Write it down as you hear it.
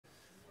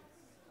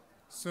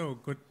So,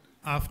 good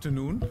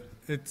afternoon.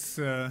 It's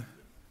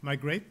my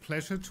great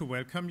pleasure to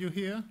welcome you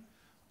here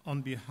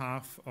on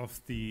behalf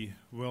of the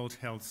World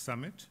Health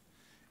Summit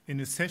in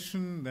a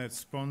session that's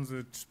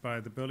sponsored by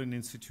the Berlin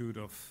Institute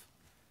of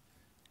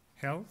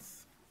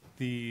Health,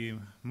 the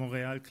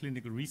Montreal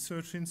Clinical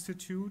Research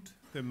Institute,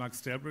 the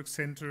Max Delbrück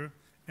Center,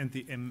 and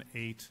the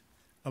M8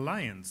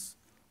 Alliance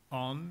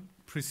on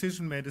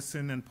precision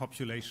medicine and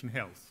population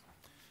health.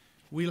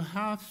 We'll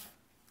have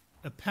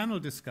a panel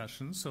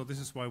discussion, so this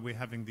is why we're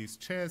having these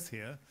chairs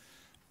here,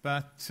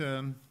 but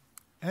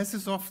as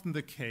is often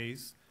the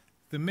case,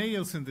 the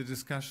males in the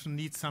discussion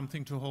need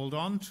something to hold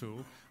on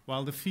to,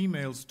 while the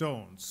females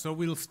don't. So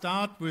we'll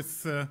start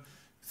with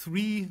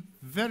three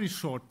very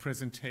short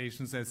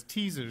presentations as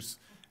teasers,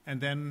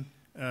 and then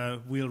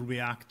we'll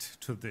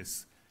react to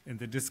this in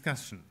the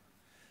discussion.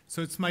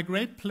 So it's my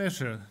great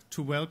pleasure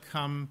to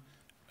welcome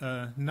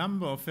a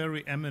number of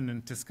very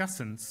eminent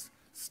discussants,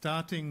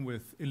 starting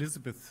with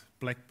Elizabeth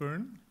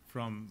Blackburn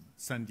from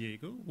San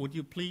Diego. Would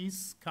you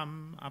please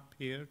come up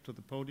here to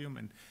the podium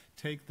and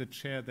take the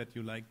chair that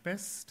you like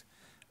best?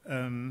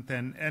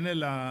 Then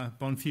Elena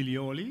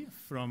Bonfiglioli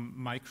from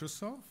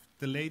Microsoft,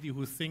 the lady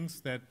who thinks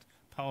that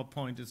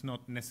PowerPoint is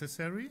not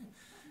necessary.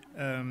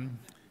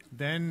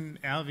 Then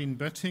Erwin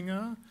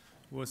Böttinger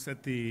was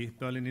at the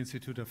Berlin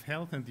Institute of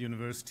Health and the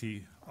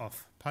University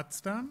of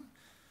Potsdam.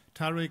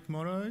 Tarik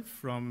Möröy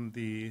from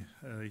the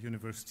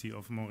University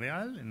of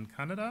Montreal in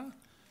Canada.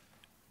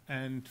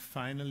 And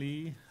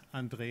finally,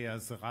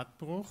 Andreas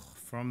Radbruch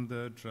from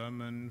the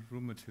German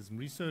Rheumatism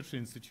Research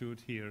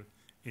Institute here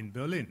in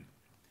Berlin.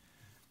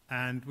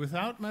 And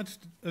without much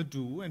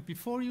ado, and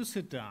before you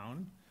sit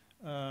down,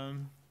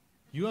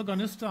 you are going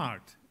to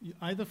start,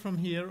 either from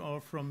here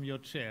or from your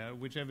chair,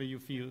 whichever you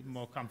feel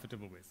more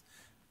comfortable with.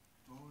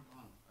 Hold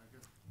on, I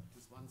guess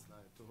just one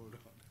slide to hold on.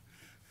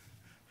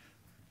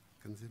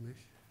 Können Sie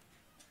mich?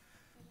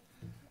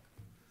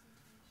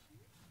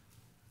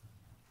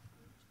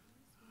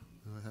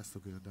 No, it has to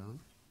go down.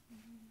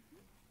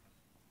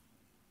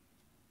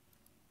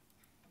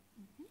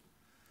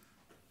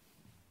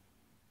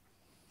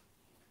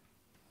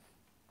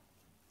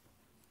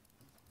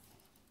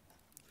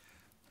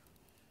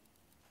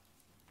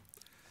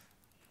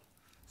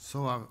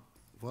 So I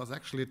was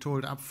actually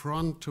told up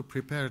front to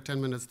prepare a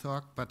 10-minute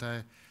talk, but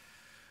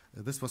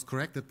this was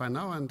corrected by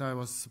now, and I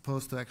was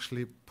supposed to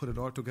actually put it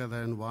all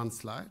together in one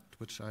slide,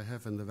 which I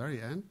have in the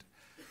very end.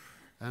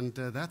 And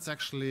that's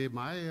actually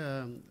my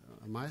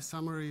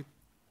summary,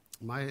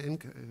 my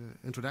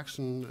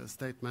introduction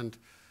statement.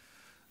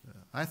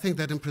 I think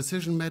that in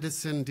precision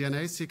medicine,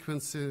 DNA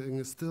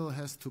sequencing still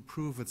has to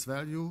prove its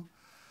value.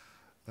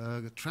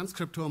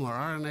 Transcriptome or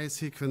RNA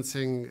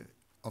sequencing,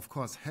 of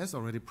course, has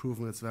already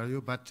proven its value,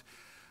 but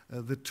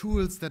the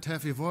tools that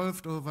have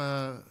evolved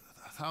over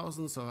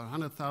thousands or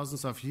hundred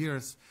thousands of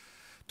years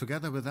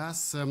together with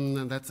us,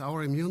 and that's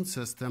our immune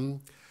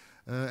system,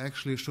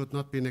 actually should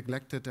not be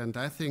neglected, and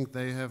I think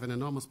they have an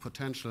enormous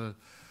potential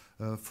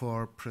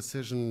for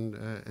precision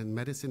in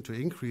medicine, to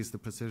increase the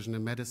precision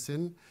in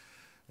medicine.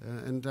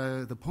 And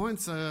the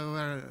points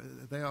where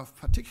they are of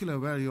particular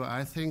value,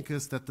 I think,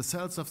 is that the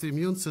cells of the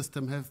immune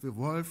system have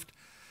evolved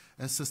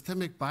as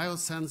systemic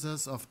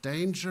biosensors of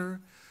danger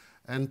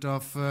and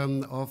of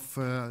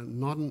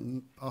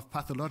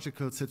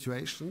pathological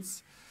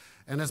situations.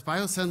 And as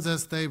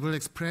biosensors, they will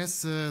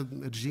express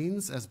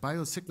genes as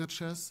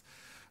biosignatures,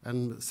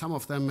 and some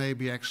of them may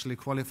be actually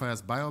qualify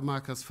as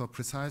biomarkers for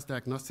precise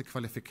diagnostic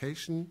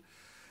qualification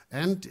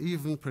and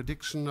even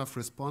prediction of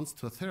response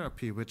to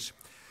therapy, which,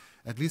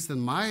 at least in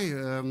my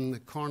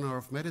corner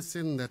of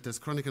medicine, that is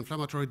chronic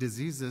inflammatory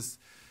diseases,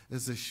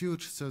 is a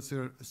huge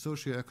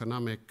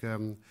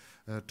socioeconomic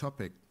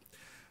topic.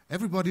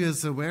 Everybody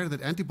is aware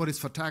that antibodies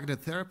for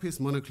targeted therapies,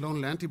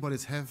 monoclonal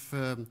antibodies, have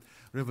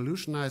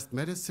revolutionized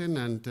medicine,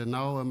 and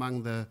now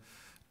among the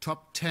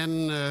top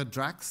 10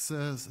 drugs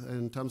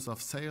in terms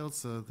of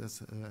sales,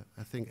 there's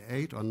I think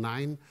 8 or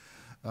 9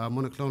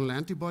 monoclonal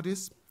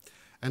antibodies.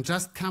 And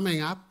just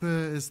coming up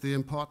is the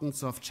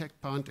importance of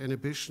checkpoint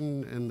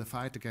inhibition in the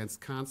fight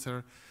against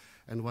cancer.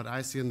 And what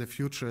I see in the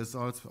future is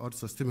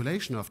also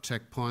stimulation of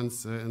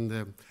checkpoints in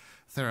the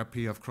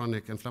therapy of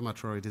chronic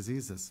inflammatory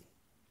diseases.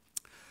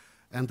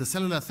 And the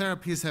cellular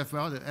therapies have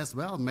as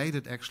well made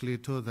it actually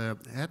to the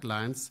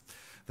headlines.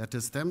 That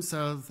is stem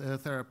cell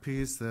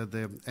therapies,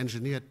 the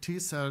engineered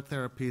T-cell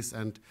therapies,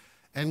 and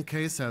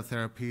NK cell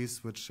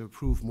therapies, which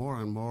prove more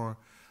and more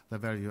the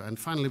value. And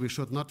finally, we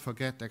should not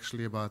forget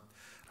actually about,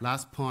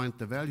 last point,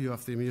 the value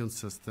of the immune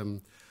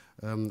system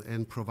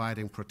in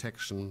providing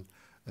protection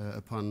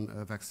upon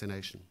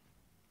vaccination.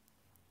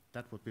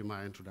 That would be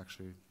my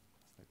introductory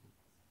statement.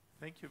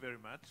 Thank you very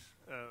much.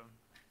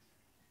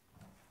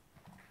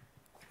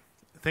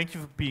 Thank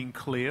you for being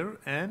clear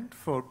and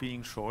for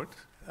being short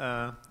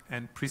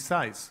and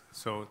precise.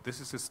 So this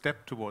is a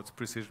step towards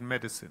precision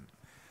medicine.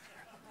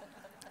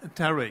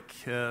 Tarik,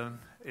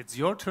 it's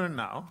your turn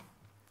now.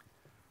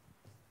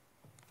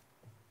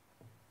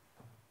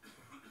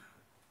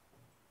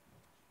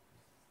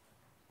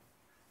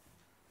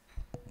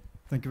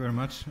 Thank you very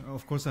much.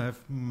 Of course, I have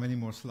many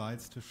more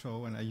slides to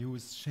show, and I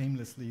use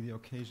shamelessly the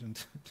occasion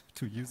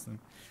to use them.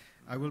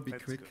 I will be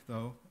quick,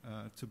 though,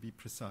 to be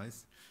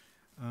precise.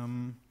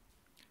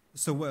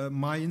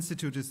 My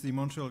institute is the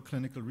Montreal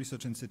Clinical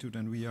Research Institute,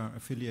 and we are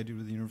affiliated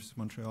with the University of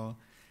Montreal.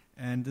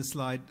 And this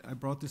slide, I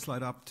brought this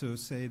slide up to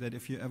say that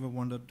if you ever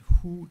wondered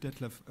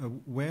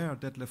where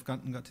Detlef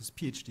Ganten got his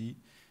PhD,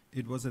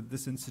 it was at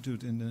this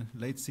institute in the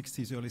late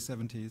 60s, early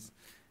 70s,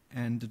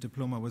 and the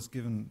diploma was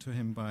given to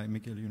him by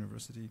McGill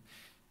University.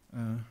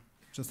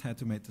 Just had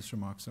to make this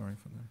remark, sorry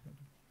for that.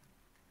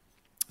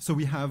 So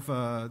we have,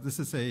 this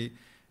is a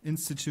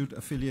institute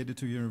affiliated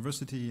to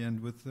university and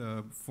with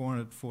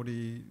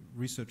 440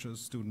 researchers,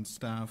 students,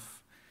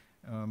 staff,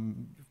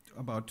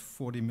 about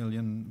 40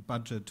 million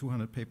budget,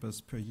 200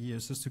 papers per year,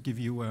 just to give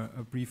you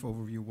a brief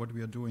overview what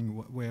we are doing,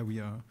 where we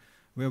are,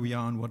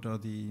 and what are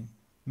the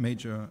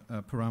major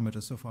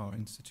parameters of our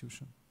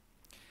institution.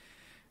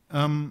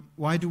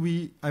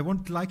 I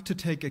would like to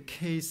take a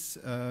case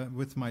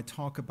with my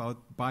talk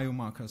about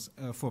biomarkers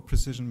for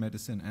precision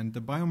medicine. And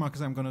the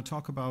biomarkers I'm going to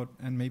talk about,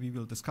 and maybe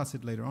we'll discuss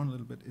it later on a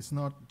little bit, is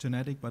not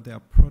genetic, but they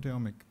are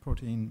proteomic,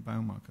 protein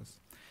biomarkers.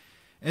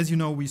 As you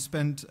know, we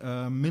spend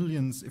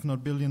millions, if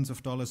not billions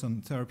of dollars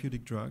on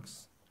therapeutic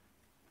drugs.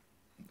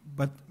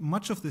 But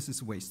much of this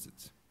is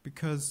wasted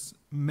because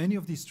many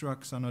of these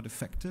drugs are not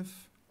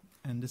effective.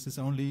 And this is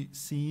only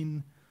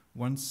seen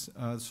once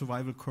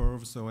survival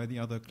curves or any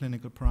other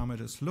clinical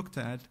parameters looked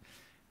at.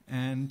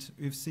 And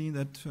we've seen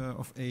that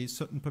of a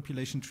certain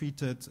population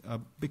treated, a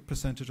big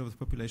percentage of the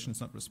population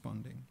is not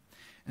responding.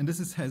 And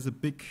this has a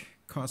big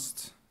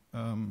cost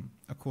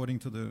according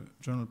to the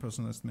Journal of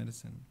Personalized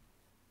Medicine.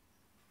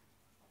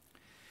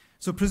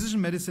 So precision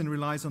medicine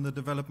relies on the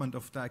development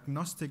of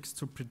diagnostics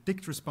to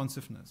predict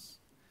responsiveness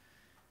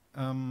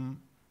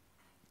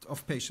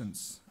of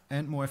patients.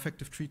 And more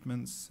effective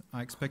treatments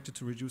are expected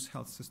to reduce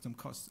health system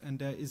costs. And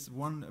there is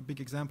a big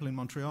example in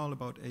Montreal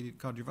about a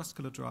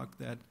cardiovascular drug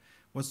that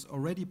was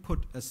already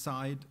put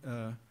aside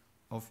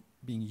of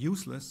being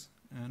useless.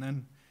 And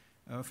then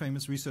a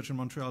famous researcher in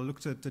Montreal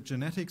looked at the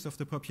genetics of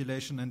the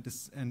population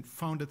and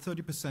found that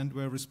 30%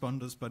 were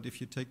responders. But if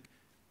you take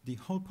the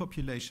whole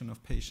population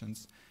of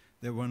patients,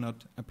 they were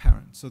not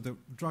apparent. So the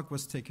drug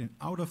was taken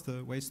out of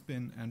the waste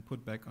bin and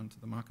put back onto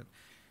the market.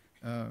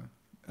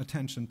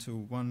 Attention to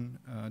one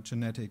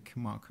genetic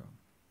marker.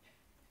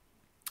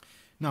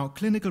 Now,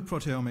 clinical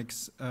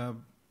proteomics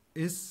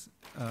is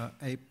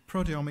a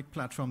proteomic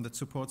platform that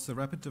supports the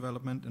rapid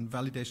development and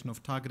validation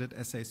of targeted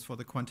assays for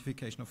the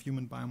quantification of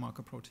human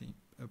biomarker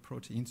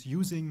proteins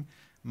using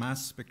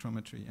mass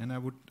spectrometry. And I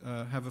would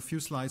have a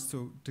few slides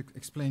to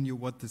explain you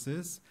what this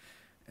is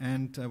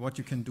and what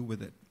you can do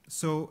with it.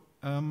 So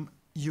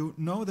you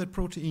know that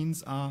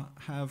proteins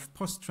have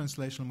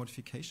post-translational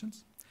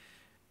modifications.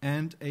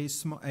 And a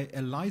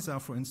ELISA,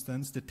 for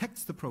instance,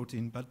 detects the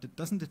protein, but it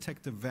doesn't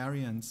detect the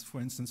variants,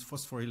 for instance,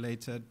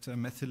 phosphorylated,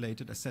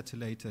 methylated,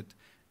 acetylated,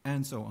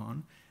 and so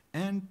on.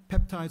 And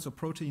peptides or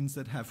proteins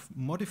that have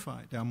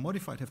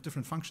have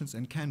different functions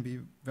and can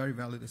be very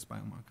valid as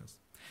biomarkers.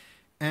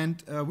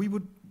 And we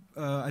would,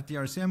 at the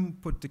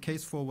RCM, put the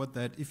case forward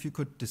that if you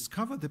could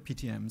discover the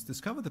PTMs,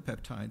 discover the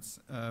peptides,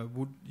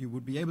 you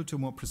would be able to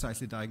more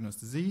precisely diagnose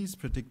disease,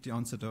 predict the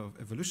onset of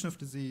evolution of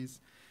disease,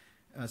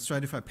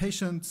 stratify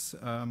patients,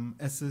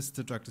 assist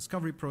the drug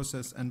discovery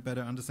process, and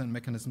better understand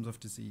mechanisms of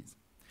disease.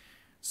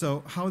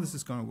 So how this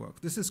is going to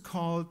work? This is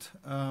called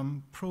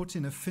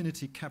protein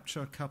affinity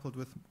capture coupled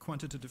with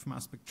quantitative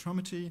mass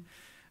spectrometry,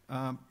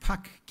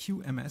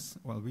 PAC-QMS.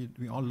 Well,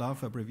 we all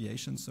love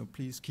abbreviations, so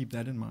please keep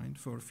that in mind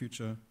for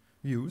future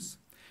use.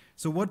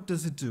 So what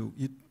does it do?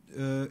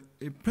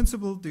 In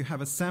principle, you have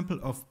a sample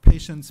of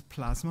patient's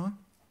plasma,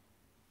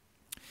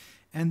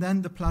 and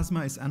then the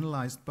plasma is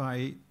analyzed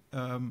by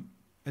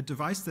a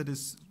device that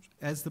is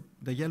as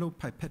the yellow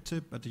pipette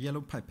tip, but the yellow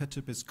pipette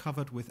tip is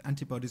covered with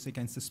antibodies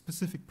against a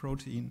specific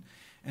protein.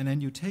 And then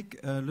you take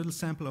a little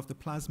sample of the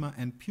plasma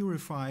and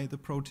purify the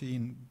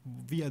protein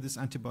via this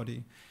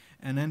antibody.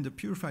 And then the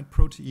purified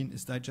protein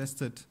is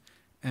digested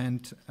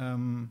and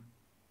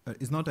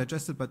is not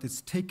digested, but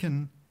it's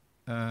taken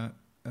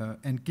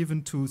and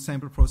given to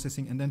sample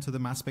processing and then to the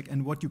mass spec.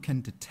 And what you can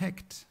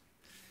detect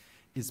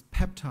is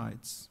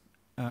peptides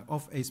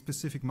of a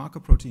specific marker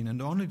protein, and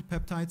not only the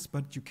peptides,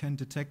 but you can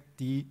detect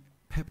the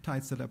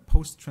peptides that are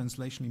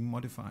post-translationally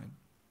modified.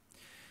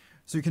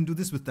 So you can do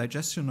this with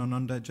digestion or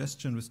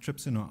non-digestion, with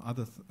trypsin or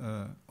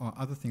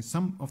other things.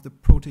 Some of the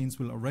proteins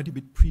will already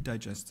be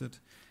pre-digested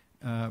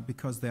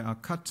because they are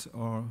cut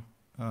or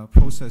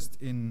processed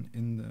in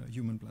the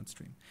human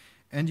bloodstream.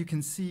 And you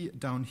can see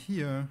down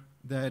here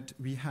that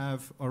we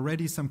have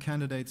already some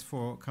candidates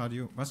for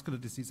cardiovascular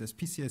disease as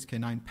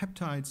PCSK9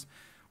 peptides,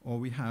 or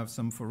we have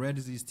some for rare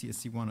disease,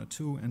 TSC1 or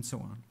 2, and so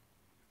on.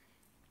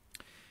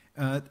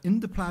 In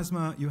the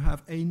plasma, you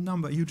have a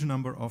huge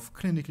number of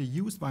clinically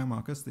used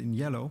biomarkers in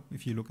yellow,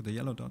 if you look at the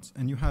yellow dots,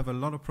 and you have a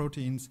lot of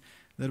proteins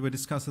that were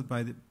discovered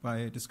by the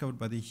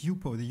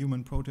HUPO, the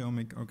Human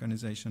Proteomic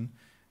Organization,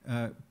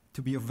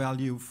 to be of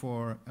value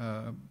for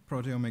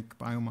proteomic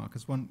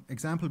biomarkers. One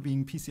example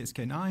being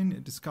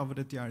PCSK9, discovered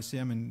at the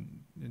RCM in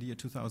the year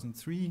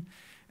 2003.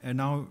 And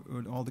now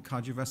all the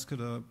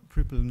cardiovascular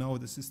people know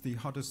this is the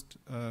hottest,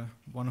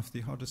 one of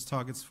the hottest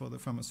targets for the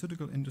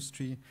pharmaceutical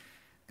industry.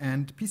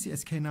 And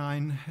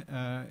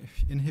PCSK9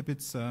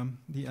 inhibits the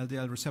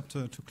LDL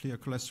receptor to clear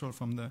cholesterol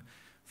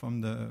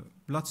from the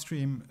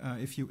bloodstream.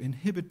 If you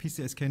inhibit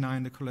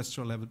PCSK9, the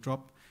cholesterol level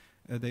drop.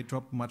 They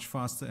drop much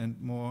faster and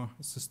more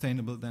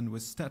sustainable than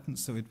with statins.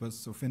 So it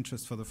was of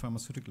interest for the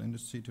pharmaceutical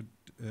industry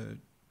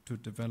to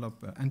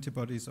develop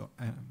antibodies or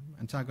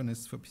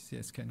antagonists for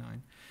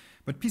PCSK9.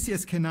 But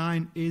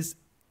PCSK9 is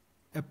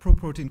a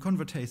proprotein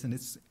convertase, and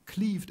it's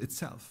cleaved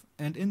itself.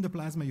 And in the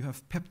plasma, you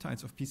have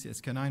peptides of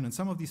PCSK9, and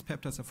some of these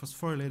peptides are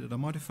phosphorylated or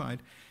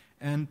modified.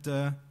 And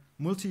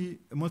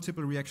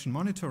multiple reaction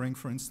monitoring,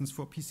 for instance,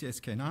 for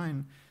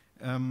PCSK9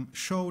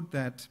 showed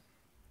that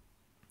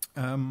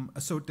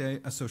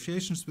the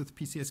associations with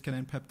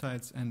PCSK9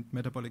 peptides and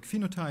metabolic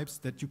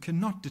phenotypes that you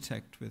cannot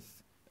detect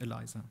with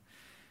ELISA.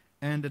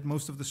 And that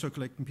most of the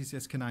circulating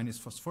PCSK9 is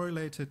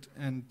phosphorylated.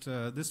 And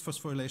this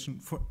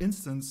phosphorylation, for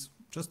instance,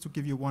 just to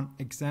give you one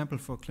example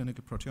for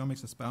clinical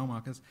proteomics as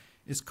biomarkers,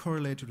 is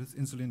correlated with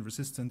insulin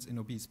resistance in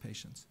obese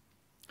patients.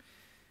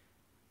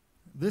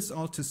 This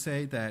all to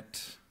say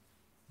that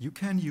you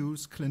can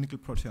use clinical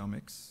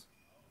proteomics,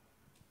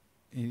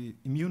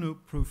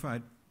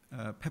 immunopurified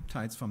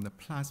peptides from the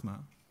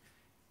plasma,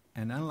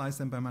 and analyze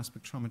them by mass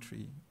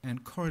spectrometry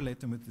and correlate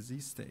them with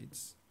disease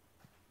states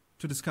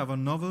to discover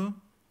novel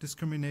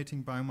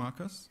discriminating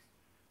biomarkers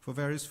for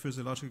various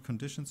physiological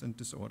conditions and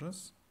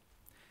disorders.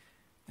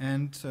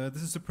 And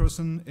this is the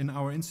person in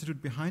our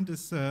institute behind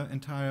this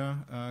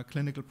entire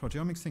clinical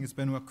proteomics thing is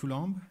Benoit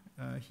Coulombe.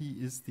 He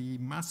is the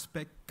mass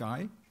spec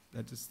guy.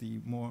 That is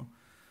the more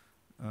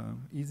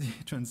easy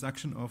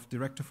transaction of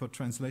director for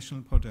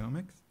translational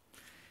proteomics.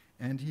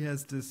 And he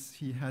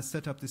has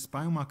set up this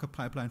biomarker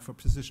pipeline for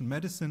precision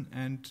medicine,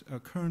 and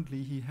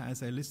currently he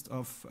has a list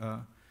of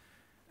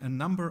a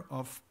number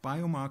of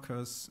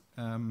biomarkers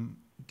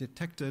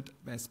detected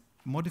as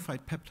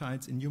modified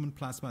peptides in human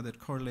plasma that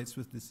correlates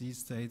with disease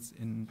states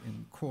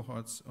in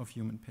cohorts of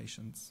human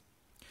patients.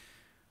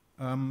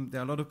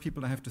 There are a lot of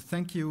people I have to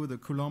thank you, the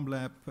Coulombe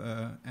Lab,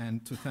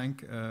 and to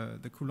thank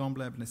the Coulombe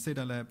Lab and the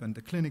SEDA Lab and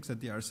the clinics at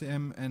the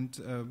RCM.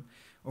 And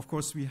of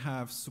course, we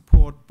have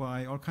support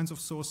by all kinds of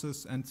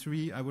sources. And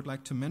three I would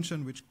like to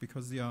mention, which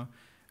because they are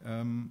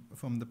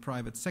from the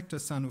private sector,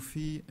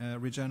 Sanofi,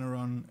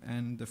 Regeneron,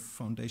 and the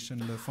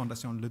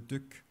Fondation Le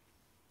Duc.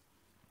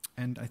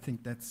 And I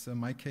think that's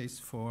my case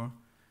for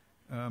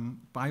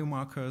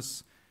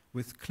biomarkers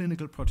with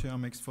clinical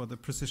proteomics for the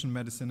precision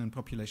medicine and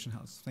population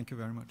health. Thank you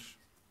very much.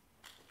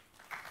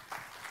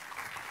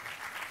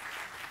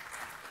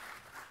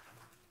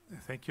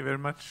 Thank you very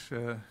much,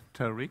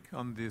 Tarik,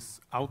 on this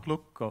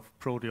outlook of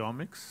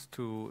proteomics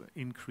to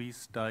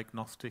increase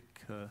diagnostic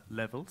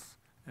levels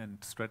and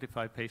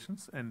stratify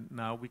patients. And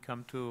now we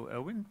come to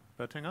Erwin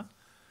Böttinger,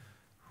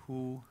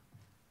 who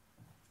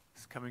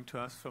is coming to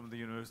us from the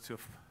University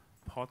of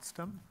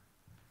Potsdam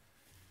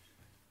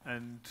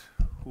and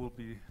who will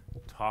be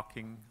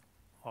talking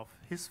of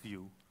his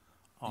view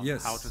on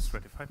how to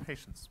stratify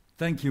patients.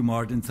 Thank you,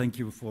 Martin. Thank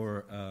you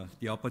for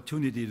the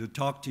opportunity to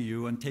talk to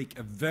you and take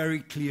a very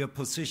clear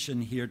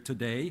position here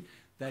today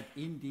that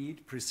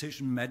indeed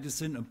precision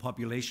medicine and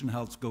population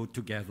health go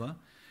together.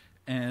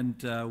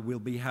 And we'll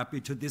be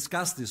happy to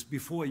discuss this.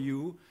 Before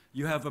you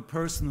have a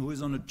person who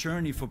is on a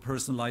journey for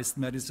personalized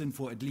medicine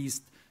for at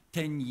least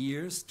 10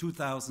 years.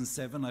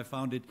 2007, I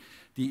founded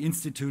the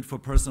Institute for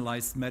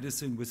Personalized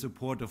Medicine with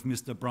support of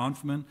Mr.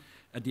 Bronfman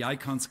at the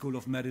Icahn School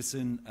of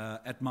Medicine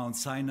at Mount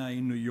Sinai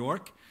in New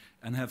York,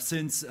 and have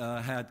since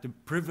had the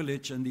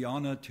privilege and the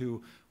honor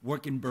to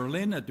work in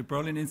Berlin at the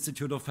Berlin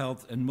Institute of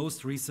Health, and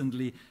most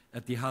recently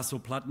at the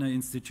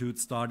Hasso-Plattner-Institute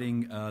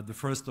starting the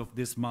 1st of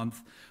this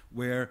month,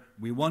 where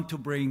we want to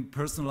bring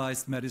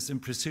personalized medicine,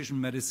 precision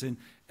medicine,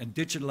 and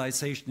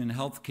digitalization in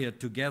healthcare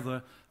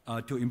together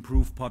to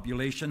improve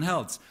population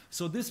health.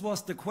 So this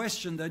was the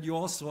question that you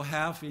also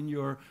have in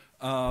your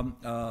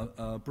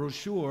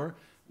brochure.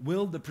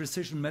 Will the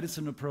precision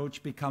medicine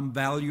approach become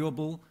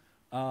valuable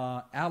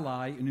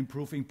ally in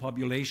improving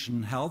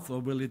population health, or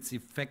will its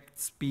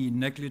effects be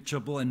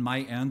negligible? And my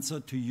answer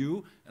to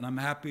you, and I'm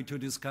happy to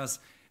discuss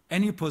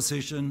any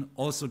position,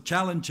 also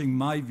challenging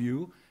my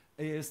view,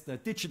 is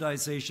that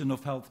digitization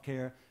of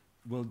healthcare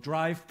will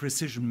drive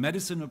precision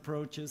medicine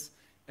approaches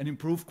and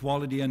improve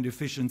quality and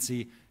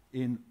efficiency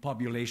in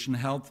population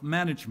health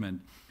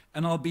management.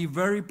 And I'll be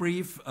very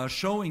brief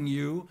showing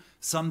you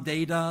some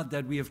data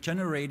that we have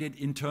generated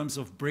in terms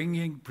of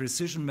bringing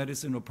precision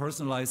medicine or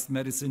personalized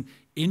medicine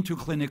into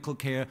clinical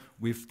care.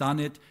 We've done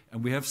it,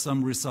 and we have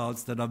some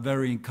results that are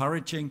very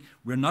encouraging.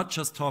 We're not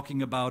just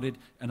talking about it,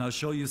 and I'll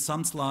show you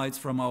some slides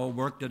from our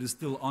work that is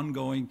still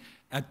ongoing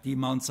at the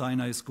Mount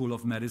Sinai School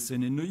of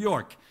Medicine in New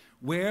York,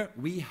 where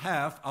we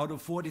have, out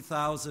of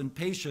 40,000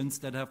 patients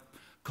that have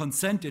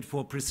consented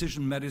for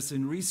precision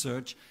medicine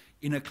research,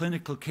 in a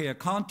clinical care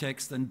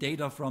context, and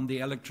data from the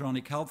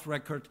electronic health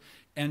record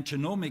and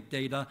genomic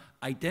data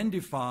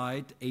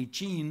identified a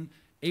gene,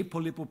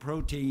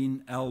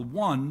 apolipoprotein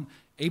L1,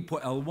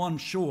 ApoL1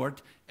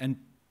 short, and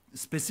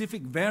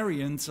specific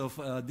variants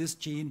of this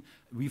gene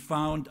we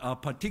found are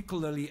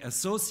particularly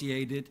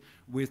associated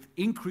with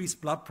increased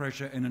blood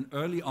pressure and an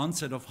early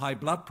onset of high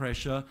blood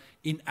pressure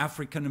in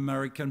African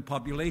American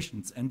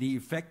populations. And the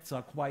effects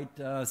are quite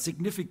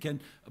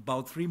significant,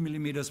 about 3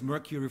 millimeters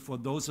mercury for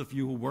those of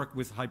you who work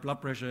with high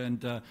blood pressure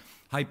and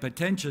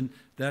hypertension.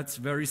 That's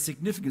very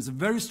significant. It's a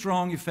very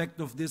strong effect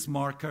of this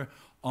marker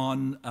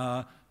on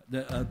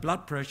the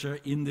blood pressure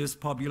in this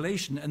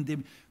population.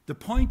 And the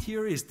point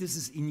here is this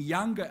is in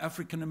younger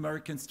African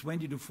Americans,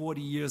 20 to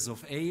 40 years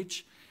of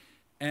age.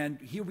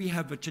 And here we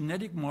have a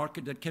genetic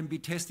marker that can be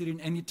tested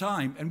in any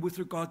time. And with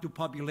regard to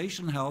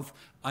population health,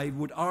 I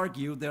would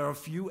argue there are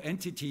few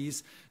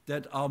entities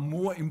that are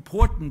more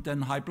important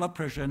than high blood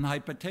pressure and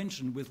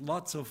hypertension, with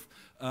lots of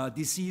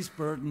disease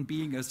burden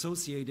being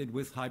associated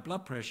with high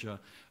blood pressure.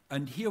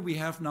 And here we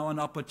have now an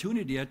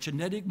opportunity, a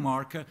genetic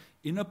marker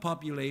in a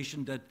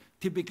population that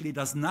typically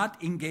does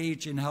not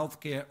engage in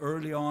healthcare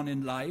early on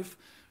in life,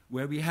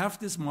 where we have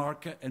this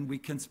marker and we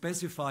can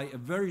specify a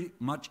very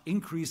much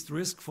increased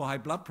risk for high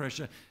blood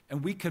pressure,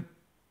 and we could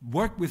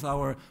work with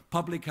our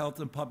public health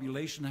and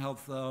population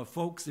health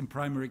folks in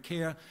primary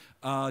care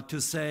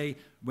to say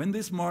when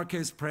this marker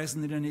is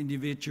present in an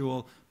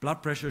individual,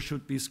 blood pressure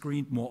should be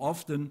screened more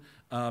often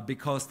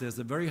because there's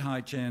a very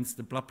high chance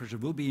the blood pressure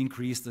will be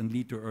increased and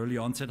lead to early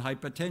onset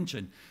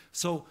hypertension.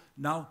 So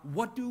now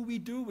what do we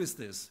do with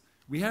this?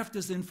 We have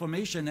this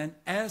information, and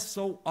as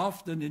so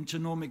often in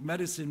genomic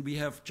medicine, we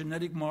have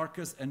genetic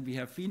markers and we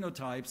have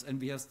phenotypes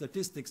and we have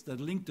statistics that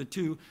link the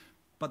two,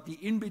 but the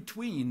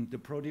in-between, the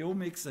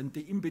proteomics and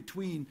the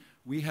in-between,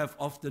 we have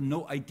often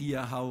no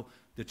idea how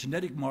the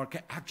genetic marker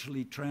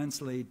actually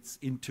translates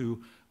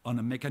into, on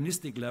a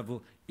mechanistic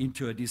level,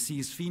 into a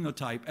disease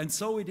phenotype. And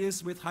so it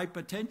is with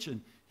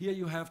hypertension. Here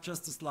you have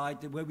just a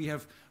slide where we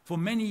have, for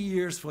many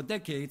years, for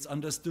decades,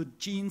 understood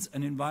genes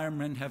and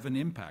environment have an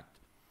impact.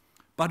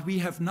 But we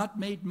have not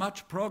made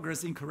much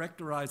progress in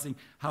characterizing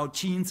how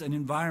genes and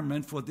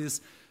environment for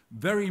this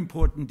very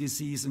important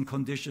disease and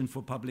condition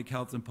for public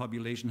health and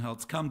population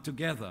health come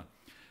together.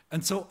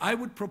 And so I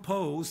would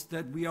propose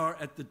that we are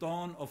at the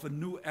dawn of a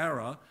new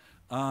era,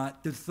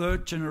 the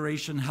third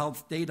generation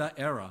health data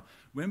era.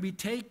 When we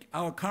take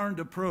our current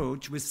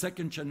approach with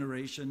second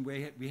generation,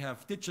 where we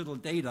have digital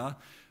data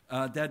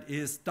that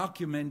is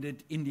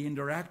documented in the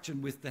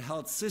interaction with the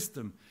health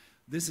system,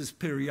 this is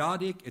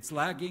periodic, it's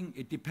lagging,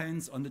 it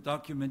depends on the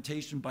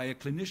documentation by a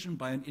clinician,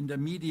 by an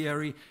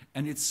intermediary,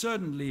 and it's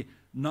certainly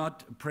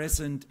not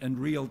present and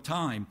real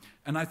time.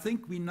 And I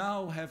think we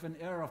now have an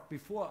era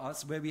before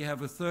us where we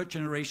have a third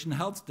generation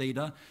health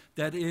data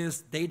that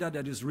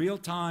is real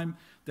time,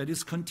 that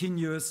is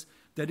continuous,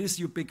 that is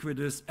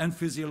ubiquitous and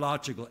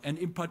physiological. And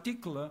in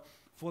particular,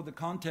 for the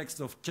context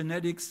of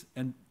genetics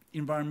and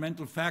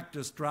environmental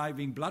factors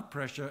driving blood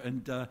pressure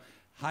and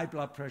high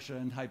blood pressure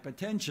and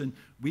hypertension,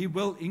 we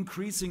will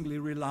increasingly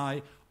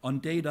rely on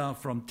data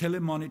from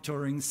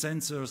telemonitoring,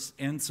 sensors,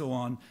 and so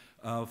on,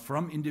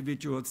 from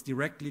individuals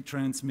directly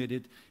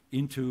transmitted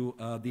into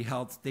the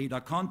health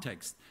data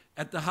context.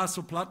 At the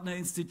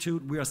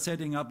Hasso-Plattner-Institute, we are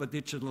setting up a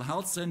digital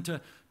health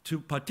center to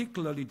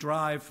particularly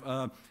drive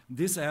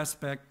this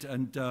aspect,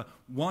 and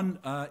one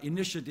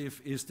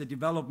initiative is the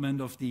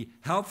development of the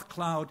health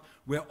cloud,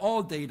 where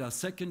all data,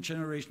 second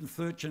generation,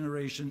 third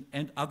generation,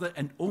 and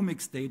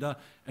omics data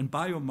and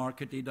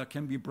biomarker data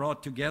can be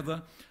brought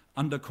together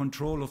under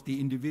control of the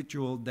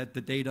individual that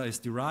the data is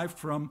derived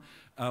from.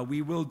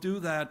 We will do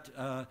that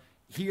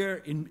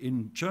here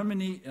in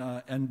Germany,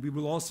 and we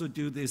will also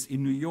do this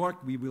in New York.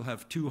 We will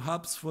have 2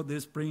 hubs for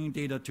this, bringing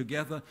data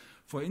together.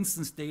 For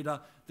instance, data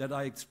that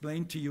I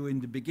explained to you in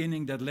the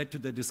beginning that led to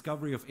the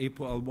discovery of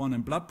ApoL1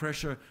 and blood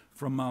pressure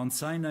from Mount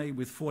Sinai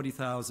with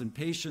 40,000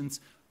 patients,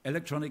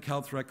 electronic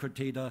health record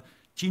data,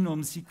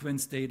 genome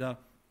sequence data,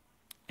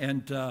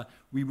 and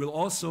we will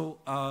also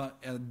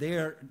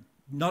there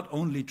not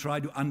only try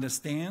to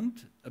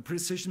understand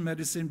precision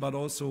medicine, but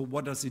also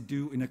what does it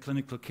do in a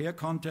clinical care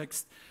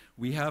context.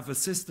 We have a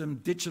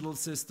system, digital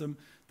system,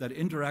 that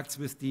interacts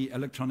with the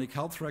electronic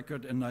health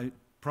record, and I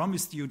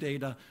promised you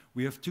data.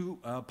 We have 2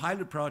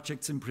 pilot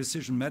projects in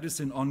precision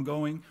medicine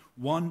ongoing.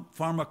 One,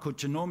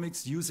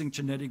 pharmacogenomics, using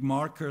genetic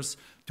markers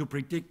to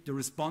predict the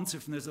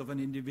responsiveness of an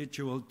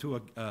individual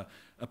to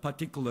a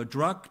particular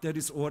drug that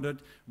is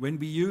ordered. When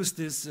we use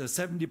this,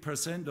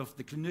 70% of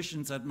the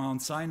clinicians at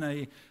Mount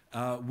Sinai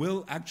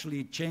will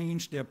actually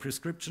change their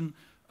prescription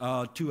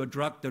to a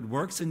drug that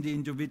works in the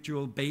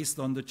individual based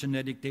on the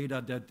genetic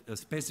data that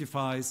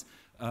specifies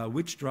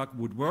which drug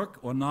would work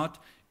or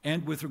not.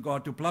 And with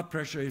regard to blood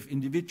pressure, if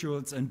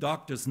individuals and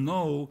doctors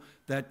know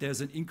that there's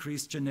an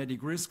increased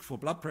genetic risk for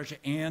blood pressure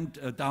and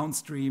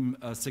downstream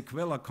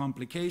sequelae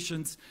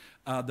complications,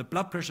 the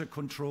blood pressure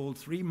control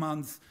 3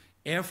 months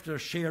after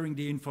sharing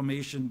the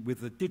information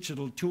with a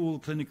digital tool,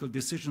 clinical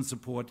decision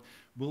support,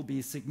 will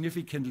be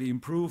significantly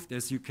improved,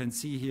 as you can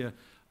see here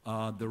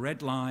The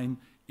red line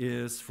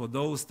is for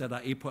those that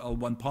are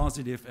APOL1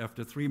 positive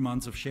after 3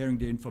 months of sharing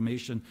the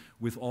information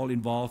with all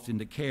involved in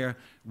the care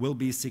will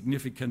be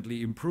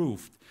significantly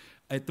improved.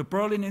 At the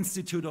Berlin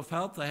Institute of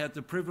Health, I had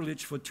the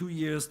privilege for 2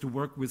 years to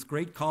work with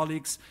great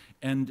colleagues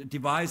and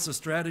devise a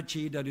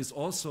strategy that is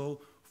also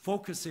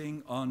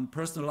focusing on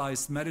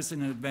personalized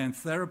medicine and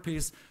advanced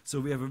therapies. So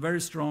we have a very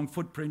strong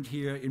footprint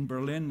here in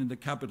Berlin, in the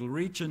capital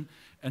region.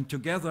 And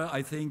together,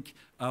 I think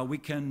we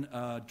can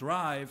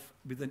drive,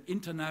 with an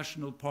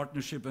international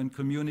partnership and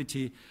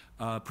community,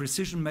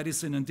 precision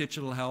medicine and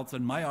digital health.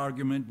 And my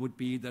argument would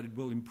be that it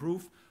will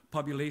improve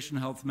population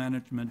health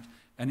management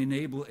and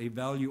enable a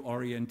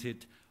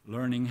value-oriented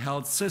learning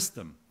health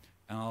system.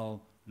 And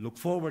I'll look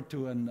forward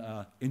to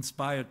an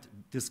inspired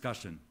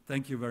discussion.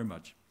 Thank you very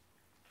much.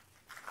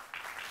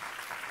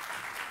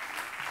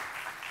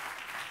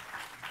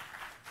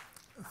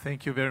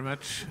 Thank you very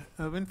much,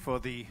 Erwin, for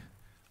the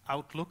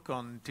outlook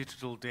on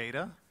digital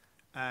data.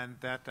 And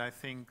that, I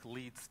think,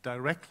 leads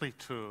directly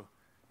to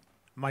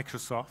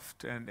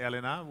Microsoft. And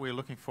Elena, we're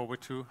looking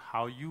forward to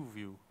how you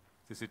view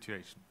the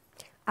situation.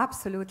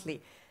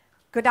 Absolutely.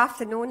 Good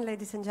afternoon,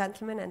 ladies and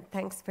gentlemen, and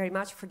thanks very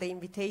much for the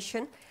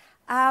invitation.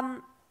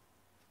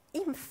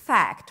 In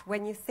fact,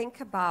 when you think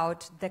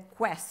about the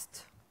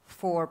quest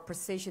for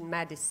precision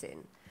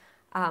medicine,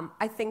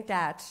 I think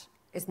that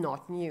is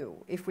not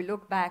new. If we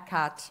look back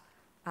at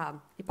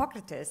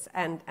Hippocrates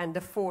and the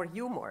 4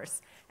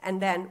 humors,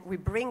 and then we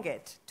bring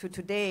it to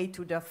today,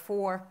 to the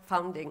 4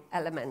 founding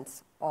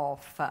elements of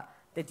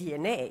the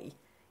DNA,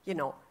 you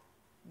know,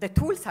 the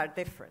tools are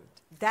different.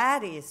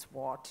 That is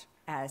what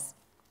has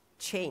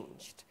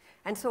changed.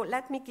 And so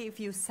let me give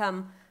you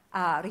some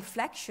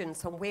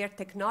reflections on where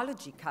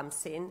technology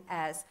comes in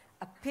as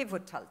a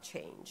pivotal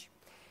change.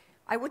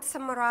 I would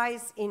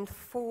summarize in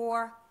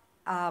 4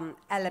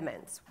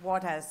 elements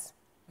what has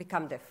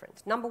become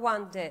different. Number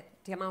one,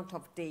 the amount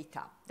of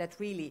data that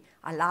really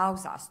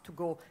allows us to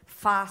go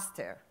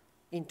faster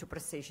into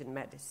precision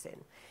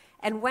medicine.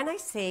 And when I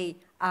say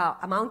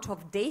amount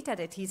of data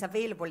that is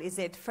available, is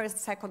it first,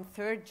 second,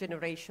 third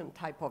generation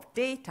type of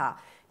data?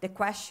 The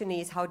question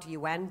is, how do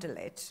you handle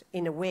it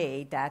in a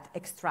way that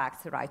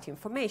extracts the right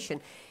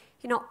information?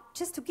 You know,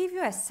 just to give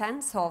you a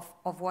sense of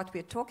what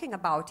we're talking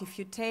about, if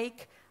you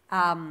take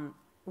 1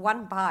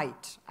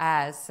 byte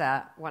as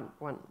one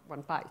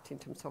byte in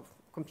terms of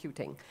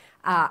computing,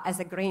 as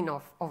a grain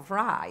of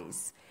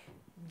rice,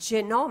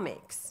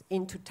 genomics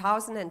in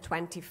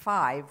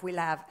 2025 will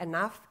have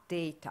enough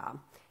data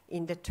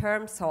in the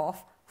terms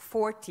of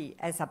 40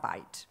 as a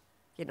byte.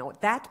 You know,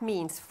 that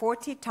means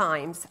 40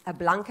 times a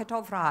blanket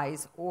of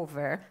rice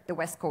over the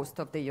west coast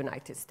of the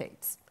United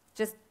States.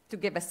 Just to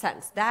give a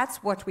sense,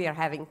 that's what we are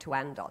having to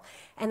handle.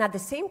 And at the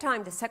same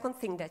time, the second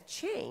thing that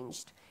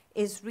changed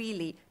is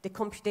really the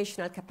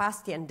computational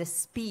capacity and the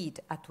speed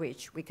at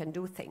which we can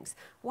do things.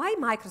 Why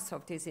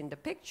Microsoft is in the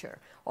picture?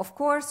 Of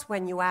course,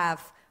 when you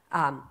have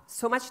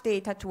so much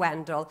data to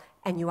handle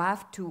and you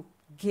have to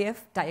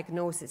give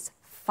diagnosis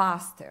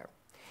faster,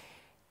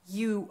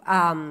 you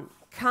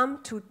come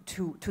to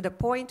the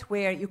point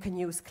where you can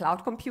use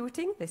cloud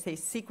computing, they say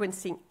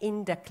sequencing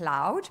in the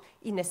cloud,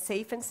 in a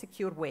safe and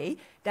secure way.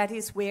 That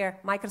is where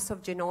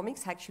Microsoft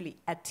Genomics, actually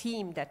a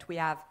team that we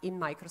have in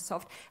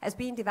Microsoft, has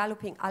been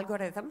developing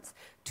algorithms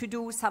to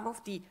do some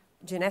of the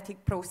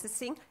genetic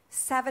processing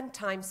 7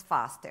 times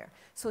faster.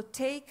 So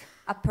take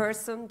a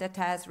person that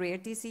has rare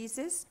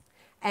diseases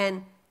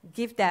and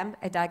give them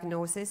a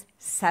diagnosis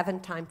 7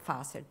 times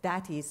faster.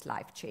 That is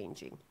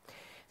life-changing.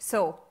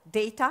 So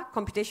data,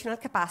 computational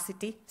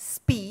capacity,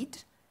 speed.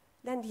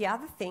 Then the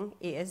other thing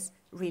is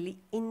really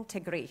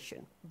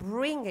integration,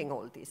 bringing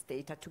all this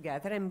data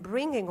together and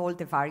bringing all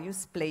the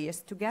various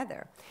players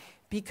together.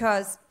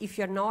 Because if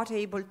you're not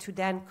able to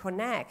then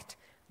connect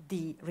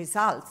the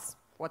results,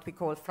 what we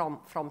call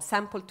from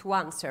sample to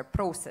answer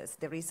process,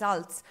 the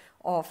results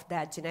of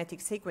that genetic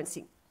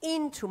sequencing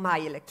into my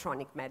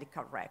electronic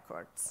medical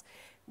records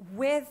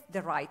with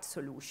the right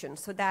solution,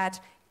 so that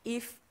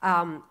if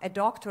a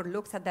doctor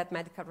looks at that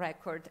medical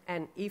record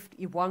and if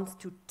he wants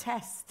to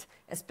test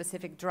a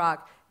specific drug,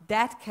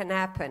 that can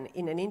happen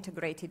in an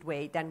integrated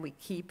way, then we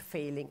keep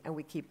failing and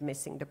we keep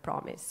missing the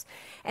promise.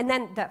 And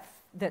then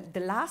the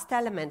last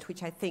element,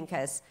 which I think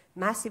has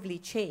massively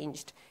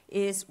changed,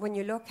 is when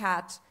you look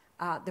at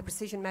the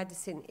precision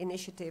medicine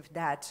initiative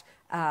that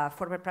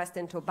former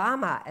President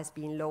Obama has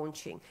been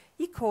launching.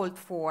 He called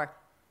for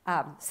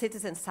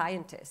citizen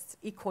scientists,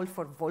 he called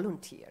for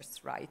volunteers,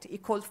 right? He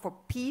called for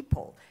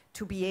people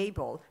to be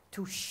able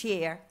to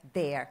share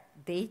their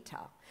data.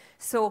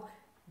 So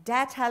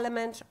that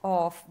element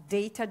of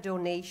data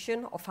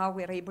donation, of how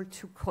we're able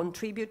to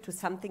contribute to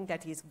something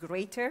that is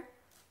greater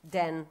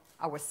than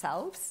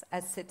ourselves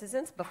as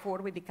citizens before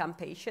we become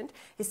patient,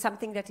 is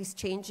something that is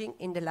changing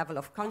in the level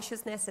of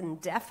consciousness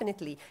and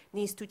definitely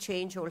needs to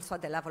change also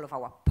at the level of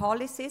our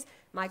policies.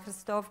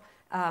 Microsoft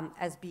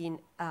has been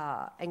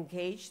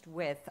engaged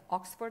with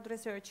Oxford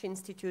Research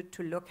Institute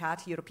to look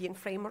at European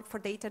framework for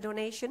data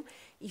donation.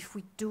 If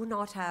we do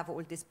not have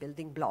all these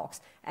building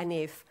blocks, and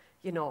if,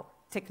 you know,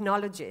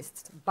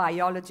 technologists,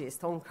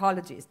 biologists,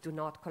 oncologists do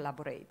not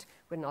collaborate,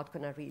 we're not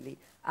going to really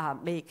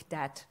make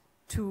that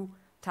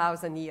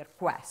 2,000-year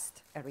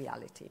quest a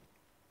reality.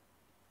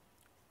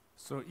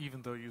 So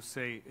even though you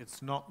say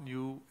it's not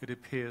new, it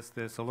appears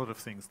there's a lot of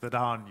things that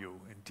are new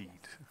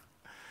indeed.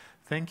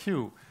 Thank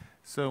you.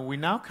 So we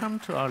now come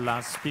to our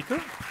last speaker.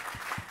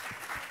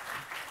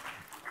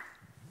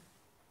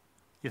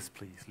 Yes,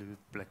 please, Liz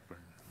Blackburn.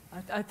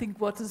 I think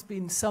what has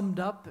been summed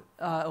up,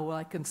 or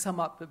I can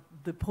sum up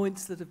the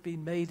points that have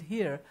been made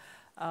here,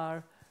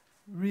 are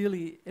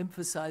really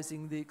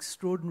emphasizing the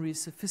extraordinary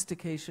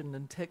sophistication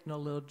and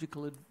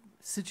technological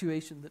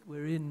situation that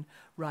we're in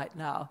right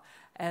now.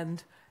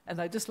 And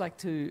I'd just like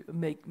to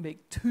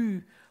make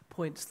 2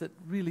 points that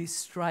really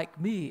strike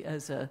me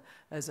as a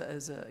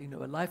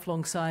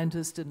lifelong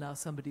scientist and now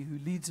somebody who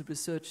leads a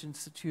research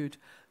institute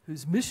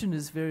whose mission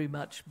is very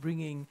much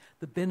bringing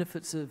the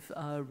benefits of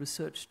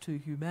research to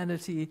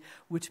humanity,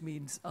 which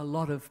means a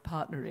lot of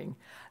partnering.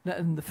 Now,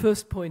 and the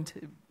first point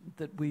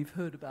that we've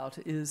heard about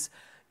is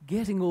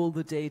getting all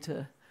the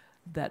data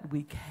that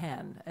we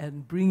can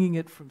and bringing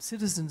it from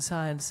citizen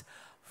science,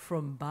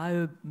 from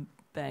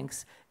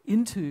biobanks,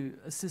 into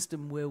a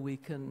system where we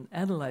can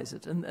analyze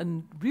it.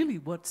 And really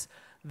what's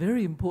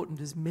very important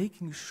is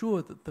making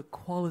sure that the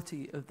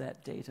quality of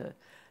that data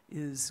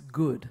is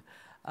good.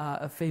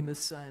 A famous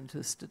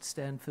scientist at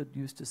Stanford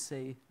used to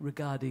say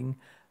regarding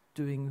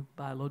doing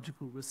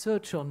biological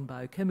research on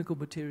biochemical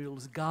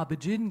materials,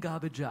 garbage in,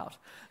 garbage out.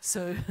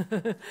 So,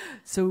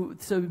 so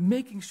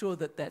making sure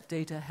that that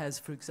data has,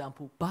 for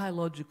example,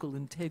 biological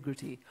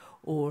integrity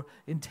or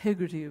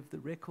integrity of the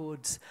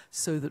records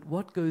so that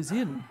what goes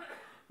in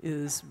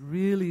is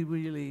really,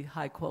 really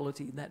high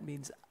quality. And that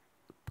means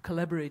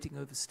collaborating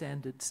over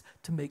standards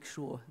to make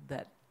sure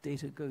that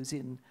data goes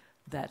in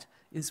that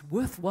is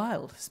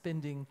worthwhile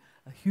spending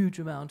a huge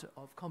amount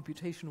of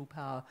computational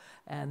power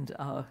and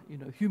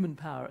human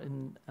power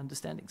in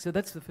understanding. So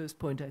that's the first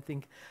point I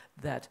think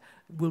that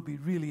will be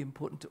really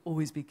important to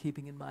always be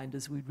keeping in mind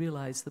as we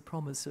realize the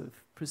promise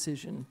of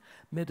precision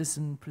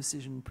medicine,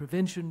 precision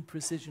prevention,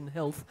 precision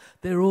health.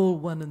 They're all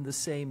one and the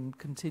same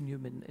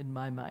continuum in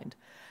my mind.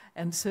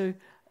 And so,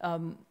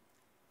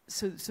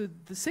 so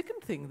the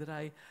second thing that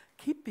I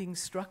keep being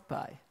struck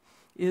by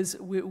is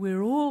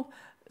we're all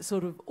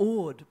sort of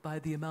awed by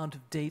the amount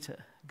of data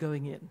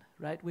going in,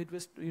 right? We're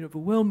just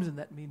overwhelmed, and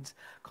that means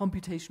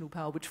computational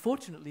power, which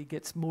fortunately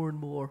gets more and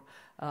more,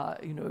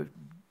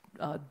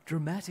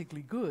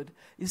 dramatically good,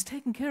 is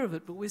taking care of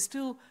it, but we're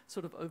still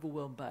sort of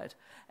overwhelmed by it.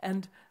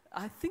 And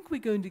I think we're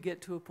going to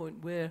get to a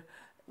point where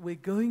we're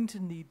going to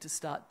need to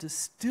start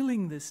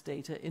distilling this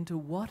data into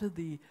what are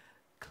the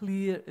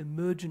clear,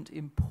 emergent,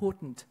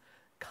 important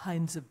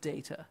kinds of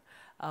data.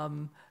 A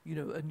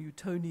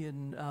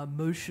Newtonian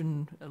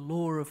motion, a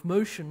law of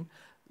motion,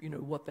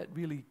 what that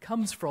really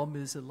comes from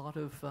is a lot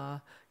of,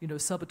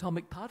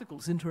 subatomic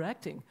particles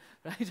interacting,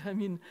 right? I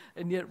mean,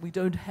 and yet we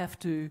don't have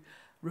to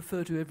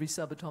refer to every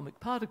subatomic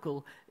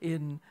particle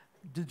in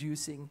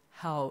deducing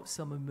how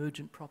some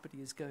emergent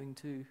property is going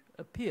to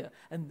appear.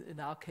 And in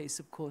our case,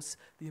 of course,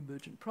 the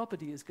emergent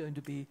property is going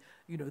to be,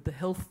 the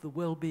health, the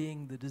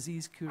well-being, the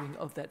disease curing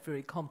of that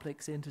very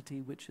complex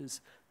entity, which is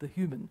the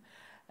human.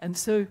 And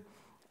so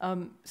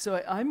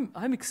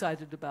I'm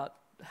excited about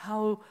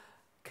how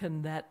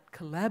can that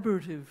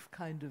collaborative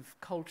kind of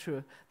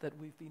culture that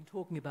we've been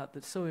talking about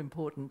that's so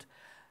important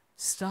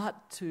start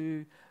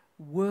to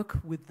work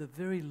with the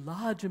very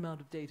large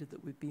amount of data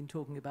that we've been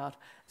talking about,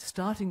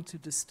 starting to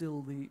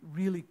distill the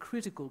really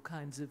critical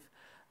kinds of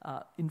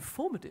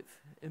informative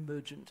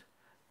emergent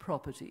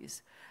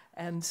properties.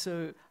 And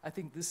so I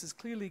think this is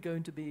clearly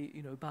going to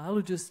be,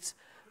 biologists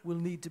will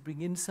need to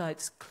bring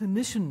insights,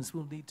 clinicians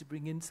will need to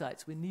bring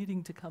insights. We're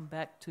needing to come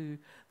back to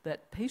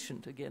that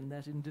patient again,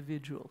 that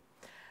individual.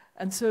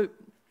 And so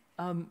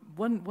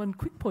one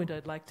quick point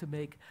I'd like to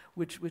make,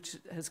 which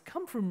has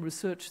come from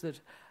research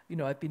that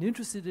I've been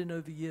interested in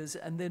over years,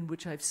 and then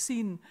which I've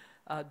seen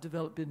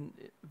develop in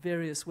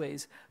various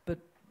ways, but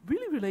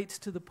really relates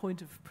to the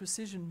point of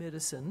precision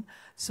medicine.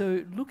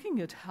 So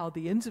looking at how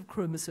the ends of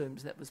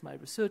chromosomes, that was my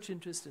research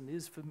interest and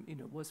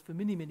was for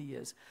many, many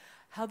years,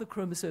 how the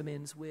chromosome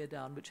ends wear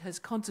down, which has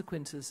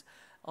consequences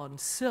on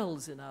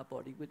cells in our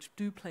body, which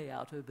do play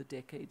out over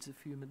decades of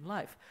human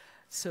life.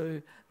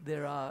 So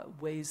there are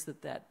ways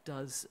that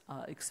does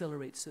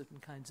accelerate certain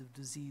kinds of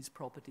disease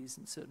properties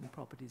and certain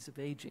properties of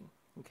aging.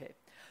 Okay,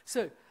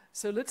 so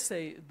let's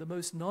say the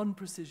most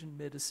non-precision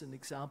medicine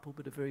example,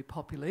 but a very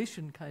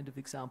population kind of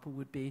example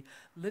would be,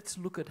 let's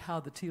look at how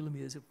the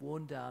telomeres have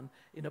worn down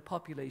in a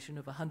population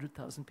of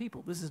 100,000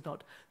 people. This is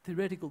not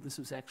theoretical. This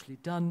was actually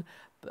done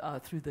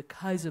through the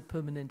Kaiser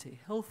Permanente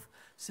health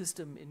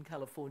system in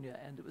California,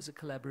 and it was a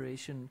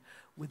collaboration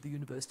with the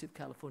University of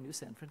California,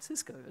 San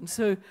Francisco. And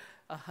so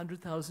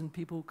 100,000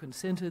 people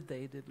consented.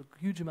 They did a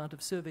huge amount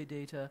of survey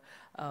data,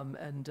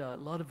 and a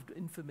lot of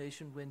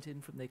information went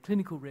in from their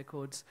clinical records.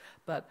 records,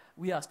 but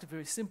we asked a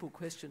very simple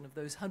question of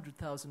those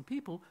 100,000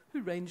 people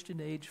who ranged in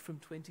age from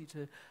 20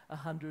 to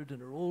 100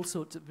 and are all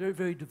sorts of very,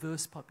 very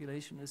diverse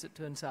population, as it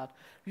turns out.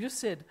 We just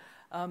said,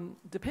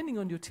 depending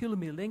on your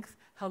telomere length,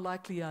 how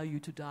likely are you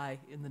to die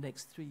in the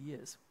next 3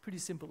 years? Pretty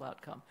simple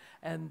outcome.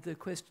 And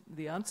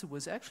the answer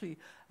was actually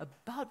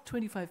about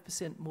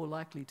 25% more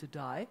likely to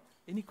die,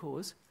 any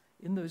cause,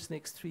 in those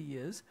next 3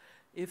 years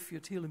if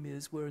your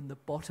telomeres were in the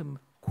bottom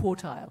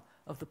quartile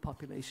of the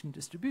population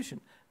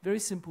distribution. Very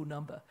simple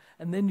number.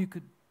 And then you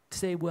could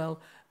say, well,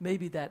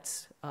 maybe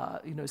that's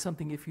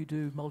something if you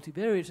do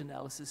multivariate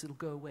analysis, it'll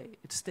go away.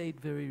 It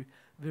stayed very,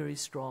 very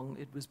strong.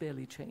 It was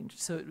barely changed.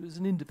 So it was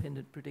an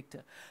independent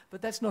predictor.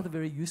 But that's not a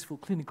very useful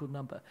clinical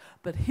number.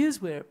 But here's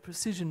where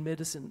precision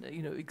medicine,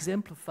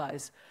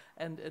 exemplifies,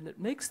 and it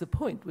makes the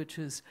point, which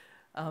is,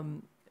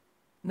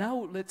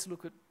 now let's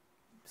look at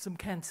some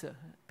cancer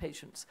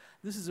patients.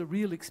 This is a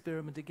real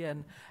experiment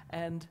again,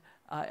 and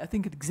I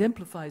think it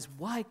exemplifies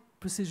why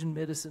precision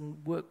medicine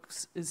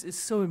works, is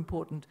so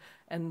important,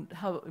 and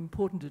how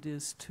important it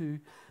is to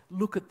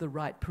look at the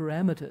right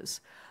parameters.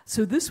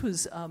 So this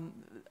was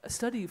a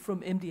study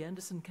from MD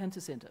Anderson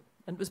Cancer Center,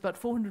 and it was about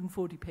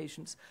 440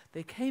 patients.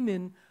 They came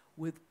in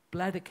with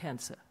bladder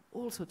cancer,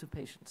 all sorts of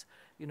patients,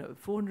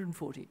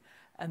 440.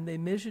 And they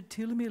measured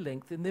telomere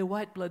length in their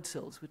white blood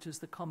cells, which is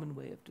the common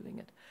way of doing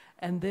it.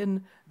 And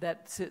then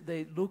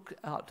they looked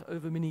out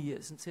over many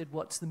years and said,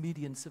 what's the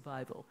median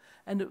survival?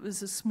 And it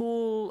was a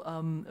small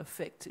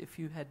effect if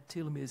you had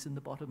telomeres in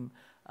the bottom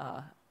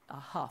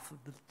half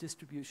of the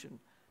distribution,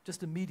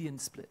 just a median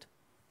split.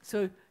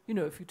 So, if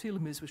your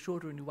telomeres were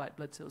shorter in your white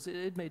blood cells,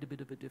 it made a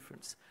bit of a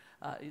difference.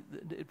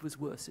 It was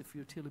worse if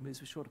your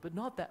telomeres were shorter, but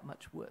not that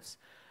much worse.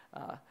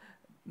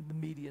 The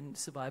median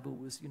survival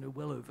was,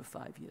 well over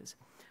 5 years.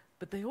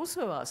 But they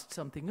also asked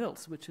something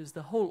else, which is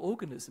the whole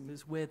organism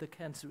is where the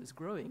cancer is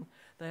growing.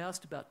 They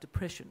asked about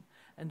depression.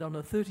 And on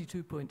a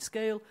 32-point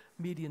scale,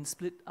 median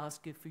split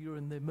asked if you're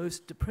in the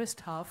most depressed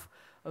half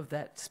of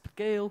that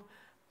scale,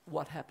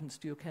 what happens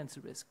to your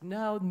cancer risk.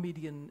 Now the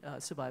median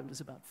survival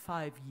is about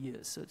 5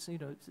 years. So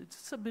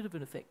it's a bit of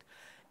an effect.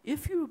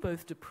 If you were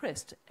both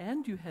depressed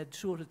and you had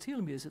shorter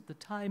telomeres at the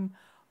time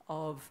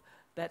of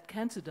that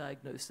cancer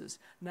diagnosis,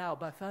 now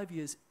by 5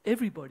 years,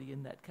 everybody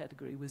in that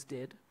category was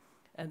dead.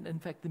 And in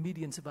fact, the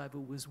median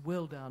survival was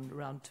well down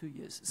around 2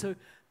 years. So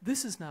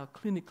this is now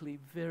clinically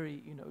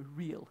very,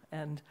 real.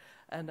 And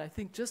I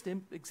think just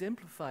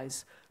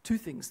exemplifies two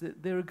things.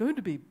 That there are going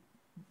to be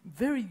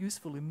very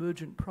useful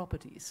emergent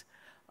properties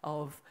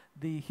of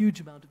the huge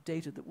amount of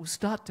data that will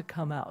start to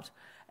come out.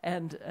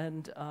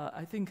 And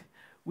I think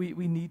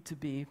we need to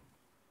be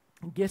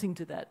getting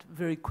to that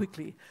very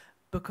quickly,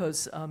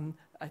 because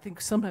I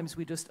think sometimes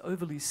we're just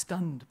overly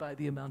stunned by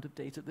the amount of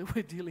data that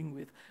we're dealing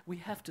with. We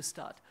have to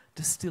start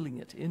distilling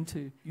it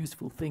into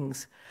useful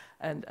things.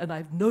 And I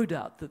have no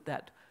doubt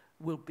that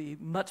will be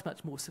much,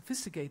 much more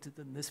sophisticated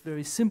than this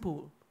very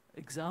simple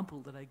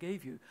example that I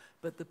gave you.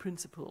 But the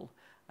principle,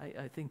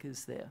 I think,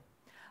 is there.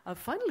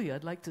 Finally,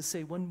 I'd like to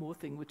say one more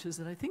thing, which is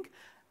that I think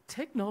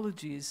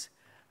technologies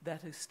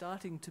that are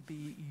starting to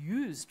be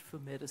used for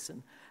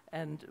medicine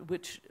and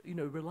which,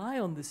 rely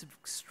on this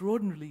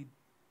extraordinarily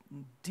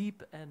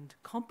deep and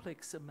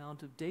complex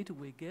amount of data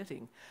we're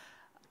getting.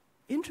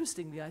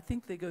 Interestingly, I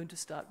think they're going to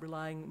start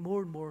relying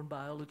more and more on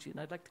biology. And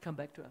I'd like to come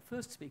back to our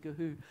first speaker,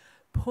 who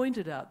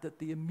pointed out that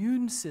the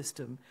immune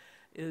system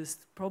is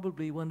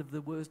probably one of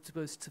the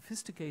most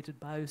sophisticated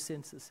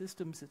biosensor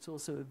systems. It's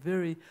also a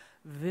very,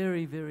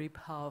 very, very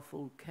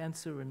powerful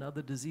cancer and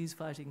other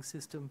disease-fighting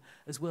system,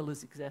 as well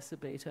as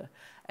exacerbator.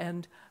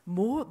 And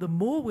the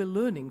more we're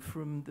learning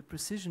from the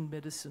precision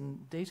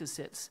medicine data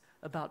sets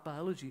about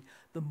biology,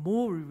 the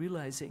more we're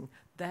realizing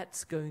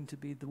that's going to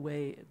be the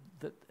way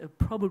that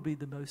probably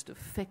the most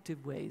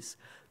effective ways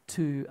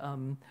to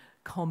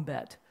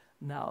combat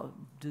now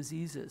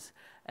diseases.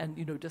 And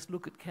just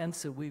look at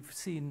cancer. We've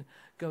seen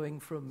going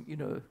from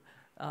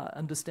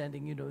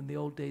understanding in the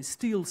old days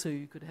steel, so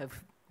you could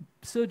have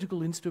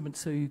surgical instruments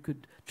so you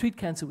could treat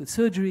cancer with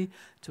surgery,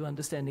 to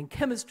understanding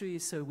chemistry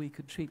so we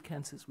could treat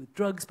cancers with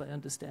drugs by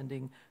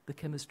understanding the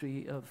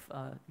chemistry of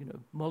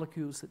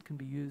molecules that can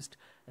be used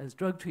as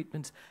drug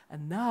treatments,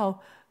 and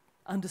now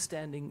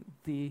understanding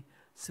the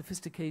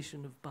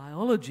sophistication of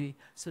biology,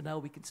 so now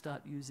we can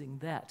start using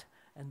that.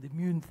 And the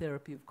immune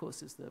therapy, of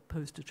course, is the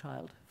poster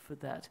child for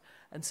that.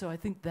 And so I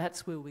think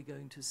that's where we're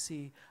going to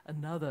see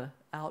another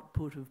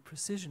output of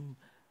precision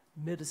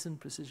medicine,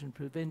 precision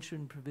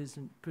prevention,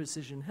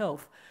 precision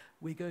health.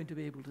 We're going to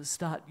be able to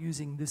start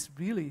using this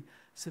really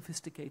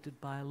sophisticated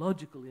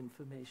biological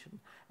information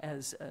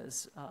as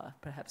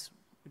perhaps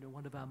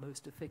one of our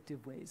most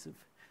effective ways of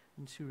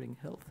ensuring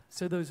health.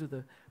 So those are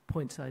the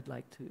points I'd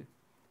like to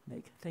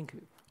make. Thank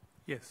you.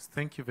 Yes,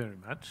 thank you very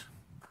much.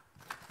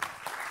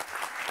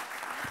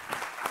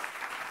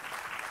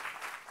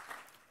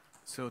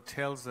 So it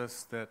tells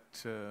us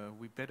that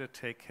we better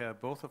take care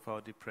both of our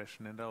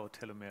depression and our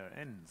telomere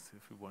ends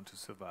if we want to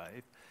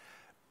survive.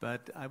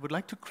 But I would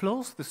like to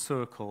close the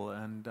circle,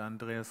 and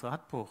Andreas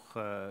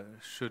Radbruch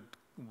should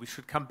we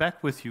should come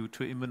back with you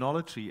to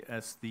immunology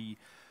as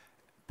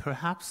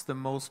perhaps the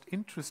most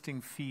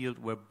interesting field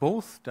where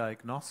both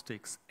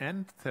diagnostics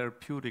and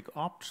therapeutic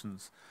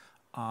options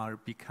are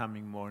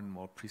becoming more and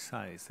more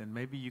precise. And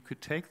maybe you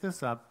could take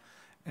this up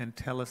and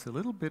tell us a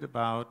little bit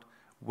about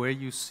where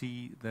you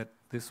see that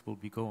this will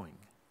be going.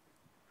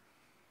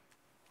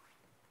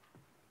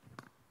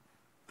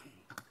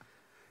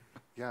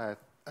 Yeah,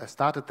 I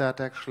started that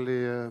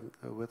actually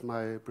with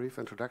my brief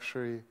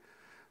introductory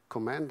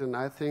comment, and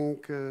I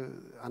think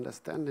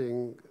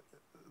understanding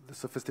the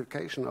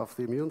sophistication of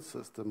the immune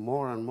system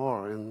more and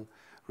more in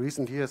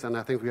recent years, and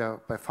I think we are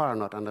by far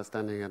not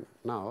understanding it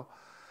now,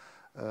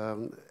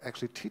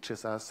 actually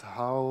teaches us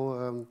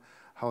how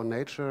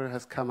nature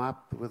has come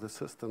up with a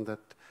system that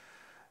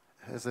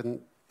has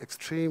an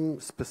extreme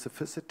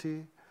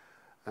specificity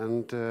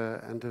and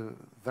a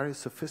very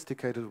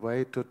sophisticated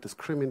way to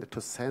discriminate, to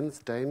sense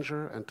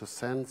danger and to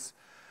sense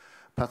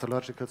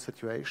pathological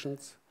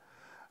situations,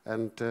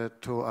 and to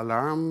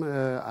alarm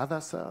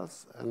other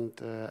cells,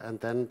 and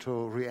then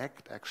to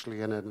react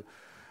actually in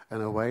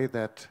a way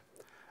that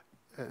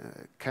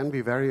can be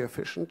very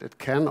efficient. It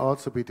can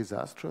also be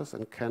disastrous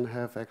and can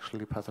have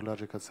actually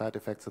pathological side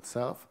effects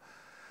itself.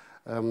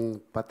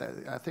 But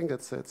I think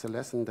it's a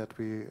lesson that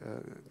we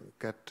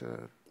get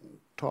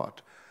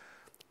taught.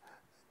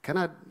 Can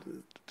I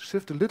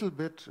shift a little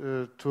bit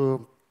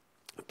to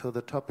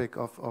the topic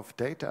of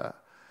data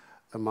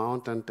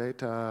amount and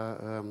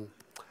data,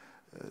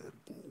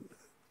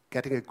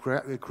 getting a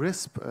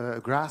grasp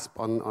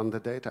on the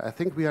data? I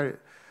think we are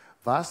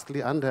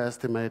vastly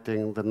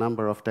underestimating the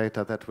number of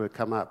data that will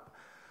come up.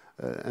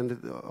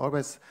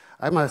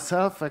 I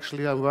myself,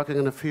 actually, I'm working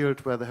in a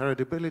field where the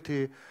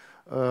heritability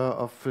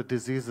of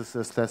diseases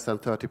is less than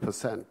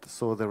 30%,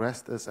 so the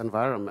rest is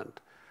environment.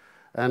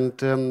 And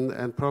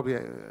probably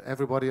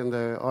everybody in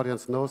the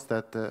audience knows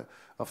that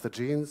of the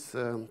genes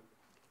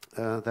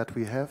that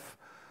we have,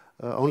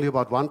 only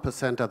about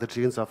 1% are the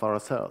genes of our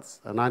cells,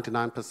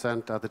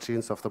 99% are the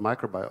genes of the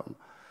microbiome.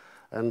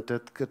 And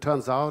it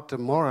turns out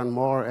more and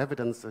more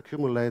evidence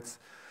accumulates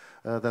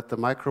that the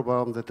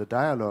microbiome, that the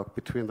dialogue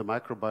between the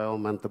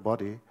microbiome and the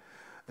body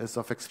is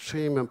of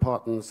extreme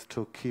importance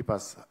to keep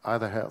us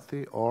either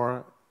healthy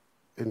or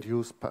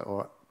induce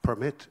or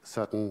permit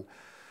certain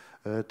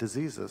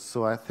diseases.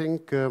 So I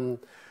think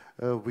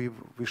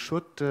we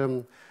should,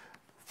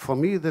 for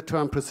me the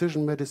term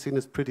precision medicine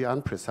is pretty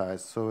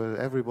unprecise, so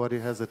everybody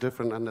has a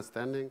different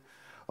understanding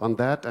on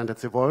that, and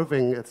it's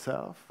evolving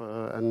itself,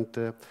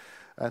 and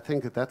I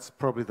think that's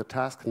probably the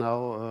task now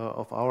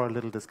of our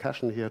little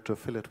discussion here, to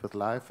fill it with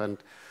life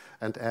and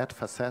add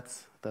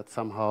facets that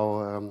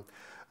somehow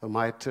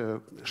might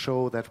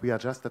show that we are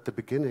just at the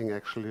beginning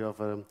actually of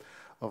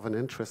an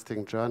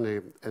interesting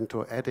journey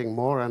into adding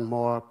more and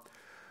more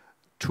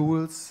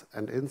tools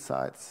and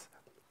insights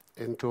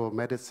into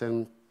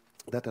medicine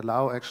that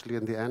allow actually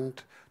in the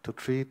end to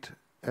treat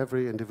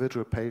every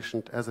individual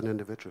patient as an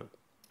individual.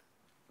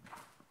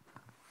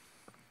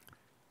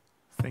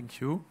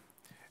 Thank you.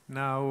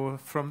 Now,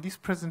 from these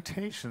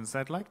presentations,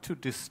 I'd like to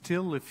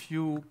distill a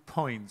few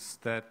points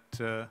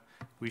that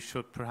we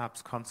should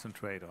perhaps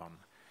concentrate on.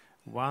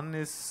 One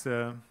is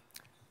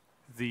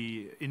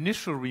the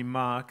initial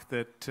remark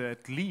that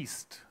at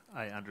least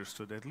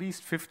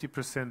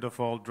 50% of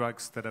all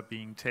drugs that are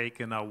being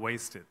taken are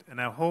wasted. And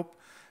I hope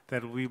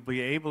that we'll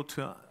be able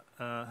to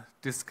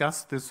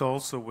discuss this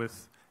also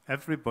with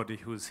everybody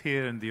who's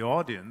here in the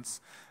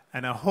audience.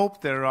 And I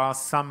hope there are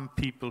some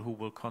people who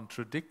will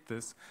contradict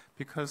this,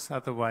 because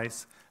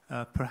otherwise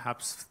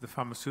perhaps the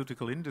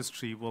pharmaceutical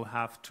industry will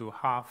have to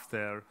halve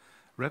their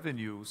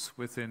revenues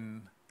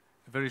within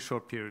a very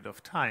short period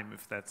of time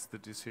if that's the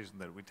decision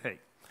that we take.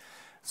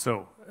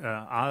 So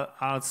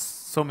are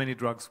so many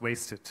drugs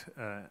wasted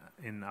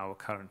in our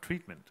current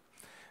treatment?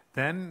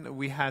 Then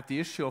we had the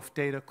issue of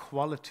data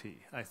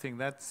quality. I think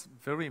that's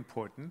very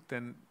important,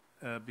 then,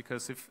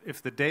 because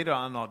if the data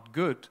are not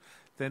good,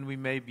 then we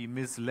may be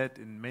misled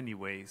in many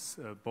ways,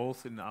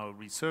 both in our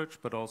research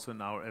but also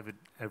in our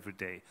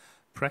everyday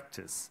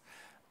practice.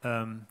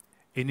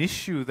 An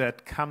issue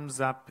that comes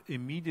up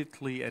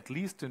immediately, at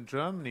least in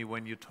Germany,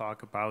 when you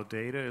talk about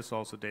data, is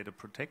also data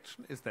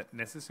protection. Is that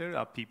necessary?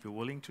 Are people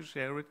willing to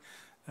share it?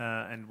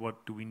 And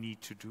what do we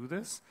need to do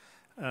this?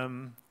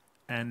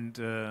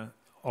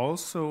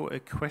 Also a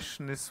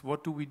question is,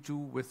 what do we do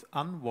with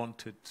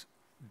unwanted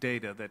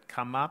data that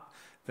come up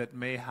that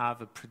may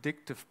have a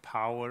predictive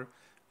power,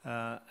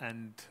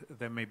 and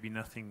there may be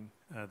nothing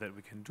that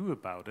we can do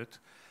about it?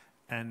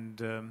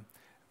 And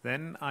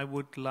then I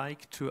would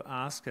like to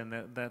ask, and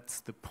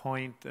that's the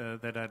point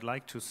that I'd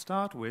like to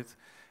start with,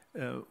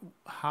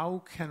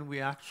 how can we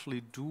actually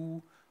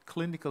do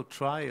clinical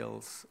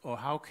trials, or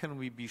how can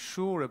we be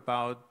sure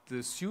about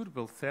the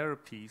suitable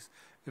therapies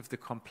if the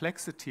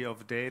complexity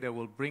of data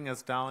will bring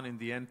us down in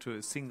the end to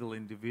a single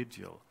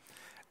individual?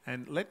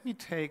 And let me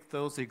take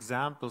those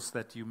examples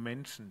that you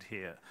mentioned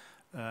here.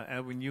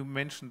 Erwin, you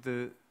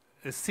mentioned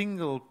a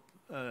single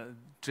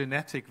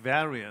genetic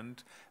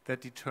variant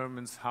that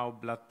determines how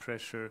blood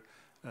pressure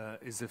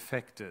is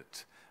affected.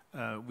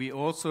 We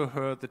also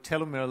heard the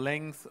telomere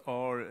length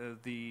or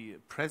the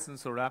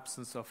presence or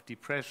absence of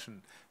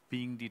depression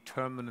being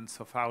determinants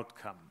of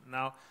outcome.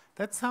 Now,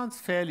 that sounds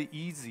fairly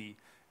easy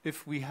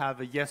if we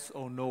have a yes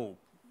or no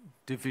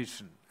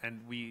division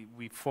and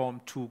we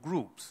form two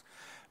groups.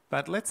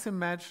 But let's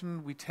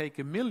imagine we take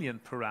 1 million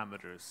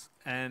parameters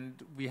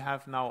and we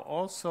have now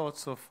all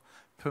sorts of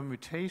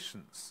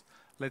permutations.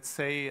 Let's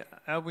say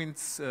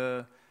Erwin's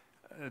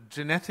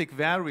genetic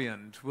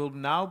variant will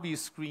now be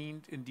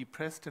screened in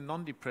depressed and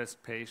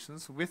non-depressed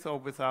patients with or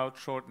without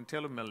shortened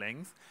telomere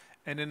length,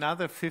 and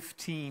another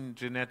 15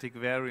 genetic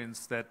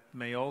variants that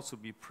may also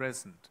be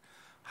present.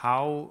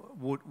 How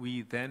would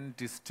we then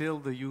distill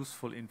the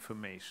useful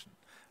information?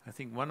 I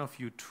think one of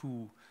you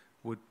two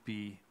would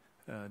be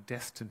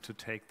destined to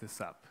take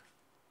this up.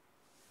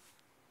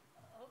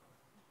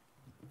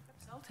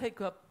 I'll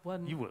take up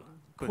one You will.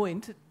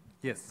 point. Good.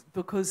 Yes.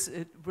 Because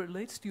it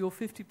relates to your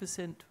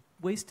 50%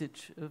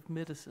 wastage of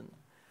medicine.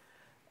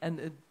 And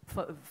it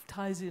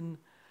ties in.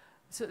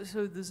 So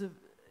there's an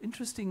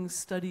interesting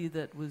study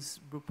that was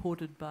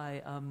reported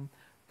by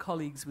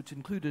colleagues, which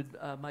included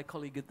my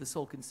colleague at the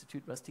Salk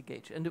Institute, Rusty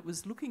Gage. And it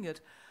was looking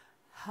at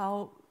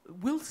how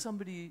will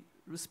somebody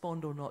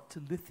respond or not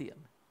to lithium?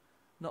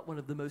 Not one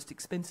of the most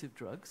expensive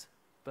drugs,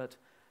 but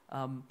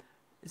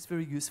it's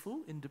very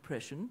useful in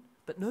depression,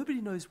 but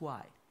nobody knows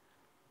why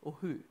or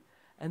who.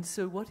 And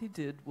so what he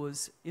did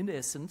was, in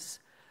essence,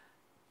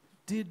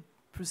 did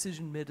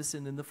precision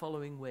medicine in the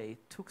following way: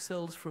 took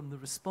cells from the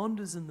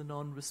responders and the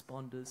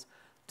non-responders,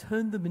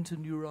 turned them into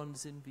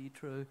neurons in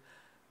vitro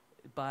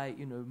by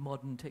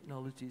modern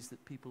technologies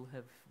that people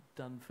have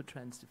done for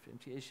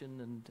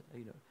transdifferentiation and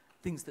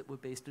things that were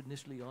based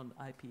initially on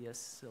iPS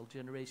cell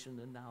generation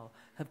and now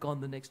have gone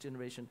the next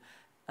generation,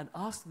 and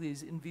asked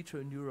these in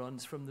vitro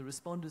neurons from the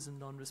responders and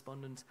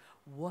non-responders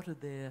what are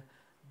their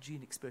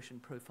gene expression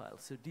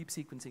profiles. So deep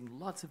sequencing,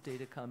 lots of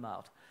data come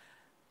out.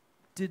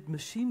 Did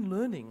machine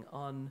learning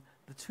on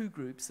the two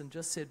groups and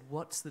just said,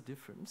 what's the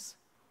difference?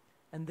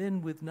 And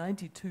then with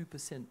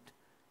 92%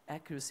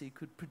 accuracy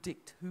could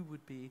predict who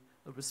would be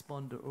a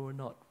responder or a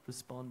not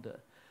responder.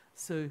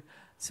 So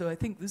I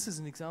think this is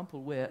an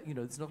example where,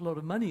 there's not a lot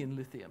of money in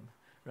lithium,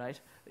 right?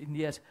 And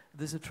yet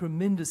there's a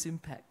tremendous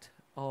impact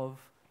of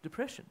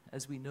depression.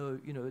 As we know,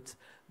 it's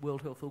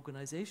World Health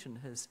Organization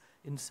has,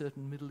 in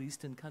certain Middle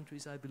Eastern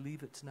countries, I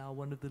believe it's now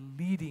one of the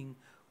leading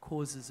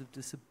causes of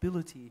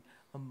disability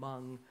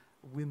among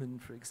women,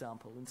 for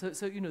example. And so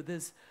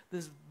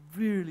there's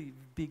really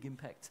big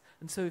impacts.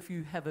 And so if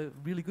you have a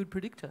really good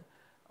predictor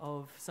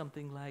of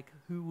something like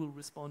who will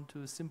respond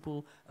to a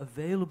simple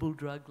available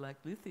drug like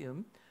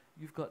lithium,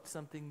 you've got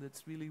something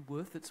that's really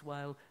worth its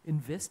while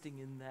investing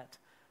in that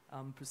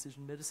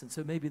precision medicine.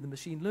 So maybe the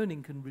machine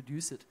learning can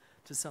reduce it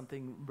to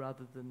something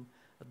rather than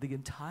the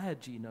entire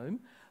genome,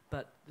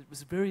 but it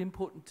was very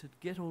important to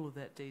get all of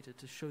that data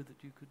to show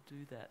that you could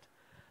do that.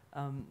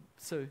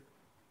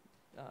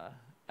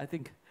 I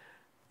think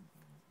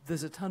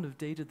there's a ton of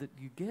data that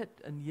you get,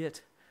 and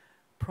yet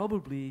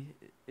probably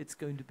it's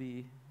going to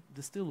be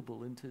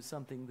distillable into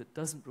something that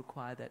doesn't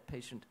require that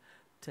patient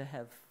to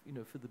have,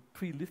 for the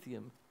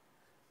pre-lithium,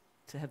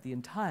 to have the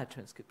entire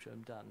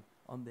transcriptome done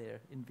on their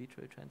in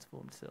vitro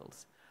transformed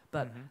cells.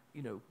 But,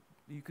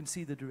 you can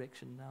see the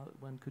direction now that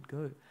one could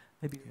go.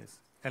 Maybe. Yes.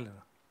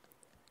 Elena.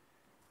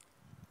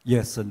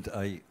 Yes, and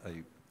I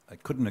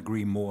couldn't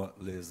agree more,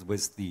 Liz,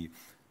 with the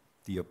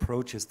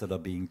approaches that are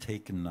being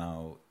taken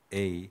now,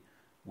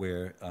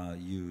 where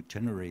you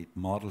generate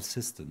model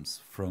systems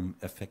from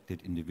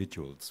affected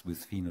individuals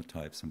with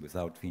phenotypes and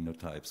without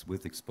phenotypes,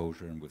 with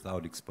exposure and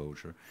without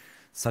exposure,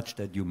 such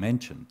that you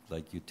mentioned,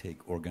 like you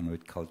take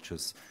organoid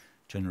cultures,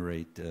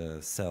 generate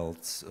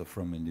cells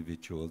from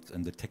individuals,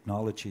 and the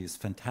technology is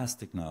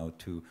fantastic now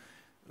to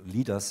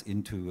lead us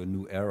into a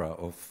new era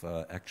of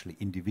actually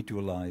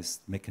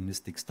individualized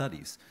mechanistic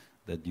studies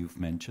that you've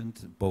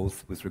mentioned,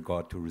 both with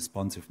regard to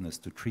responsiveness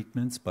to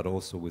treatments, but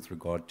also with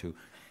regard to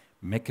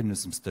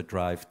mechanisms that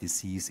drive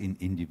disease in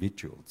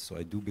individuals. So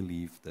I do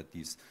believe that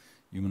these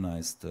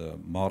humanized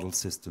model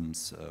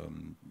systems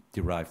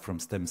derived from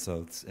stem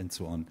cells and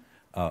so on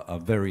are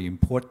very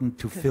important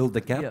to fill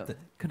the gap. Yeah.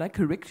 Can I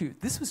correct you?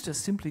 This was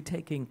just simply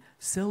taking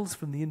cells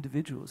from the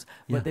individuals,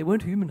 but they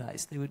weren't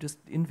humanized. They were just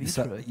in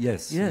vitro.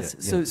 Yes.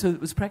 So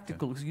it was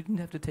practical because you didn't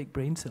have to take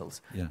brain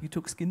cells. Yeah. You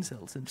took skin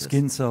cells and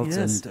skin cells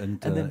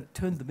and then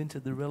turned them into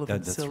the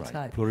relevant cell right.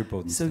 type.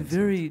 Pluripotent so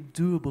very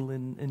doable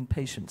in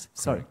patients.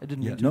 Sorry, I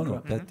didn't mean to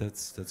interrupt. No,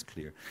 that's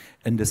clear.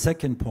 And the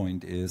second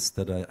point is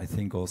that I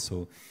think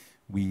also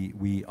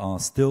we are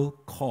still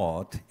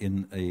caught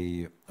in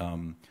a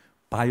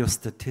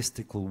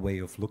biostatistical way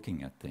of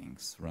looking at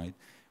things, right?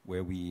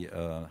 Where we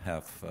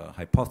have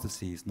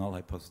hypotheses, null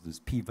hypotheses,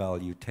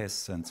 p-value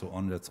tests, and so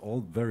on. That's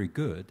all very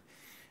good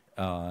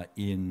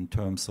in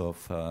terms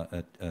of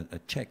a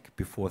check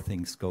before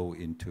things go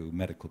into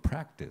medical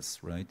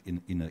practice, right?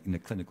 In a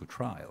clinical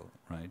trial,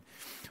 right?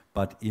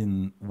 But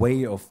in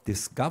way of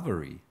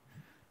discovery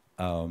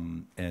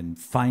and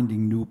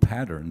finding new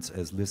patterns,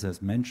 as Liz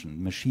has mentioned,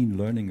 machine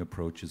learning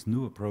approaches,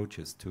 new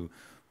approaches to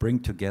bring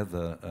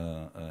together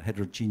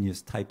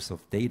heterogeneous types of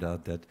data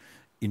that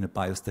in a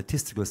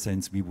biostatistical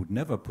sense we would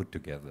never put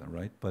together,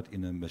 right? But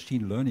in a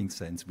machine learning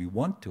sense, we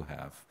want to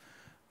have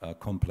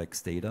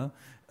complex data.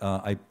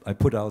 I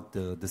put out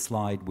the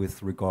slide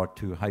with regard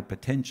to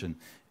hypertension,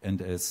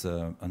 and as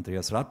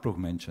Andreas Radbruch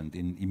mentioned,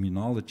 in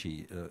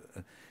immunology,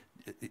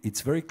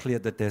 it's very clear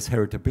that there's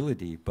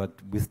heritability, but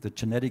with the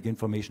genetic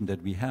information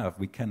that we have,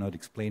 we cannot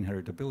explain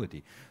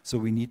heritability. So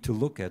we need to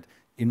look at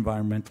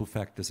environmental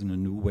factors in a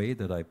new way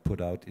that I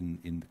put out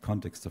in the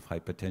context of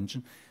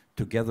hypertension,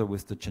 together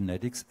with the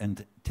genetics,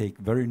 and take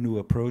very new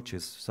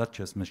approaches, such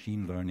as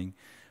machine learning,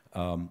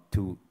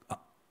 to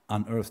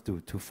unearth,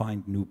 to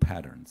find new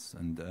patterns.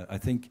 And I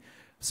think,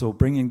 so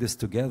bringing this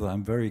together,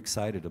 I'm very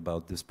excited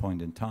about this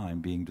point in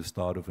time being the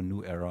start of a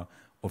new era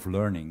of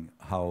learning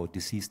how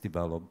disease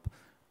develop,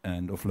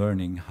 and of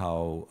learning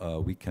how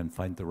we can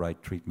find the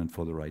right treatment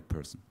for the right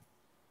person.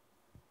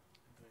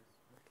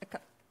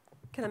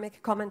 Can I make a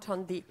comment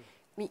on the...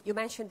 You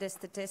mentioned the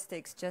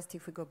statistics, just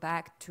if we go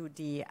back to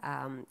the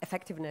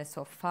effectiveness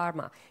of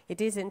pharma. It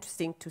is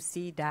interesting to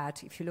see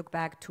that if you look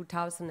back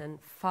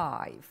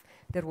 2005,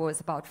 there was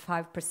about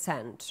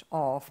 5%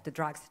 of the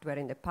drugs that were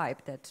in the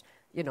pipe that,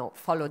 you know,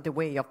 followed the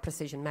way of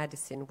precision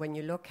medicine. When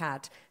you look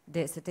at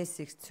the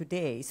statistics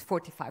today, it's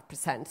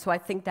 45%. So I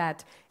think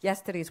that,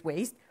 yes, there is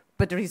waste,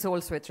 but there is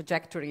also a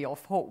trajectory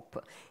of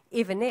hope.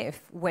 Even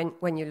if,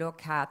 when you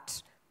look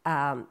at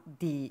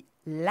the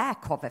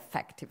lack of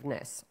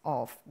effectiveness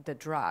of the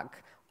drug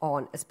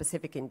on a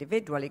specific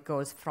individual, it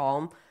goes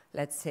from,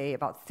 let's say,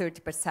 about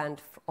 30%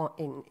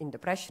 in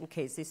depression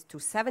cases to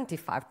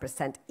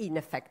 75%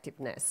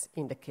 ineffectiveness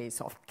in the case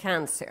of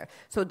cancer.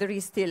 So there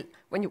is still,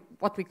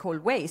 what we call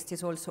waste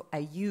is also a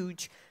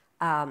huge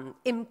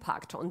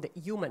impact on the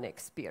human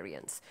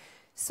experience.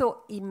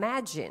 So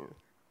imagine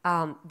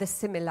the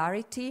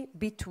similarity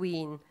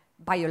between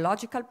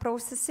biological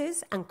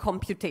processes and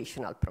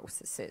computational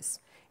processes.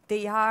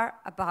 They are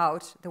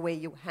about the way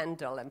you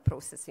handle and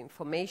process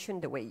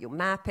information, the way you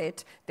map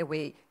it, the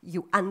way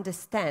you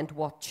understand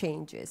what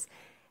changes.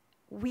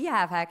 We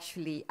have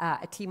actually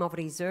a team of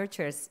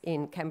researchers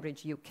in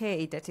Cambridge,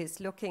 UK, that is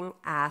looking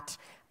at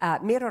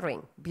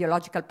mirroring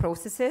biological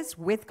processes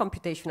with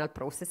computational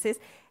processes,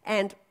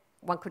 and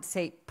one could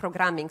say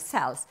programming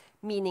cells,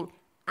 meaning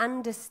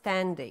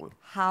understanding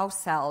how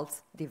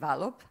cells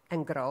develop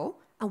and grow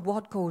and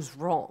what goes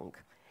wrong.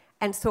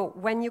 And so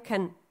when you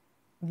can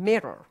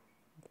mirror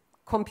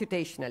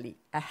computationally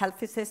a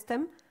healthy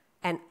system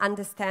and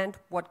understand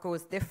what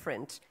goes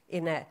different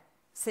in a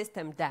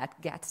system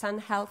that gets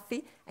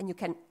unhealthy, and you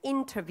can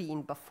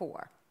intervene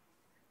before,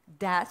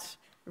 that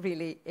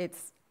really,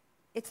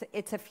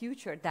 it's a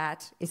future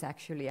that is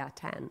actually at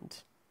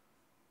hand.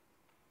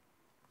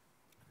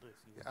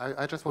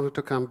 I just wanted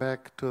to come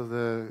back to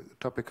the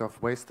topic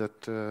of wasted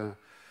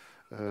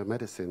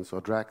medicines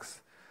or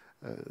drugs.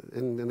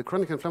 In the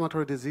chronic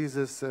inflammatory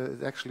diseases,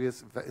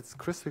 it's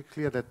crystal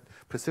clear that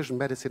precision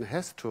medicine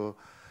has to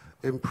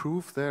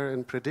improve there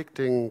in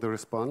predicting the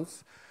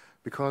response,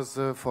 because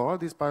for all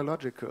these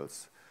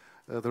biologicals,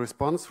 the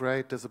response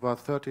rate is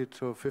about 30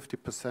 to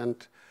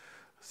 50%,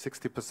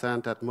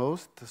 60% at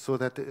most. So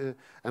that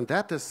and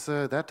that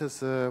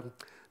is a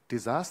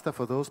disaster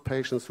for those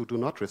patients who do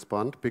not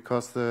respond,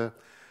 because the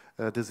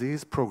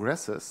disease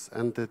progresses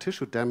and the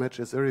tissue damage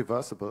is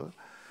irreversible.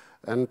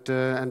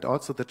 And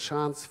also the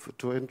chance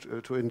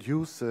to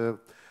induce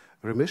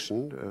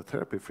remission,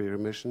 therapy-free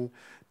remission,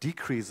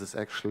 decreases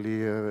actually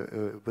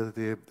with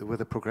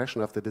the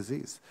progression of the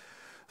disease.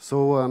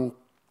 So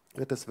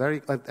it is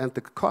very, and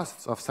the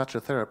costs of such a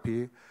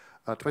therapy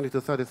are 20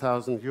 to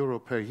 30,000 euro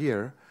per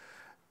year.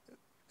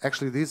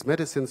 Actually, these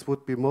medicines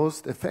would be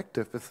most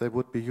effective if they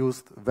would be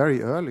used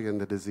very early in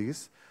the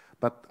disease.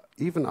 But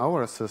even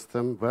our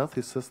system,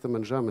 wealthy system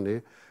in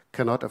Germany,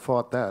 cannot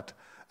afford that.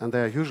 And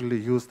they are usually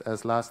used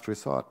as last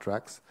resort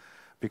drugs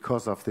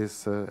because of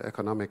this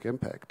economic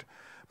impact.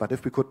 But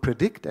if we could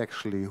predict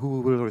actually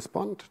who will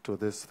respond to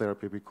this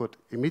therapy, we could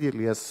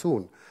immediately, as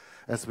soon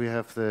as we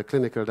have the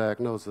clinical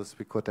diagnosis,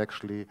 we could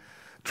actually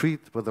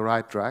treat with the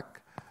right drug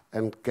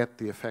and get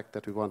the effect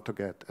that we want to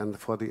get. And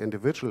for the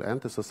individual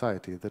and the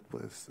society, that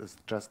is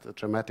just a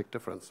dramatic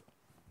difference.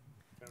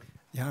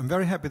 Yeah, I'm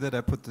very happy that I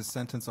put this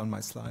sentence on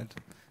my slide.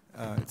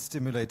 It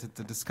stimulated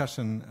the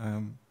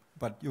discussion,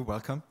 but you're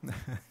welcome.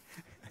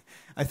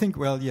 I think,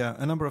 well, yeah,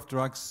 a number of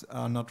drugs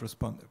are not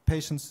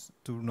patients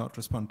do not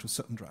respond to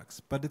certain drugs,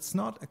 but it's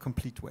not a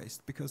complete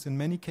waste, because in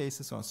many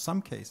cases, or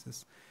some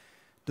cases,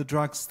 the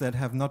drugs that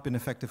have not been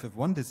effective in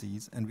one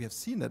disease, and we have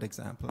seen that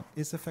example,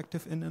 is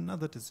effective in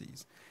another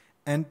disease.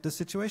 And the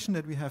situation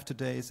that we have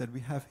today is that we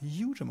have a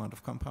huge amount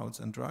of compounds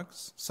and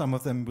drugs. Some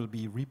of them will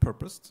be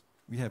repurposed.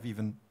 We have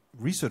even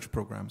research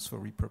programs for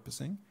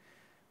repurposing,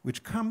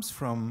 which comes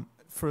from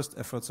first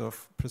efforts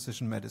of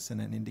precision medicine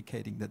and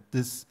indicating that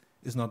this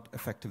is not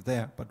effective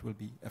there, but will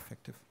be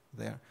effective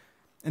there.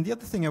 And the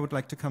other thing I would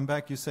like to come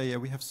back, you say, yeah,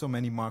 we have so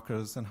many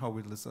markers, and how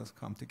will this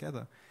come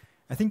together?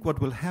 I think what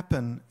will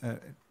happen,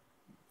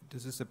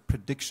 this is a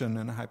prediction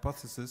and a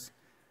hypothesis,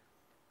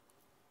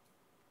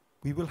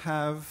 we will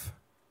have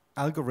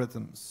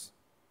algorithms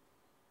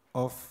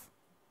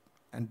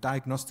and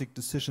diagnostic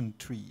decision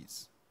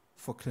trees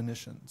for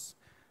clinicians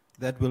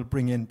that will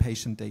bring in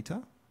patient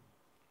data,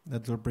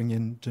 that will bring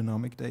in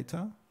genomic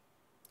data,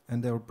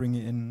 and they will bring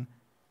in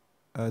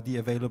the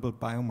available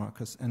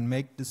biomarkers and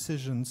make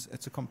decisions.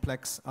 It's a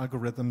complex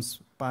algorithms,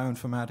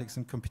 bioinformatics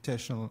and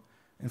computational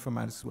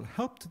informatics will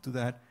help to do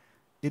that.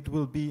 It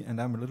will be,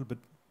 and I'm a little bit,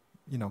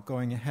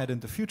 going ahead in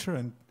the future,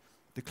 and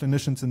the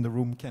clinicians in the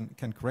room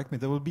can correct me,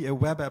 there will be a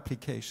web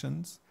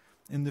applications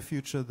in the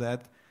future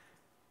that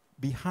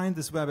behind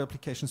this web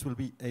applications will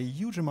be a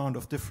huge amount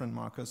of different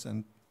markers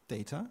and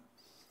data,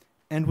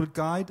 and will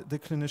guide the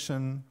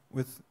clinician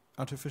with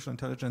artificial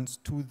intelligence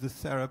to the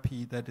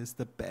therapy that is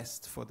the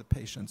best for the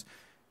patients.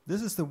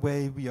 This is the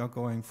way we are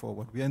going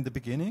forward. We are in the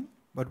beginning,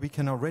 but we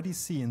can already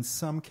see in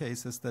some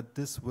cases that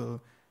this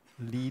will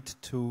lead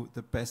to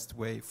the best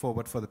way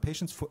forward for the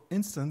patients. For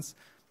instance,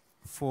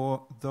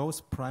 for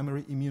those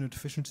primary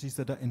immunodeficiencies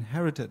that are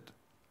inherited,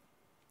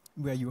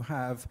 where you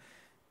have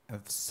a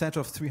set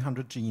of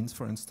 300 genes,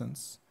 for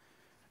instance,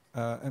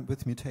 and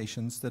with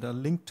mutations that are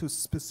linked to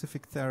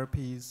specific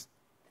therapies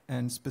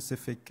and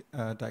specific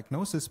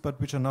diagnosis, but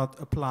which are not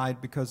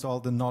applied because all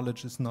the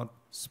knowledge is not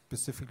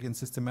specifically and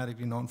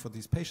systematically known for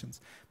these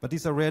patients. But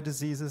these are rare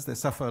diseases. They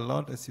suffer a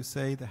lot, as you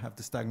say. They have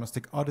this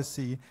diagnostic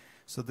odyssey.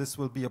 So this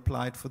will be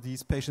applied for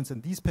these patients.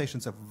 And these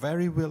patients are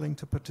very willing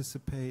to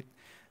participate.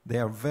 They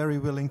are very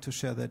willing to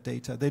share their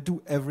data. They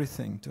do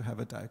everything to have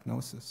a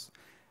diagnosis.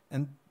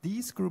 And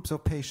these groups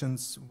of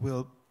patients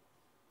will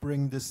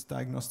bring this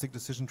diagnostic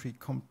decision tree,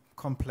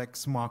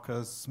 complex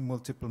markers,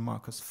 multiple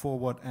markers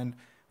forward, and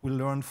we'll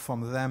learn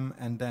from them,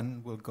 and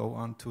then we'll go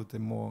on to the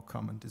more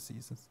common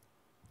diseases.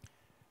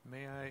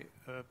 May I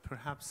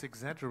perhaps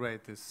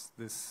exaggerate this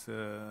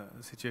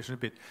situation a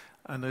bit?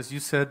 And as you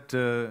said,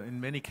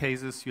 in many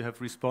cases you have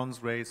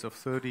response rates of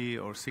 30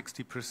 or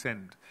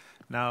 60%.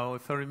 Now,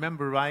 if I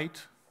remember right,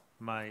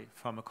 my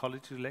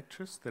pharmacology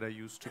lectures that I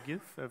used to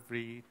give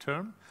every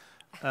term,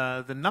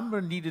 the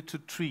number needed to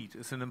treat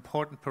is an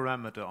important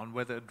parameter on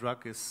whether a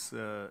drug is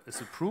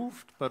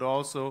approved, but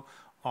also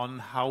on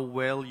how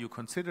well you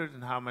consider it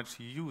and how much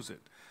you use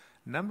it.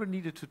 Number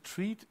needed to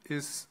treat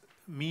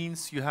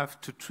means you have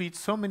to treat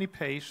so many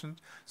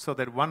patients so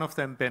that one of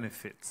them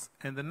benefits.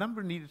 And the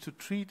number needed to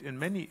treat in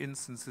many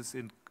instances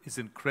is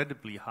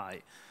incredibly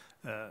high.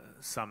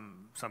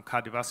 Some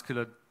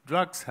cardiovascular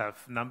drugs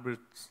have numbers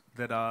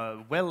that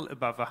are well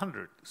above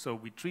 100. So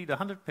we treat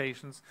 100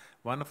 patients,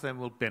 one of them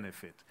will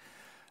benefit.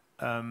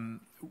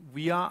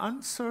 We are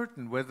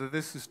uncertain whether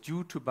this is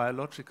due to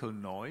biological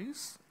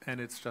noise and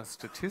it's just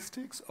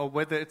statistics, or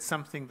whether it's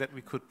something that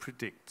we could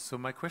predict. So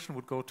my question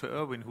would go to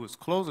Erwin, who is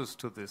closest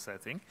to this, I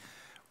think.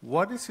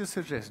 What is your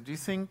suggestion? Do you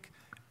think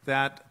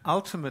that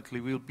ultimately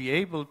we'll be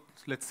able,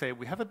 let's say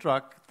we have a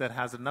drug that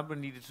has a number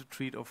needed to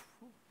treat of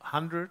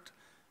 100,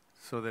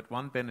 so that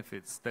one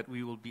benefits, that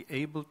we will be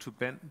able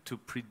to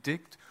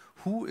predict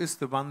who is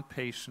the one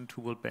patient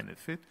who will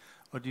benefit?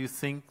 Or do you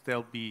think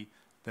there'll be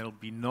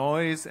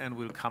noise and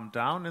we'll come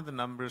down in the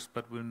numbers,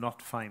 but we'll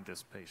not find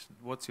this patient?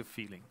 What's your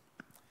feeling?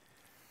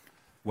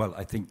 Well,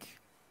 I think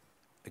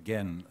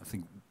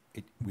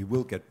we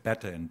will get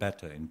better and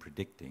better in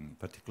predicting,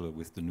 particularly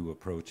with the new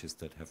approaches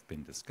that have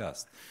been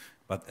discussed.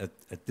 But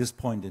at this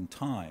point in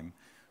time,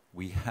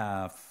 we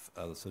have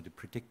the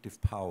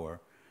predictive power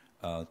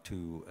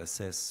to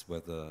assess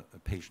whether a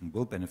patient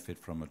will benefit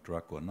from a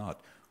drug or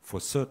not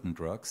for certain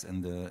drugs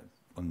and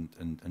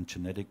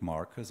genetic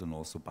markers and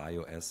also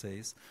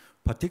bioassays,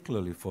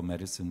 particularly for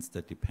medicines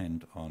that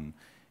depend on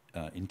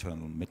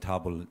internal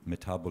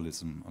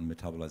metabolism, on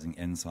metabolizing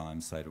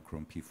enzymes,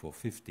 cytochrome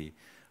P450,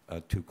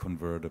 to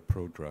convert a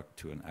prodrug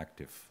to an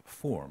active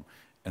form.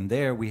 And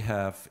there we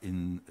have,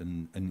 in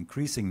an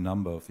increasing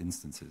number of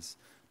instances,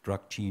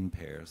 drug-gene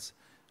pairs.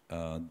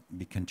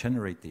 We can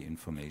generate the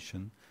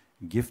information,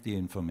 give the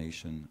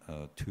information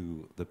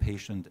to the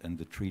patient and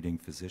the treating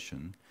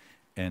physician,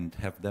 and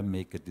have them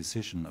make a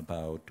decision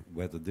about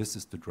whether this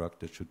is the drug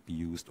that should be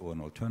used or an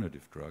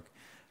alternative drug,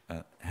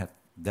 have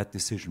that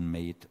decision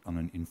made on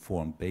an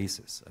informed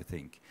basis, I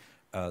think.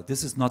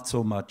 This is not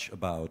so much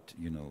about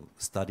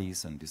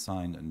studies and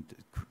design and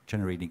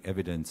generating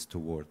evidence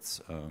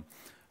towards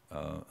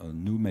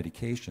new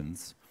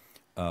medications,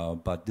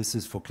 but this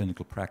is for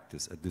clinical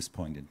practice at this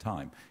point in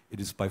time. It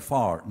is by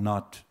far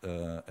not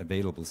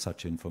available,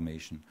 such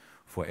information,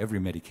 for every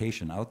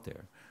medication out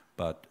there.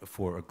 But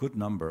for a good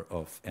number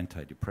of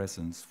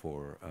antidepressants,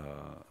 for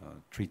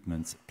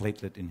treatments,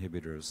 platelet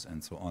inhibitors,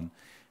 and so on,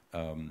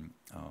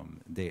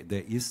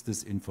 there is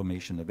this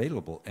information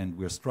available, and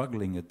we're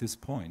struggling at this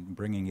point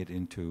bringing it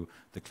into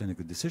the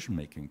clinical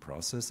decision-making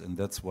process, and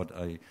that's what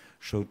I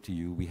showed to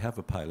you. We have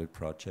a pilot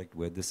project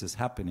where this is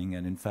happening,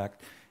 and in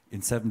fact,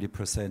 in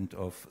 70%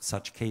 of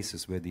such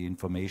cases where the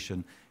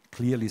information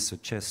clearly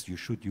suggests you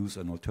should use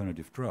an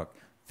alternative drug,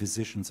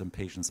 physicians and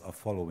patients are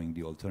following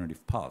the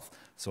alternative path.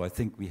 So I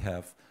think we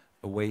have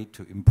a way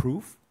to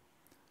improve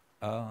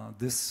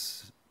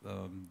this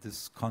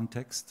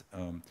context,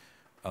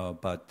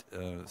 but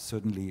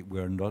certainly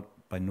we're not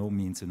by no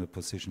means in a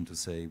position to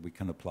say we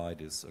can apply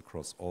this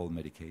across all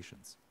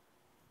medications.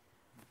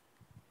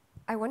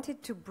 I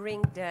wanted to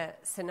bring the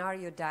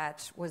scenario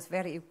that was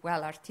very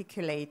well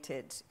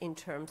articulated in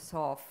terms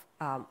of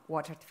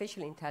what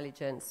artificial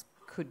intelligence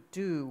could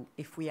do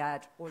if we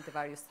had all the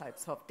various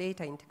types of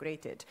data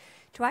integrated,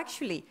 to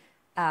actually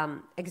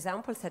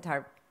examples that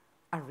are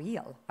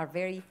real, are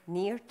very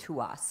near to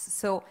us.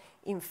 So,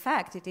 in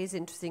fact, it is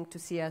interesting to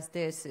see as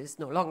this is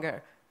no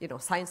longer,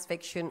 science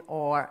fiction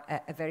or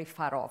a very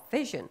far-off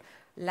vision.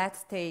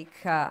 Let's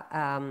take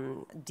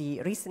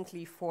the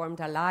recently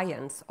formed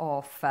alliance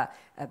of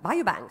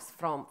biobanks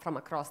from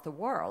across the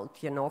world,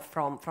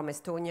 from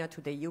Estonia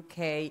to the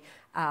UK,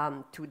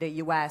 to the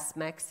US,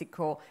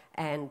 Mexico,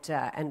 and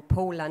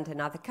Poland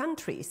and other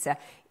countries,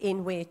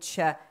 in which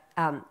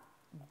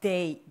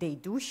they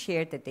do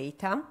share the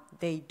data.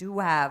 They do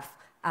have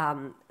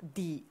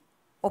the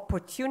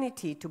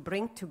opportunity to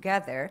bring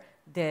together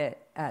the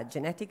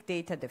genetic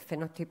data, the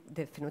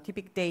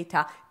phenotypic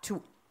data,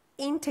 to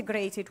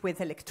integrate it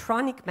with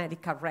electronic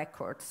medical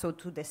records, so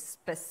to the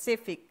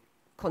specific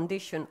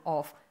condition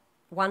of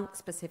one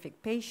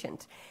specific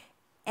patient,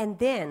 and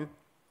then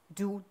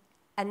do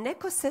an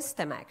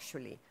ecosystem,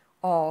 actually,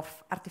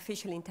 of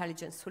artificial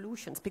intelligence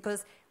solutions,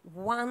 because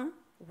one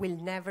will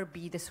never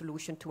be the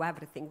solution to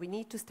everything. We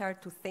need to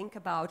start to think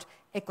about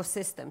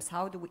ecosystems.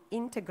 How do we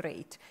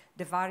integrate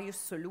the various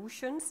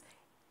solutions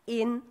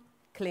in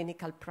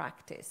clinical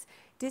practice?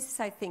 This is,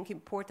 I think,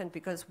 important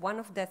because one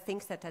of the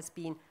things that has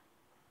been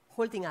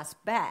holding us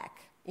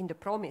back in the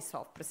promise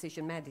of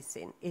precision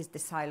medicine is the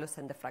silos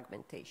and the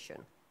fragmentation.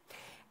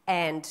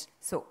 And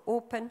so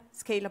open,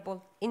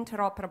 scalable,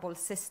 interoperable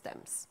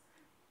systems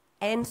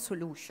and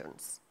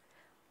solutions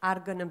are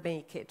going to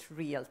make it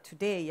real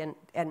today,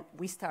 and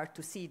we start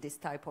to see this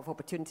type of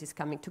opportunities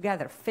coming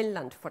together.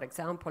 Finland, for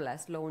example,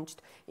 has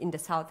launched in the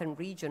southern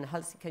region,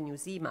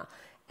 Helsinki-Nuusima,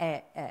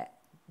 a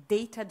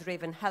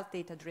data-driven, health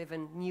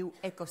data-driven new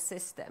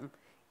ecosystem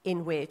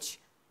in which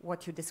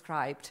what you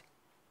described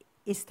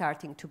is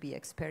starting to be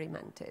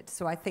experimented.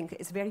 So I think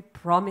it's very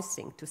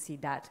promising to see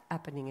that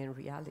happening in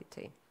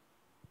reality.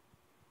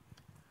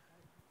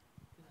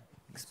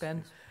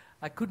 Expand.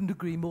 I couldn't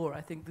agree more.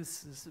 I think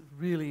this is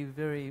really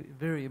very,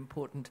 very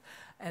important.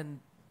 And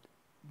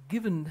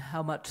given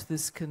how much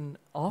this can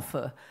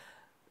offer,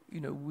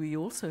 we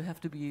also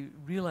have to be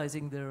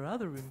realizing there are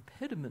other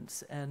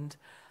impediments. And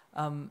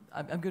I'm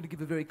going to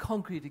give a very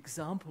concrete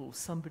example.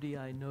 Somebody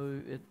I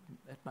know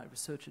at my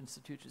research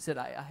institute said,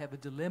 I have a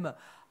dilemma.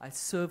 I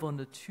serve on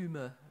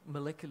the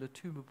molecular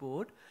tumor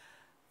board.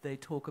 They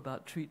talk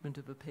about treatment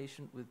of a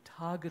patient with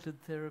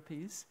targeted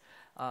therapies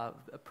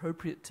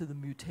appropriate to the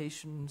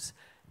mutations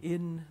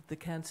in the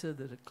cancer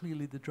that are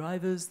clearly the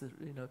drivers,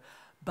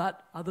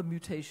 but other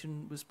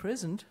mutation was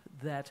present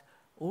that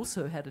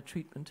also had a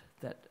treatment,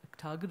 that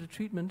targeted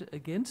treatment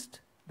against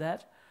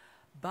that,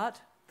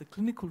 but the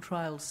clinical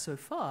trials so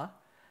far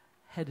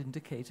had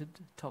indicated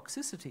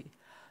toxicity.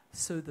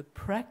 So the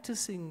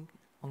practicing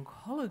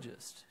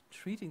oncologists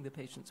treating the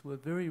patients were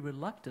very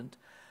reluctant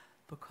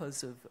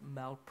because of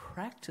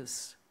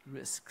malpractice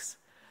risks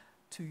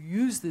to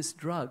use this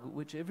drug,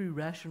 which every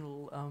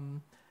rational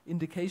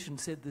indication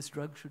said this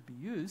drug should be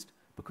used,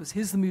 because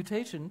here's the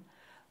mutation,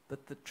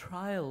 but the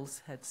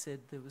trials had said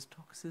there was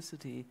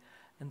toxicity,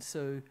 and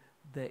so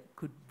that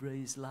could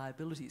raise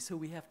liability. So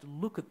we have to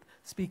look at,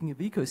 speaking of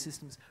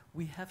ecosystems,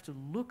 we have to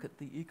look at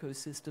the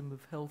ecosystem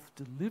of health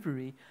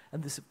delivery,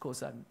 and this, of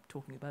course, I'm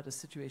talking about a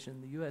situation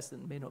in the US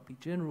that may not be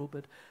general,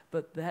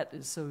 but that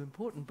is so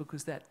important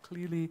because that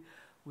clearly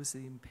was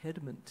the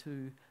impediment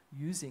to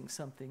using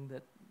something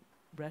that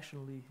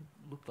rationally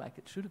looked like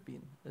it should have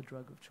been a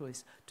drug of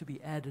choice to be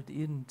added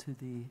into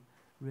the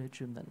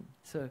regimen.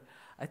 So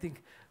I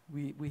think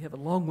we have a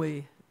long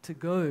way to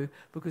go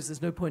because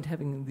there's no point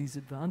having these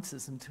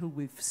advances until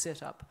we've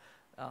set up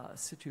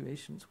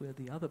situations where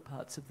the other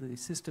parts of the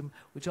system,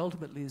 which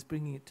ultimately is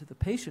bringing it to the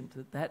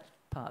patient, that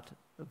part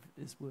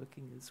is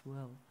working as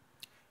well.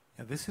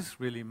 Yeah, this is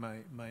really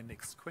my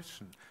next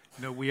question.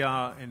 We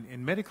are,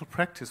 in medical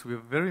practice, we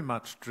are very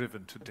much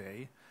driven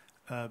today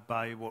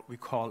by what we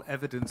call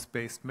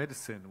evidence-based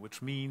medicine,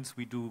 which means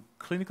we do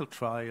clinical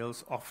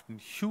trials, often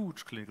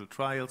huge clinical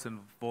trials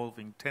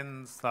involving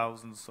tens,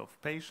 thousands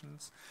of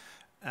patients,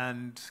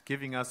 and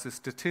giving us a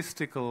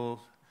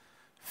statistical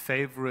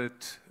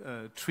favorite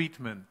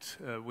treatment,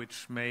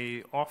 which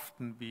may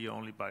often be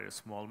only by a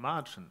small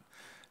margin.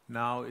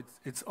 Now,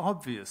 it's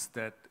obvious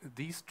that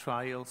these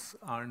trials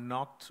are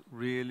not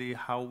really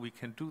how we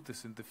can do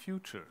this in the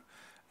future.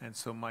 And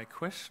so my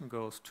question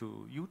goes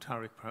to you,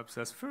 Tarik, perhaps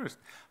as first.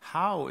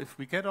 How, if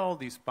we get all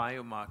these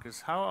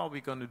biomarkers, how are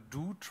we going to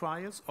do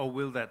trials, or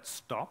will that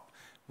stop?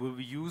 Will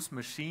we use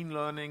machine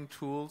learning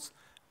tools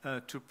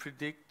to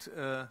predict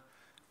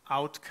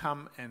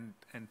outcome and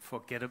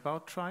forget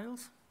about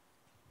trials?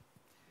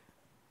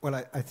 Well,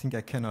 I think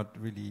I cannot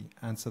really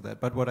answer that.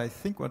 But what I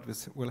think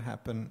will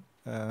happen,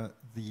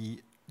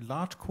 the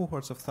large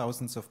cohorts of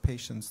thousands of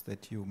patients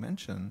that you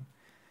mentioned,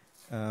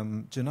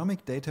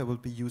 genomic data will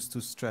be used to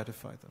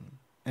stratify them.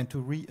 and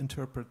to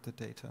reinterpret the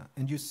data.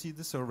 And you see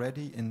this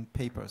already in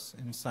papers,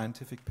 in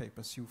scientific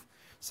papers.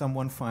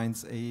 Someone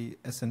finds a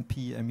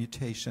SNP, a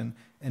mutation,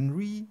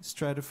 and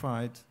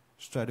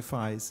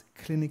stratifies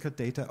clinical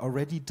data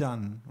already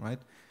done, right?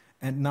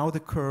 And now the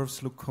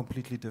curves look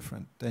completely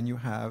different. Then you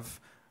have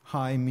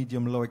high,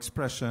 medium, low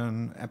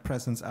expression,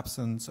 presence,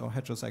 absence, or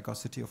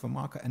heterozygosity of a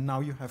marker. And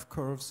now you have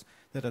curves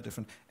that are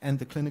different. And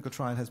the clinical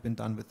trial has been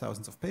done with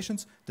thousands of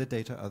patients. The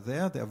data are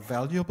there. They're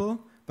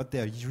valuable, but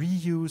they're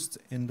reused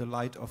in the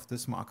light of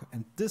this marker.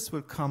 And this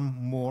will come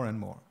more and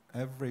more.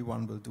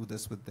 Everyone will do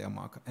this with their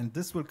marker. And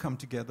this will come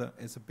together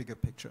as a bigger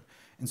picture.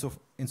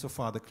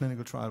 Insofar, the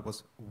clinical trial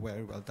was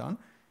very well done.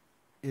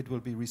 It will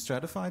be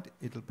re-stratified.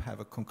 It will have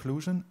a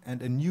conclusion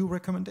and a new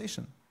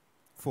recommendation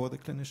for the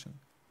clinician.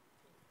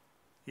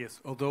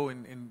 Yes, although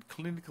in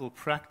clinical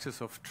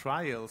practice of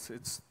trials,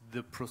 it's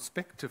the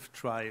prospective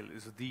trial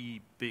is the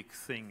big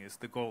thing, is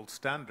the gold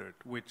standard,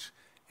 which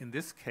in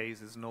this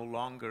case is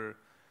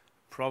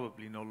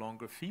probably no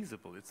longer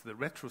feasible. It's the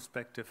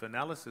retrospective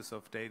analysis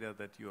of data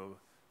that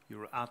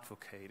you're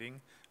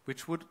advocating,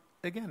 which would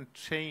again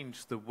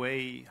change the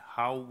way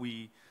how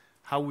we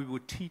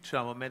would teach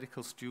our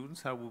medical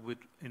students, how we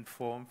would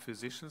inform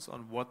physicians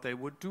on what they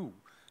would do.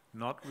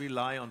 Not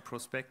rely on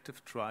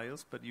prospective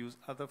trials, but use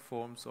other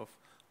forms of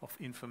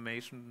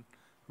information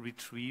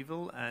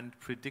retrieval and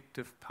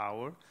predictive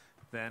power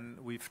than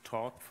we've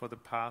taught for the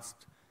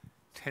past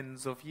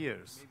tens of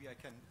years. Maybe I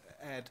can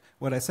add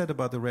what I said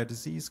about the rare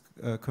disease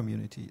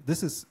community.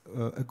 This is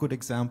a good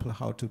example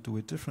how to do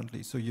it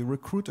differently. So you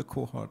recruit a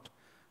cohort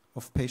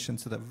of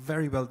patients that are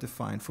very well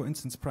defined. For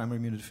instance, primary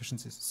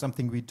immunodeficiencies,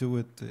 something we do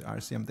at the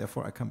RCM,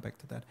 therefore I come back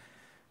to that.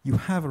 You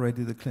have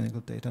already the clinical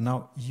data.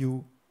 Now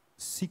you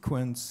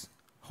sequence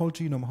whole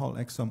genome, whole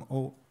exome,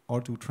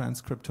 or do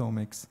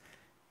transcriptomics,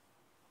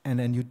 and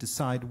then you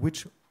decide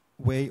which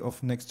way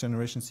of next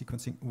generation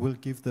sequencing will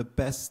give the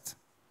best,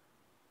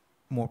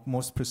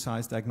 most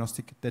precise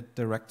diagnostic that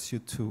directs you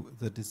to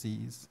the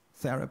disease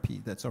therapy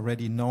that's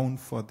already known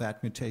for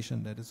that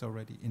mutation that is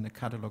already in the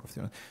catalog of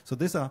the. So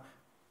these are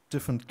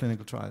different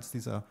clinical trials.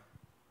 These are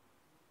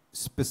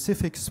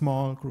specific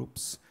small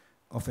groups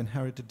of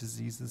inherited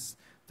diseases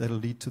that will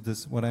lead to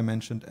this, what I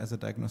mentioned as a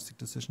diagnostic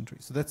decision tree.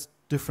 So that's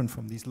different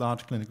from these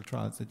large clinical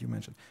trials that you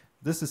mentioned.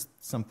 This is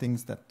some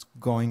things that's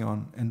going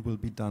on and will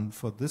be done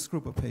for this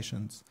group of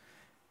patients.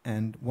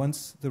 And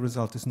once the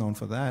result is known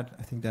for that,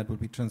 I think that will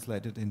be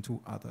translated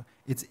into other.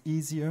 It's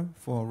easier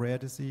for rare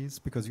disease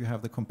because you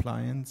have the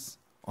compliance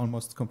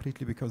almost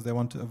completely because they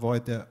want to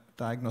avoid the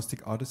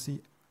diagnostic odyssey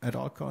at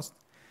all costs.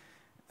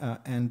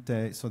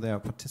 So they are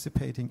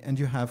participating. And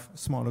you have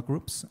smaller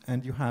groups,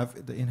 and you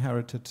have the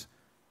inherited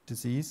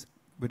disease,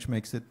 which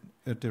makes it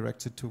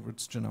directed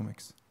towards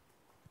genomics.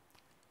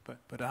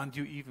 But aren't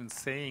you even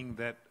saying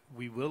that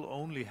we will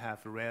only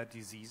have rare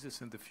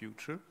diseases in the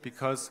future?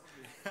 Because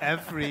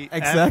every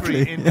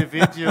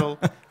individual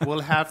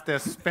will have their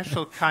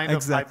special kind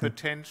of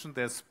hypertension,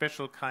 their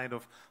special kind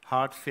of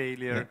heart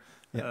failure,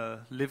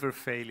 liver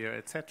failure,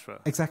 etc.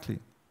 Exactly.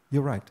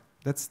 You're right.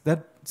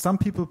 That. Some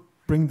people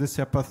bring this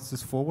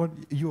hypothesis forward.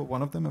 You are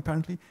one of them,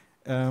 apparently.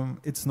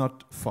 It's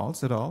not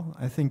false at all.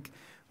 I think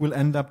we'll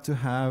end up to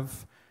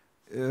have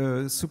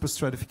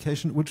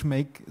superstratification, which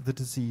make the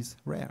disease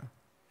rare.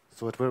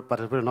 So it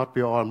will not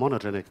be all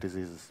monogenic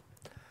diseases.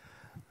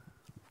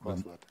 Of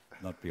course not.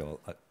 Not be all.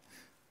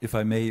 If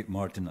I may,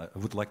 Martin, I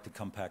would like to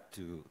come back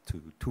to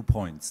 2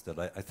 points that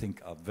I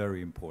think are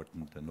very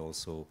important and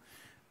also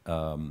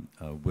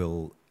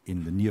will,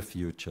 in the near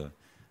future,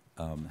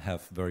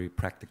 have very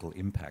practical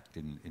impact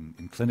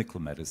in clinical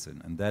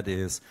medicine. And that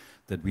is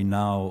that we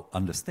now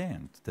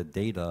understand that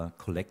data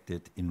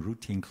collected in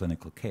routine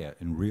clinical care,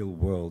 in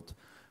real-world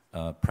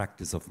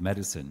practice of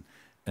medicine,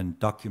 and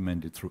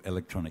documented through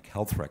electronic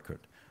health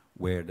record,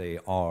 where they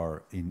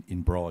are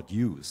in broad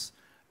use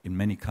in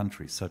many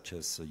countries, such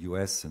as the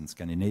US and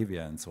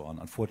Scandinavia and so on.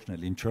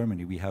 Unfortunately, in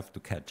Germany, we have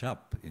to catch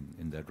up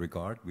in that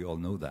regard. We all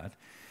know that.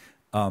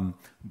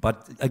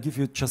 But I give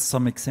you just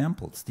some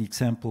examples. The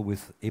example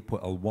with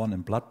ApoL1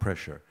 and blood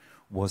pressure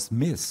was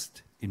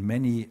missed in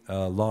many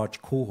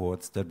large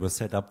cohorts that were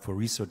set up for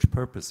research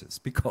purposes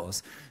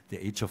because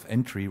the age of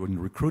entry when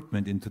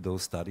recruitment into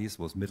those studies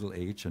was middle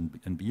age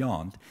and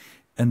beyond.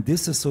 And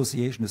this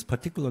association is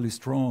particularly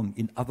strong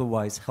in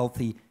otherwise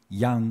healthy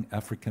young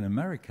African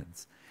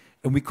Americans.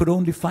 And we could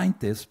only find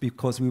this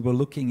because we were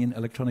looking in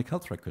electronic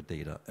health record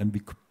data and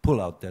we could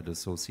pull out that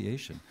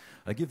association.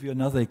 I'll give you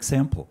another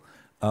example.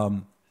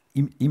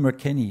 Emer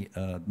Kenny,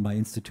 my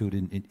institute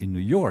in New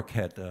York,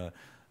 had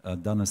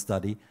done a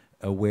study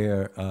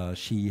where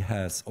she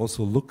has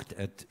also looked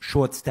at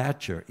short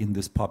stature in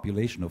this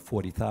population of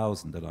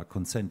 40,000 that are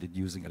consented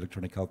using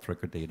electronic health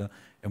record data,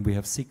 and we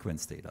have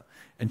sequence data.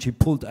 And she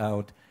pulled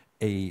out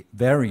a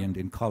variant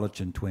in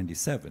collagen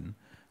 27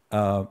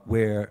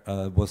 where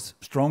was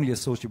strongly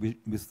associated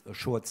with a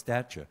short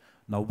stature.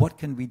 Now, what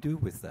can we do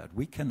with that?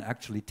 We can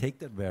actually take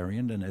that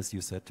variant, and as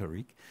you said,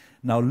 Tarik,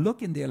 now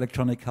look in the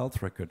electronic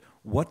health record,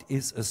 what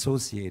is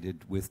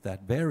associated with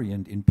that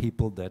variant in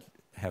people that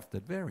have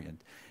that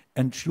variant.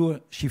 And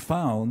she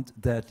found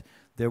that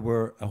there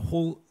were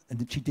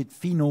and she did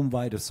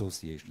phenome-wide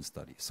association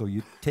studies. So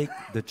you take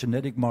the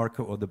genetic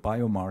marker or the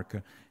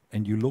biomarker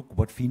and you look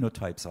what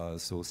phenotypes are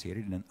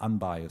associated in an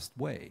unbiased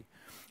way.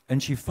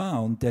 And she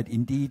found that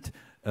indeed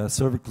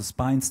cervical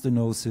spine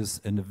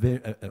stenosis and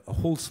a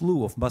whole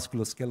slew of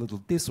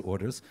musculoskeletal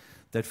disorders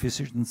that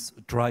physicians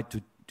tried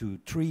to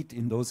treat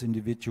in those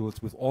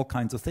individuals with all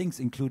kinds of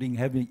things, including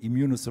heavy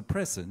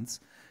immunosuppressants,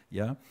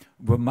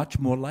 were much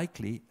more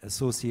likely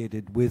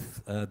associated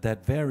with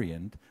that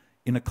variant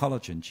in a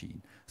collagen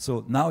gene.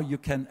 So now you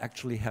can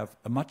actually have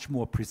a much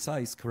more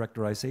precise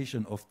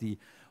characterization of the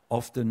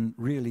often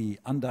really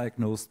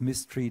undiagnosed,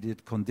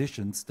 mistreated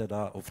conditions that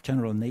are of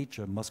general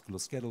nature,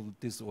 musculoskeletal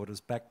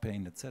disorders, back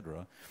pain,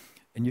 etc.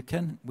 And you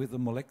can, with a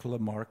molecular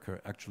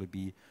marker, actually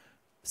be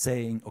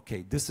saying,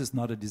 okay, this is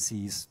not a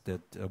disease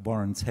that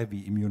warrants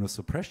heavy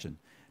immunosuppression.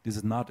 This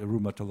is not a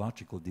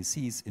rheumatological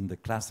disease in the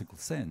classical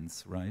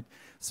sense, right?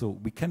 So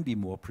we can be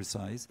more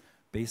precise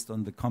based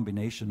on the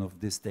combination of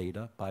this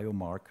data,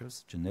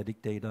 biomarkers,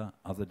 genetic data,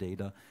 other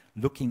data,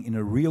 looking in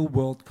a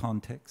real-world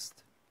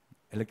context,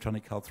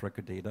 electronic health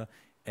record data,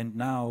 and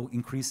now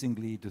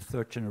increasingly the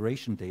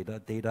third-generation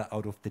data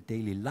out of the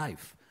daily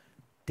life,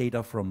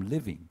 data from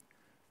living,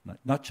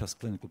 not just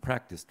clinical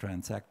practice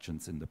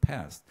transactions in the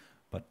past,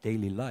 but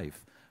daily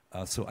life.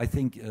 So I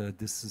think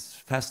this is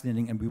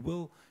fascinating, and we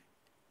will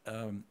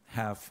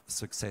have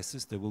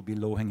successes. There will be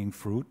low-hanging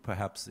fruit,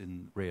 perhaps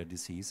in rare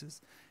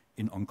diseases.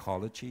 In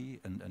oncology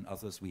and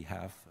others, we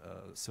have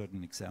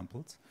certain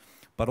examples.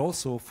 But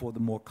also for the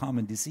more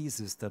common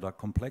diseases that are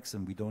complex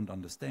and we don't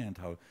understand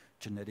how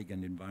genetic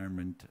and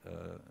environment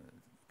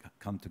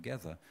come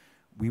together,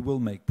 we will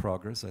make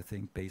progress, I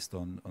think, based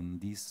on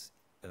these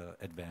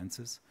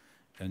advances.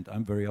 And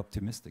I'm very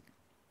optimistic.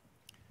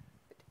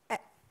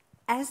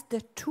 As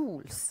the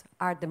tools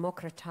are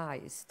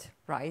democratized,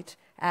 right,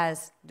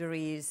 as there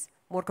is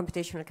more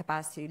computational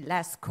capacity,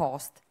 less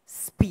cost,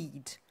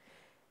 speed,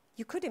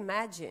 you could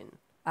imagine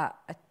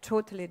a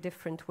totally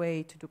different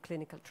way to do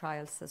clinical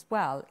trials as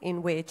well,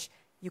 in which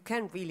you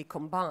can really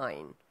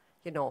combine,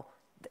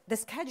 the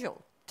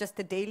schedule, just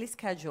the daily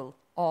schedule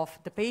of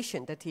the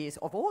patient, that is,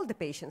 of all the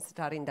patients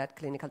that are in that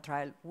clinical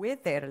trial,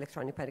 with their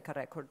electronic medical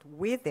record,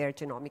 with their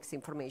genomics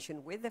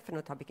information, with the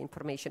phenotypic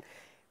information,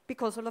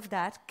 because all of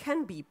that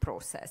can be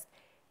processed.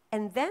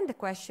 And then the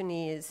question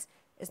is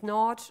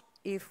not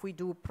if we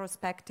do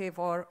prospective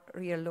or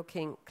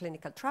real-looking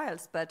clinical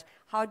trials, but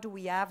how do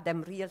we have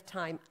them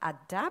real-time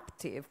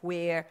adaptive,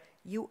 where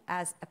you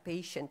as a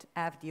patient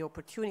have the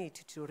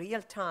opportunity to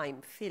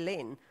real-time fill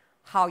in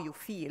how you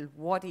feel,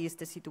 what is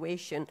the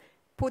situation,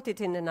 put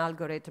it in an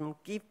algorithm,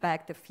 give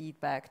back the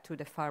feedback to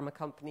the pharma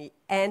company,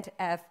 and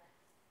have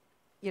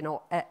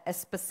a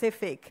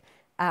specific,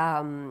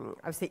 I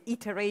would say,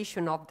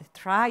 iteration of the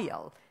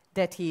trial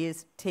that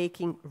is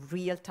taking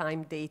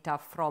real-time data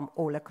from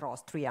all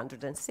across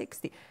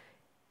 360.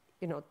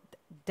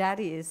 That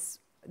is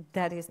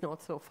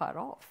not so far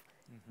off,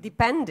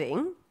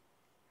 depending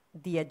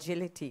the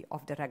agility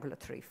of the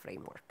regulatory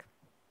framework.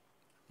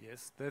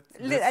 Yes, that's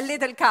a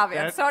little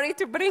caveat. Sorry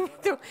to bring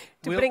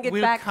bring it back.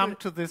 We'll come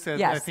to this,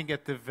 I think,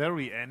 at the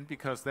very end,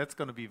 because that's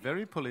going to be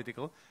very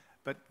political.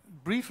 But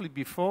briefly,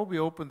 before we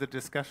open the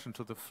discussion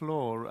to the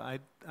floor,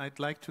 I'd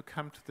like to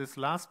come to this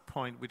last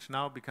point, which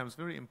now becomes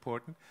very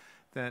important,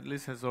 that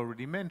Liz has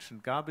already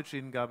mentioned: garbage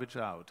in, garbage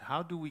out.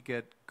 How do we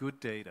get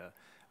good data?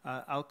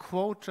 I'll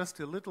quote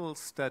just a little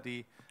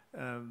study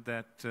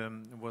that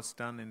was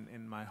done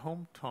in my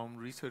hometown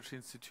research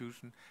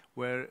institution,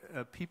 where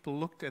people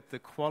looked at the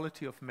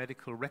quality of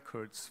medical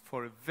records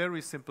for a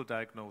very simple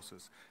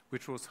diagnosis,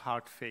 which was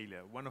heart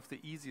failure, one of the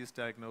easiest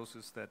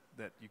diagnoses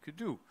that you could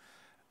do.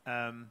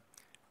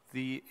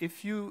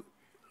 If you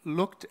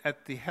looked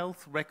at the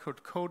health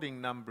record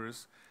coding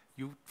numbers,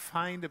 you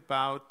find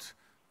about,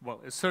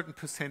 a certain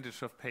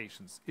percentage of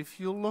patients. If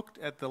you looked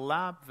at the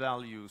lab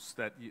values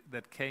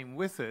that came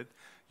with it,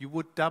 you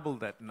would double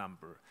that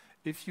number.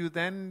 If you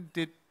then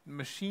did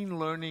machine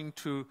learning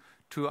to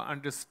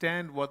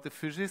understand what the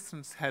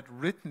physicians had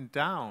written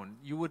down,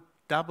 you would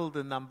double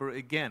the number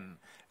again.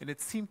 And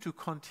it seemed to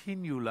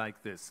continue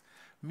like this,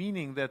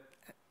 meaning that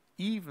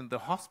even the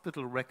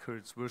hospital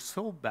records were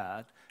so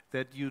bad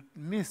that you'd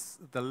miss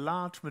the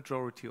large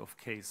majority of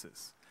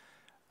cases.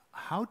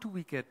 How do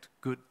we get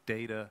good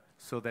data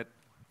so that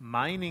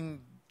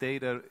mining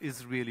data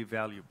is really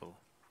valuable?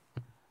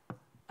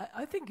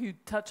 I think you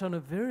touch on a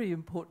very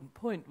important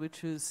point,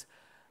 which is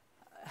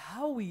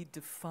how we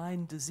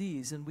define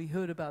disease. And we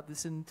heard about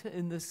this in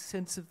the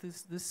sense of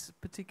this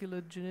particular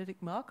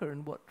genetic marker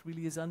and what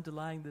really is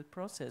underlying the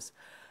process.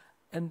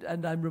 And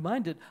I'm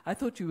reminded, I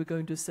thought you were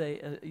going to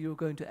say, you were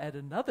going to add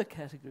another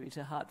category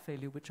to heart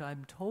failure, which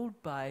I'm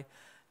told by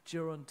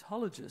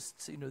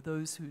gerontologists,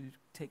 those who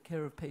take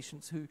care of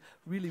patients who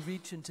really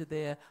reach into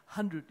their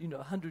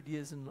 100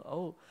 years and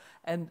old.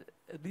 And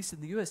at least in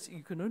the US,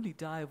 you can only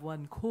die of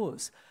one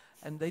cause.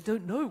 And they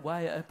don't know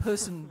why a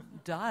person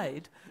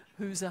died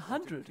who's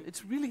 100.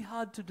 It's really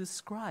hard to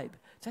describe.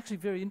 It's actually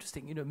very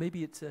interesting.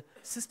 Maybe it's a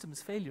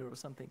systems failure or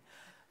something.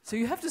 So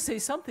you have to say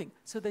something.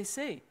 So they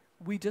say,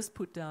 we just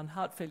put down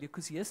heart failure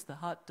because, yes, the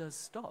heart does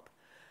stop.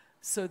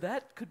 So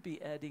that could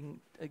be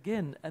adding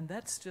again, and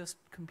that's just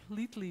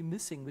completely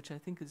missing, which I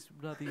think is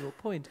rather your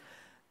point,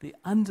 the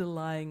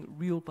underlying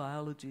real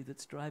biology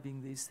that's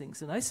driving these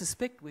things. And I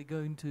suspect we're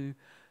going to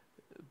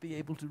be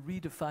able to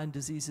redefine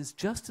diseases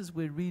just as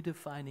we're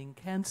redefining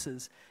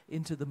cancers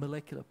into the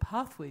molecular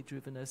pathway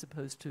driven as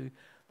opposed to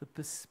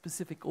the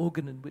specific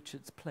organ in which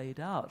it's played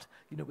out.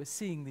 You know, we're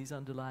seeing these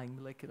underlying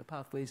molecular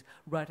pathways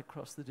right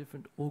across the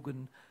different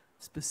organ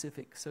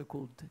specific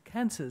so-called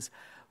cancers.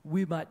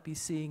 We might be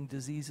seeing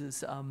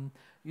diseases,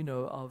 you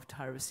know, of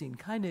tyrosine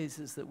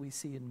kinases that we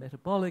see in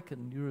metabolic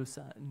and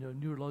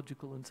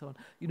neurological and so on.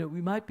 You know, we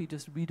might be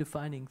just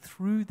redefining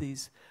through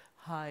these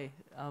high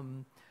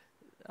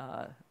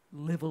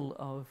level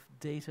of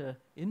data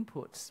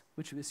inputs,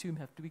 which we assume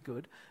have to be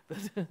good,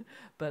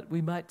 but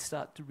we might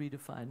start to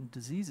redefine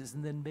diseases,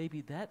 and then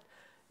maybe that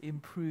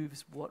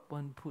improves what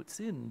one puts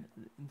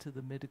into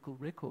the medical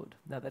record.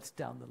 Now that's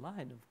down the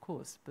line, of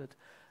course, but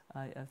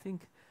I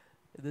think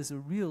there's a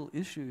real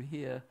issue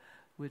here,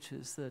 which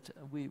is that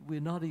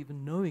we're not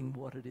even knowing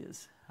what it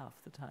is half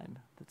the time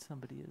that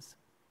somebody is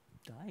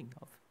dying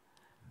of.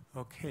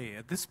 Okay,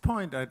 at this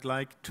point I'd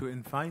like to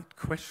invite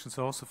questions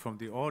also from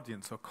the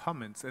audience or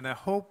comments, and I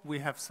hope we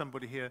have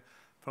somebody here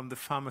from the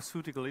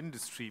pharmaceutical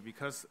industry,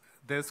 because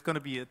there's going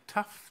to be a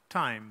tough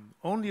time.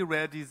 Only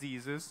rare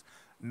diseases,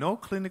 no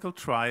clinical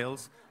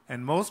trials,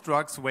 and most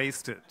drugs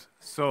wasted.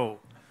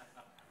 So,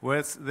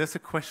 there's a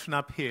question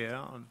up here.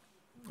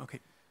 Okay.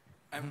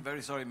 I'm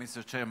very sorry,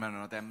 Mr.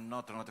 Chairman, I'm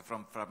not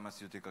from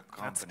pharmaceutical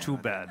company. That's too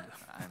bad.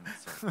 I'm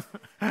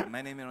sorry.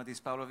 My name is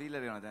Paolo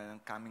Viller,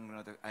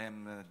 I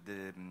am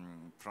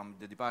from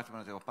the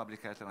Department of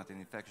Public Health and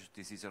Infectious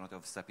Disease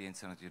of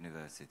Sapienza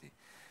University.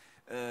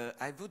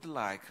 I would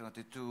like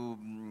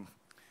to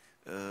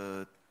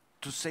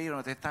say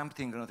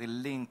something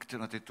linked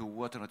to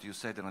what you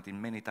said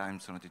many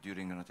times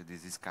during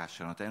this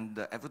discussion,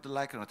 and I would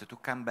like to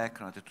come back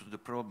to the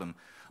problem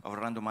of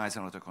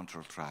randomized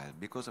control trial,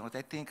 because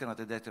I think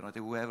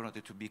that we have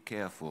to be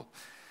careful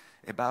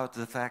about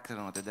the fact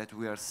that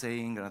we are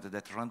saying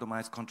that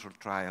randomized control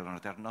trials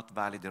are not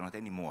valid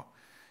anymore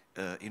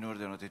in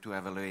order to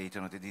evaluate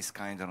this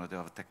kind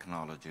of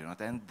technology,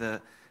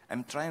 and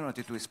I'm trying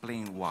to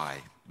explain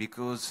why,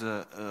 because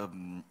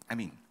I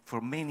mean, for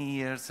many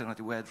years,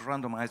 we had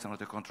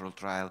randomized control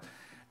trial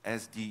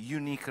as the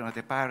unique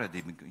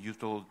paradigm, you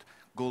told,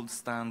 gold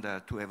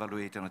standard to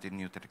evaluate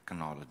new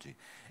technology.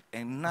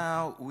 And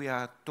now we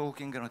are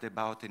talking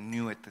about a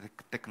new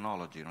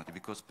technology,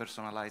 because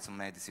personalized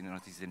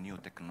medicine is a new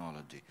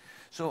technology.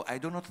 So I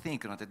do not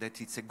think that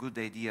it's a good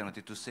idea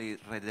to say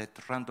that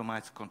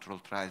randomized control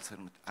trials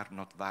are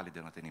not valid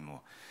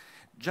anymore.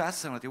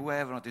 Just we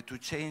have to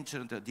change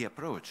the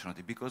approach,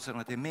 because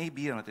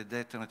maybe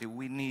that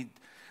we need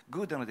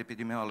good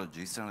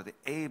epidemiologists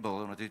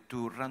able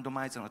to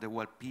randomize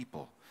well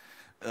people.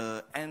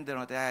 And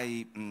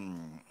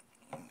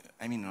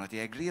I mean, I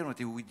agree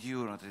with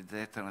you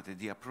that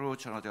the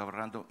approach of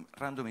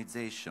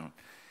randomization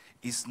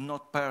is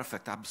not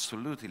perfect,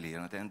 absolutely,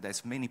 and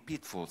there's many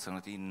pitfalls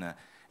in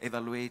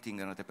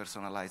evaluating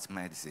personalized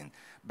medicine.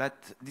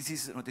 But this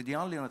is the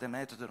only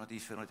method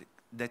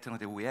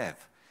that we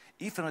have.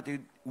 If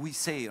we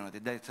say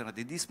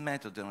that this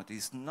method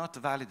is not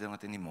valid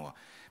anymore,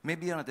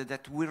 maybe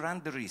that we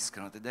run the risk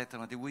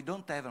that we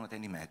don't have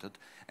any method,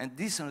 and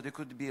this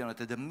could be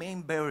the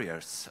main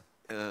barriers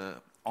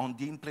on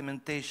the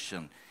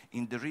implementation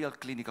in the real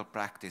clinical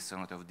practice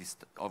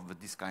of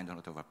this kind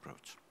of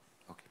approach.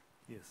 Okay.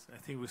 Yes, I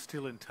think we're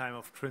still in time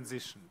of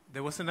transition.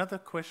 There was another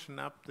question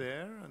up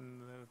there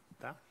in the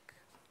back.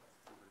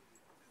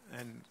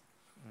 And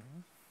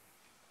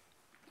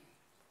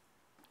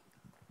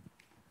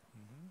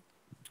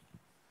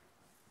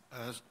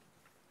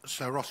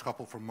So Ross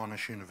Koppel from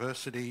Monash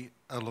University.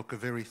 Look, a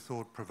very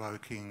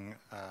thought-provoking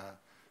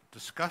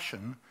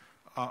discussion.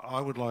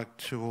 I would like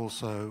to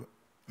also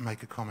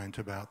make a comment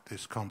about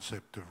this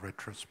concept of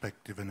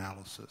retrospective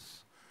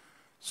analysis.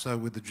 So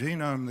with the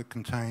genome that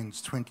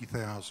contains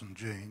 20,000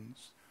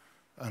 genes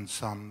and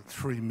some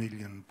 3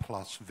 million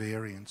plus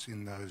variants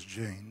in those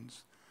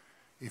genes,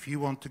 if you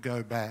want to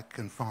go back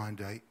and find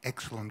an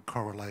excellent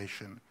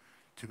correlation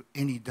to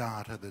any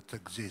data that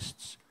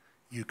exists,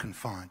 you can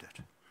find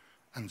it.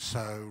 And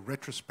so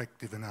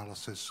retrospective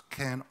analysis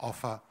can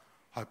offer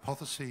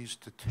hypotheses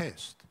to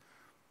test,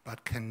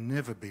 but can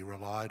never be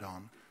relied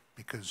on,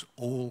 because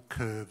all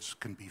curves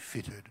can be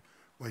fitted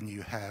when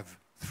you have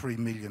 3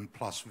 million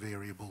plus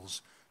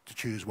variables to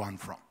choose one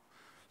from.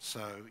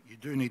 So you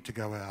do need to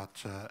go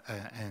out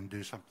and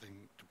do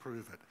something to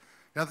prove it.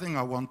 The other thing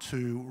I want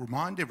to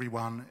remind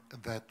everyone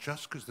that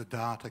just because the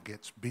data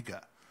gets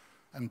bigger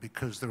and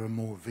because there are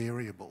more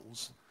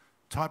variables,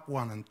 type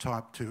 1 and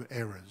type 2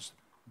 errors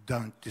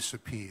don't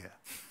disappear.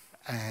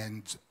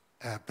 And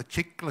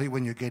particularly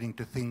when you're getting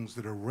to things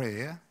that are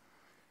rare,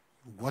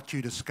 what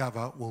you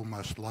discover will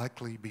most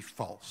likely be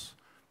false,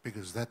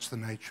 because that's the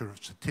nature of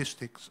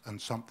statistics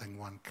and something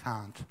one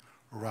can't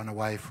run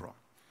away from.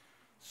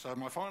 So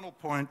my final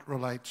point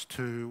relates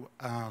to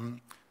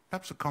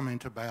perhaps a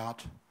comment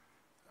about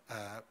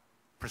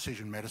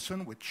precision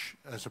medicine, which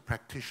as a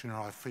practitioner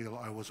I feel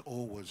I was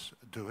always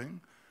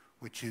doing,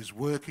 which is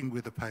working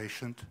with a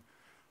patient,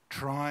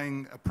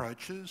 trying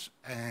approaches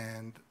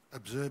and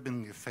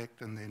observing the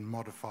effect and then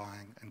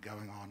modifying and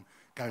going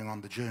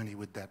on the journey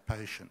with that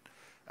patient.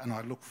 And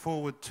I look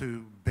forward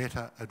to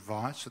better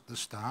advice at the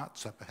start,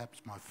 so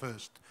perhaps my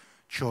first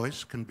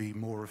choice can be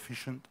more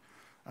efficient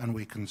and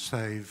we can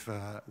save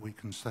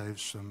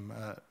some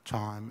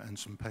time and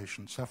some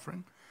patient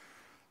suffering.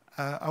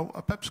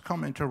 I'll perhaps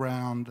comment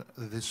around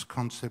this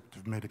concept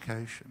of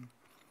medication.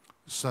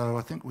 So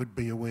I think we'd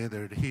be aware that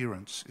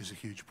adherence is a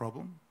huge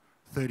problem.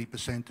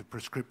 30% of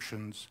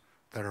prescriptions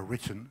that are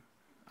written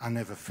are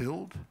never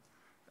filled,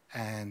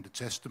 and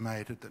it's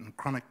estimated that in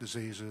chronic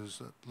diseases,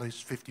 at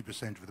least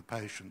 50% of the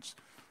patients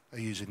are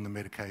using the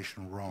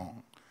medication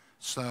wrong.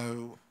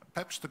 So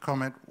perhaps to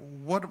comment,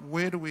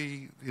 where do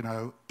we,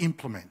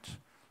 implement,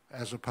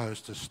 as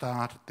opposed to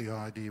start at the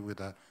idea with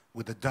a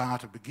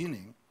data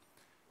beginning?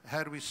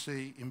 How do we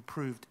see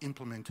improved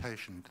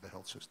implementation into the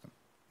health system?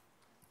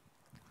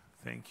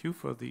 Thank you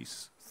for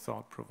these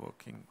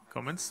thought-provoking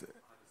comments.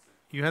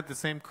 You had the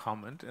same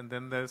comment, and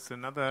then there's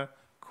another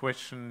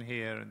question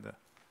here in the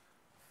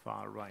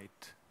far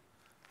right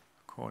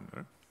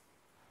corner.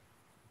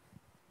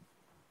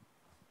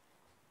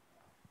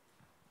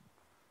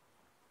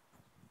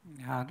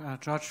 Yeah,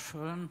 George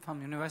Fulham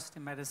from University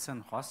of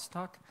Medicine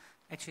Rostock.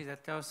 Actually,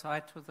 that goes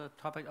right to the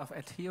topic of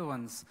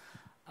adherence.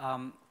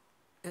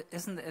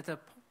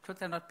 Could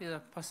there not be a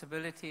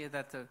possibility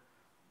that the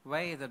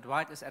way the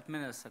drug is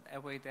administered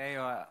every day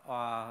or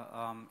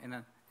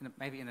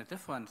maybe in a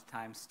different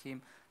time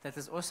scheme, that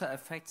this also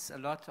affects a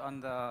lot on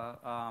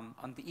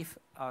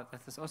that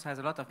this also has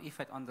a lot of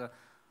effect on the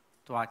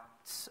drug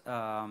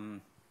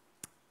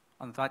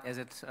as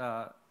it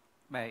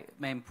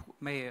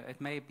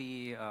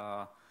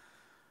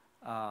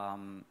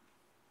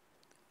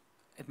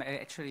it may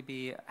actually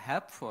be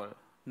helpful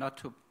not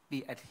to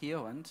be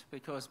adherent,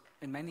 because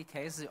in many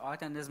cases the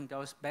organism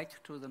goes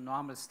back to the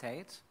normal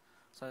state.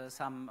 So there's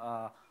some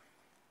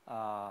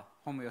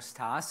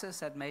homeostasis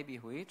that may be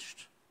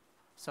reached.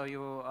 So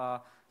you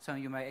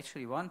may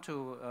actually want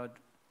to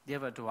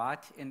give a drug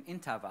in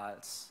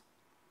intervals.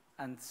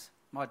 And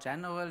more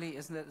generally,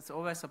 it's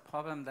always a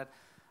problem that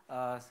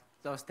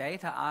those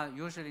data are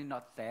usually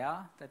not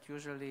there. That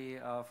usually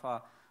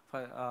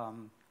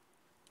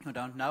you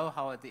don't know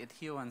how the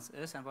adherence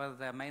is and whether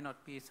there may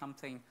not be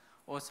something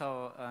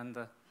also in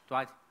the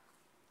drug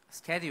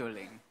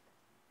scheduling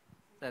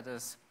that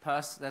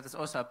is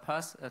also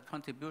a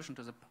contribution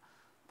to the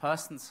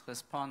person's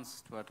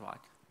response to a drug.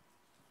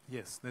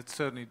 Yes, that's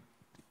certainly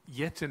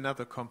yet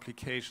another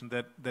complication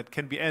that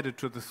can be added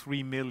to the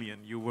 3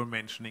 million you were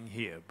mentioning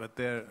here, but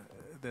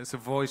there's a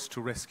voice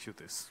to rescue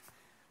this.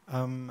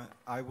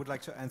 I would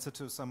like to answer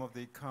to some of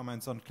the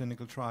comments on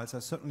clinical trials. I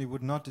certainly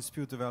would not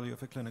dispute the value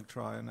of a clinical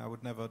trial, and I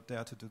would never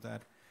dare to do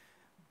that.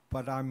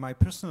 But my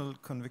personal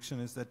conviction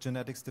is that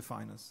genetics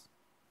define us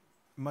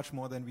much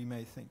more than we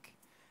may think.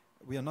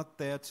 We are not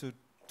there to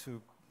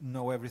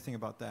know everything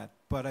about that.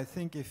 But I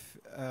think if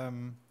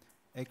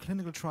a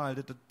clinical trial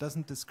that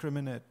doesn't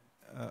discriminate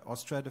or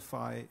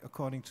stratify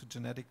according to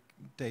genetic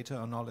data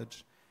or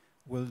knowledge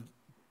will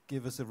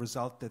give us a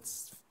result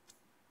that's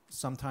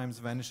sometimes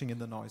vanishing in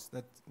the noise.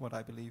 That's what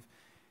I believe.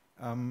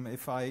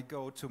 If I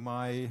go to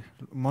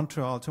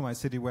Montreal, to my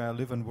city where I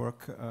live and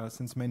work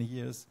since many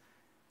years,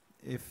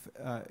 if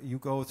you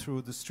go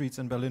through the streets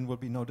in Berlin, will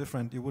be no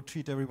different. You would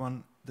treat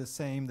everyone the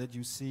same that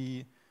you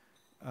see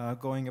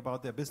going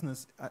about their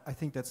business. I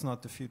think that's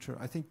not the future.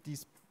 I think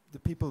the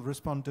people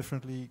respond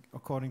differently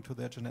according to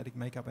their genetic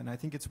makeup, and I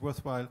think it's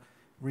worthwhile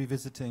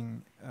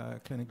revisiting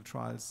clinical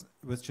trials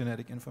with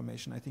genetic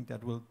information. I think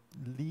that will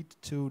lead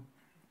to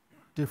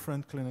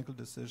different clinical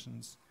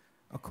decisions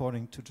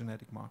according to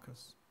genetic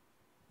markers.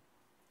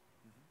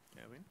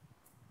 Erwin?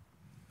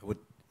 I would,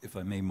 if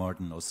I may,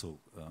 Martin, also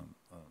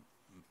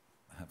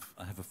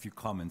I have a few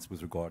comments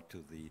with regard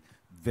to the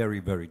very,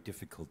 very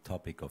difficult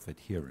topic of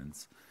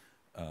adherence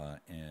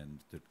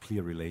and the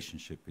clear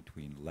relationship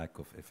between lack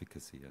of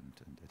efficacy and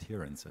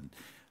adherence. And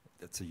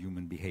that's a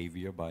human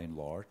behavior by and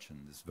large,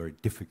 and it's very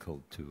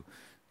difficult to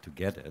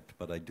get at.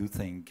 But I do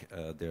think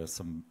there are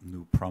some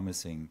new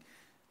promising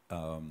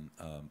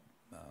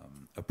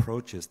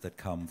approaches that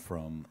come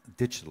from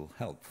digital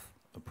health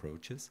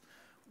approaches,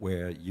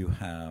 where you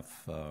have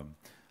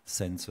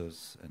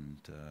sensors and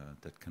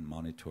that can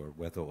monitor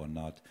whether or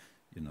not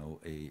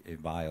a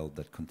vial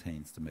that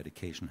contains the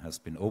medication has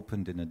been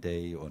opened in a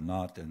day or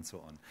not, and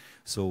so on.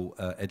 So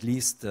at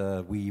least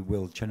we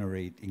will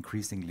generate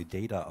increasingly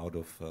data out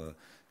of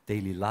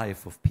daily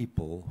life of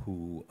people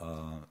who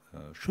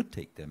should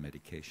take their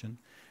medication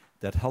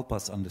that help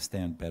us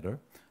understand better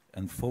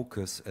and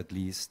focus at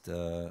least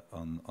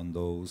on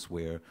those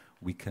where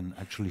we can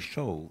actually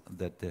show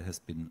that there has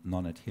been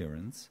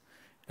non-adherence,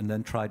 and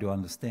then try to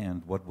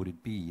understand what would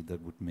it be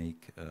that would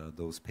make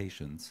those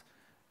patients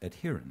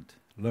adherent,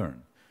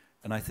 learn.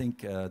 And I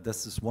think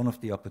this is one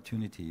of the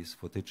opportunities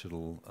for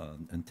digital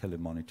and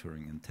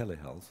telemonitoring and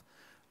telehealth,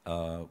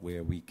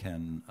 where we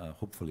can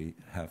hopefully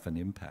have an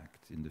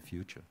impact in the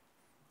future,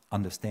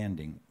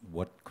 understanding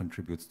what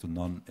contributes to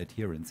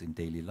non-adherence in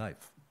daily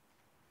life.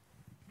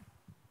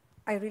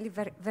 I really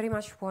very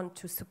much want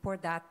to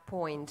support that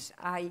point.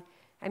 I'm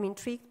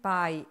intrigued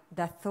by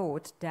the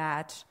thought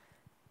that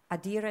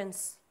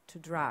adherence to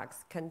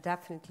drugs can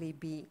definitely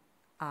be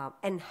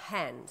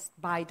enhanced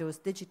by those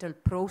digital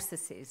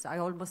processes. I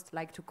almost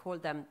like to call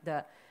them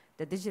the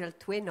digital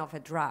twin of a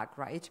drug,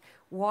 right?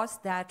 Was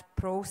that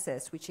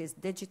process which is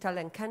digital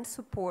and can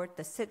support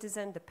the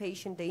citizen, the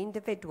patient, the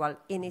individual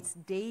in its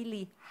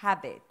daily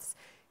habits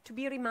to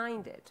be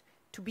reminded,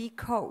 to be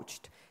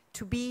coached,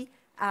 to be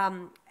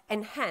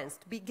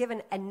enhanced, to be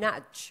given a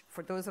nudge.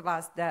 For those of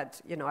us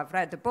that, have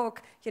read the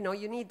book,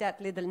 you need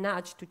that little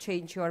nudge to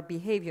change your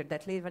behavior,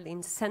 that little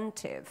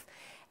incentive.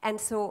 And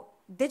so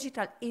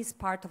digital is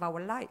part of our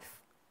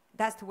life.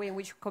 That's the way in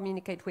which we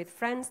communicate with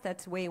friends,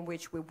 that's the way in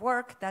which we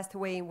work, that's the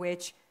way in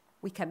which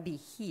we can be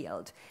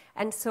healed.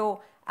 And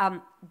so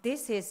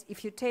this is,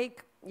 if you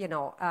take,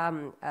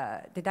 the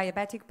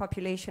diabetic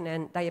population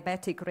and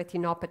diabetic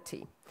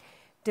retinopathy,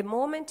 the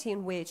moment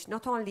in which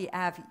not only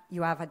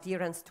you have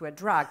adherence to a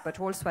drug, but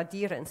also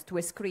adherence to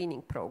a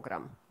screening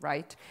program,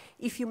 right?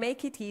 If you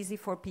make it easy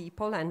for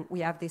people, and we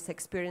have this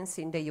experience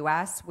in the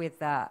US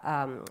with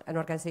an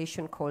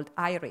organization called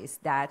IRIS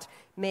that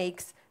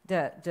makes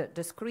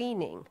the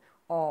screening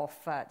of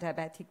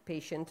diabetic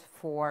patients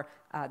for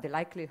the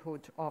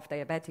likelihood of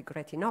diabetic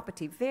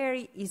retinopathy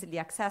very easily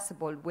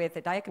accessible with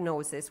a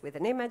diagnosis, with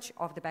an image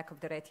of the back of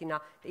the retina.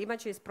 The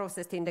image is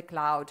processed in the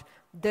cloud.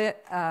 The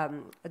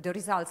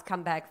results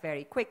come back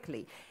very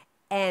quickly.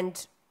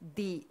 And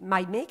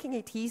by making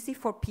it easy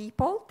for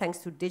people, thanks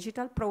to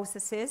digital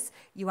processes,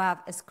 you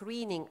have a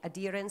screening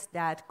adherence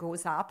that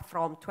goes up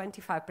from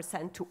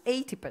 25% to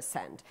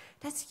 80%.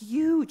 That's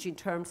huge in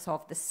terms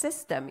of the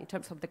system, in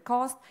terms of the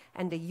cost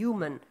and the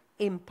human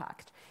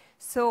impact.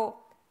 So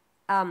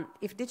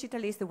if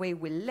digital is the way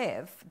we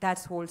live,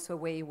 that's also a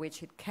way in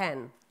which it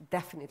can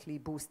definitely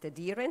boost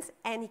adherence,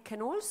 and it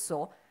can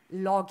also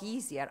log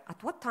easier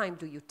at what time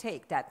do you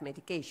take that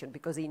medication,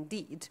 because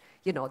indeed,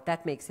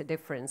 that makes a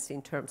difference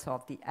in terms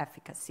of the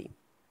efficacy.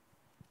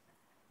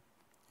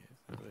 Yes,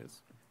 there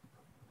is.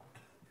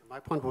 My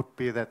point would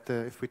be that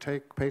if we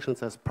take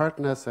patients as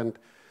partners and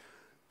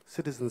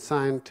citizen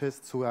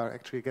scientists who are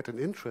actually get an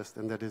interest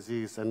in the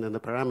disease and in the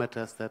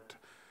parameters that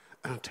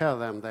tell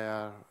them they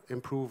are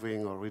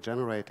improving or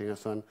regenerating and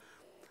so on,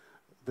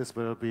 this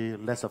will be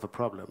less of a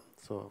problem.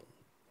 So,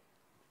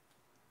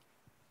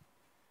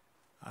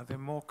 are there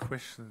more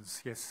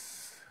questions?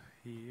 Yes,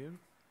 here.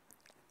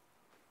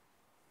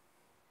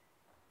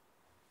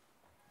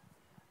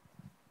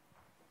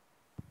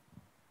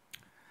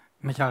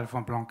 Michael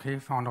von Blanquet,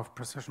 founder of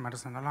Precision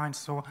Medicine Alliance.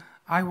 So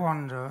I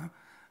wonder,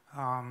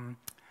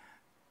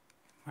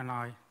 when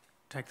I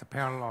take the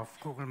parallel of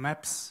Google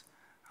Maps,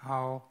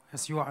 how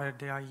is your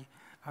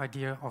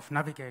idea of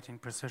navigating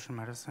precision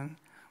medicine,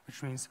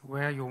 which means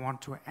where you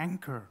want to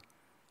anchor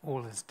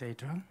all this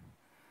data.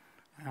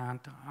 And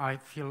I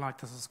feel like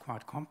this is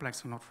quite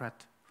complex and not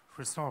yet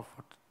resolved.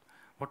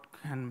 What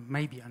can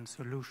maybe a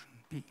solution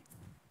be?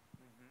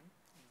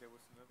 There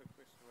was another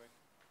question,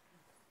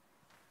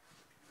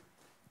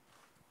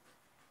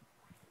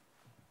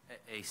 right?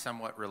 A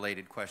somewhat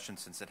related question,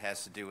 since it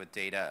has to do with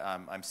data.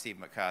 I'm Steve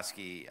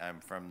McCoskey.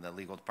 I'm from the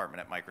legal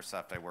department at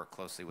Microsoft. I work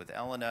closely with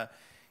Elena.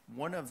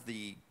 One of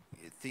the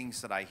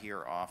things that I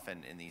hear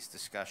often in these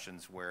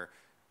discussions where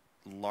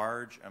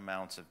large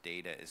amounts of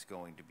data is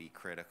going to be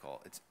critical.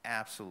 It's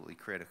absolutely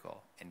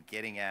critical. And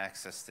getting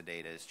access to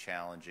data is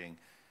challenging.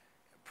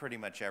 Pretty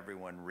much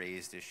everyone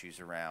raised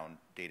issues around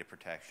data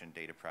protection,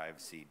 data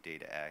privacy,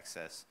 data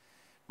access.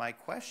 My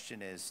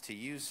question is, to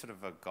use sort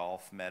of a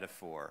golf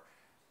metaphor,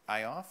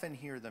 I often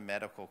hear the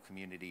medical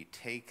community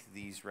take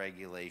these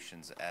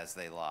regulations as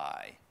they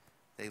lie.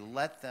 They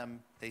let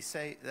them, they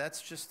say,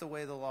 that's just the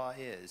way the law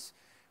is.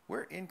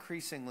 We're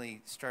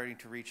increasingly starting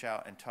to reach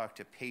out and talk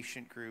to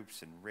patient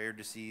groups and rare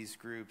disease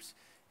groups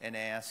and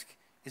ask,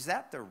 is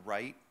that the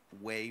right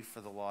way for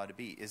the law to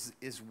be?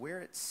 Is where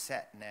it's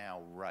set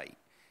now right?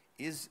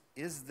 Is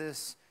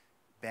this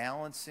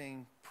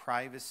balancing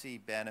privacy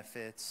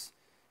benefits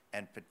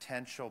and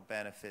potential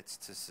benefits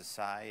to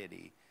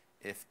society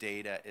if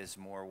data is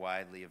more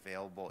widely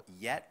available,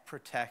 yet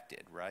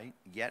protected, right?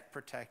 Yet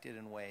protected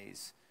in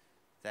ways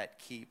that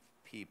keep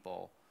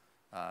people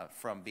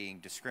from being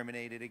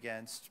discriminated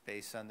against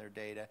based on their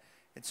data.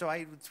 And so I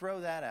would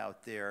throw that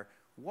out there.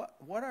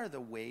 What are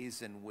the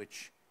ways in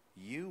which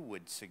you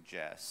would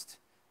suggest,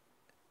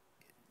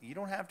 you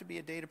don't have to be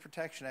a data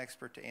protection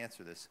expert to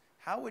answer this,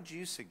 how would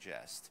you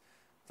suggest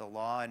the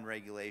law and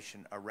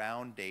regulation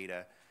around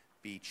data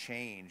be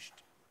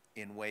changed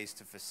in ways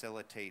to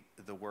facilitate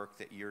the work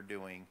that you're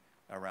doing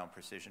around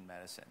precision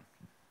medicine?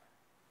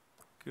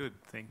 Good,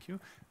 thank you.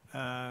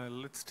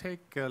 Let's take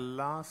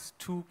last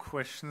two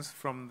questions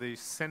from the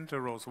center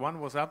rows. One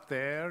was up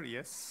there,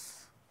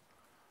 yes.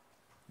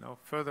 No,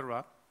 further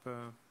up.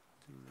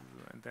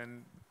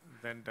 And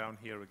then down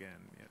here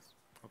again, yes.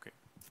 Okay.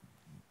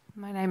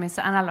 My name is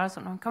Anna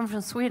Larsson. I come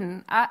from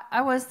Sweden.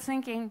 I was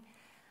thinking,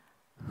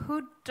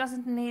 who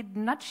doesn't need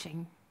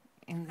nudging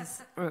in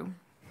this room?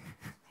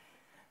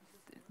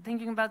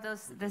 Thinking about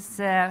this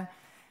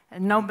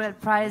Nobel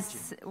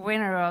Prize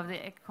winner of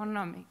the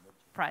economic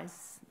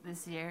prize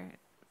this year,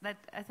 that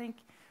I think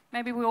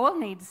maybe we all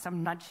need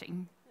some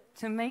nudging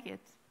to make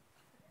it.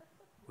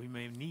 We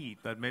may need,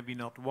 but maybe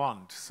not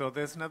want. So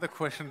there's another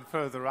question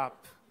further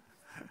up.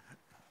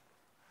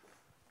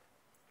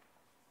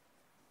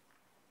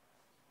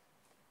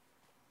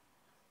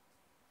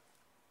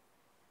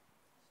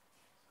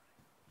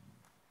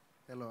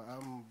 Hello,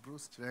 I'm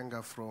Bruce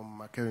Chirenga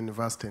from Makerere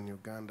University in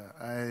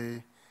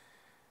Uganda.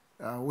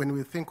 When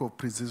we think of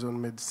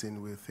precision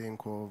medicine, we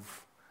think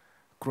of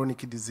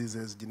chronic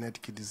diseases,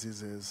 genetic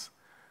diseases.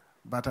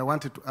 But I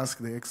wanted to ask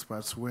the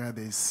experts where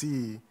they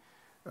see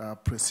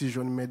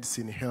precision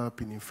medicine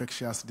help in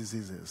infectious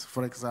diseases.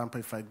 For example,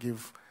 if I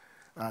give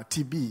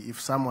TB,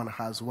 if someone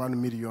has 1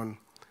 million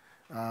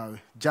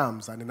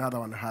germs and another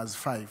one has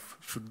 5,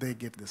 should they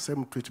get the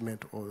same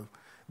treatment, or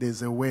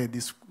there's a way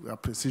this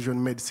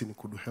precision medicine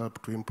could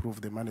help to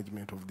improve the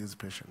management of these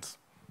patients?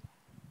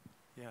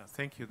 Yeah,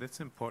 thank you. That's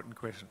an important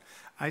question.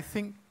 I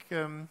think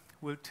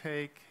we'll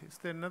take, is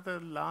there another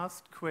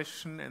last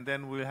question? And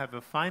then we'll have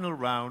a final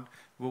round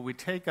where we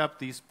take up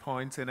these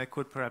points. And I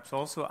could perhaps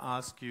also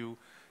ask you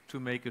to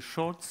make a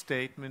short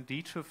statement,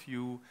 each of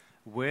you,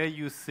 where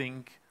you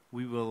think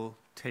we will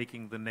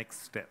taking the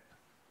next step.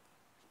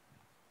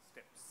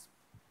 Steps.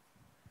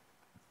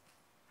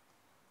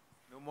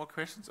 No more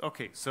questions?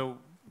 Okay, so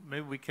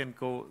maybe we can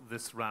go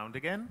this round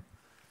again.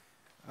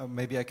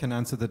 Maybe I can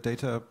answer the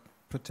data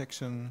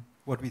protection,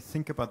 what we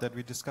think about that.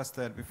 We discussed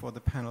that before the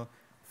panel.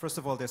 First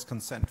of all, there's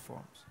consent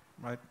forms,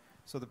 right?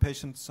 So the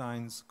patient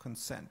signs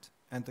consent,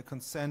 and the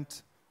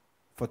consent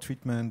for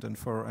treatment and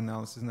for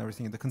analysis and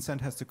everything, the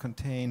consent has to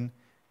contain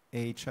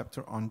a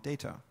chapter on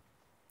data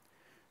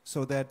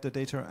so that the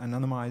data are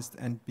anonymized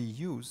and be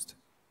used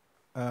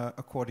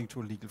according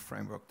to a legal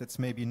framework. That's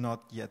maybe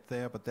not yet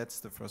there, but that's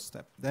the first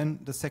step. Then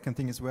the second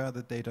thing is where are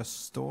the data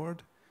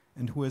stored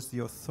and who has the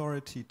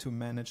authority to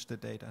manage the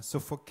data. So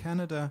for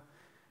Canada,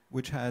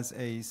 which has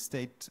a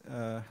state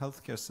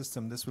healthcare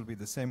system, this will be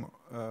the same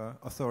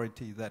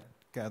authority that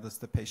gathers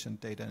the patient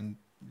data and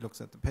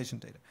looks at the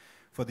patient data.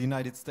 For the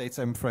United States,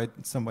 I'm afraid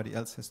somebody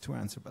else has to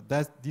answer, but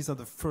these are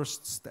the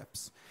first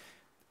steps.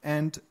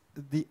 And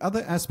the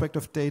other aspect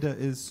of data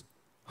is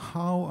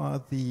how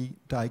are the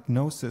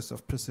diagnosis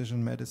of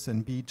precision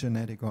medicine, be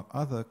genetic or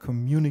other,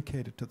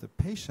 communicated to the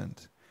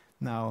patient?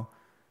 Now,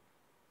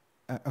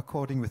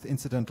 according with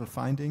incidental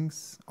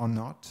findings or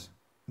not,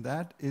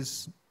 that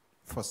is,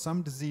 for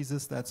some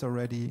diseases, that's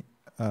already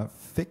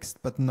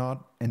fixed, but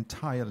not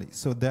entirely.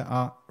 So there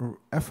are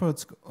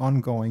efforts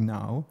ongoing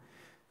now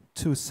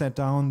to set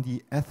down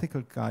the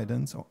ethical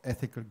guidance or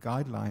ethical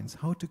guidelines,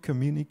 how to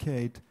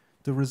communicate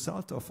the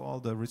result of all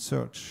the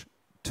research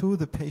to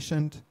the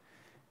patient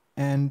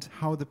and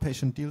how the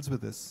patient deals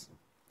with this.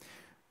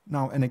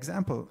 Now, an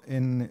example,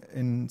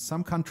 in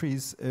some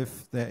countries,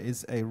 if there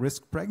is a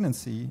risk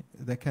pregnancy,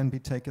 there can be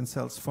taken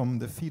cells from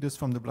the fetus,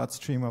 from the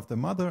bloodstream of the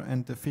mother,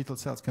 and the fetal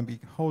cells can be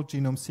whole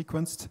genome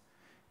sequenced,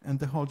 and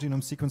the whole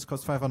genome sequence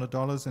costs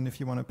 $500, and if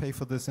you want to pay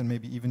for this, and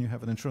maybe even you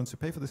have an insurance to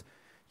pay for this,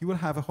 you will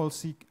have a whole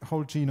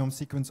genome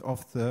sequence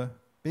of the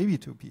baby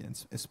to be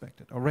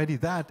inspected. Already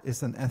that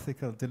is an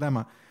ethical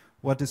dilemma.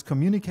 What is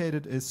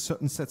communicated is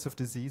certain sets of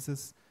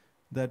diseases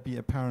that be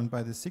apparent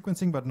by the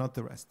sequencing, but not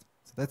the rest.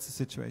 So that's the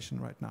situation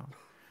right now.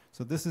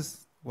 So this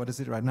is what is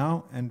it right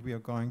now, and we are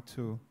going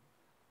to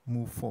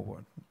move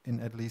forward in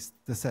at least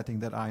the setting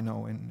that I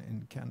know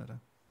in Canada.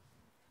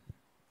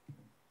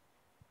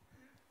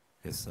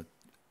 Yes,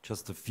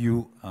 just a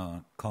few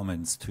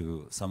comments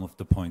to some of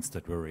the points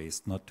that were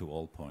raised, not to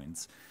all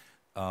points,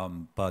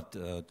 but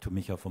to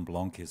Micha von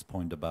Blanque's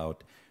point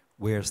about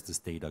where's this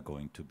data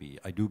going to be.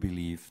 I do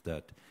believe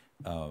that,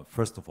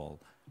 first of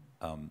all,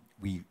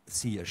 we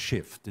see a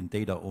shift in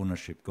data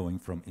ownership going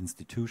from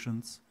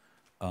institutions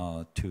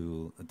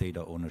to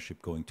data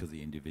ownership going to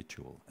the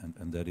individual.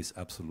 And that is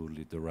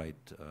absolutely the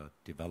right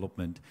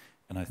development.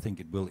 And I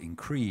think it will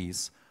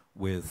increase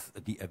with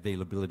the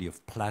availability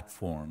of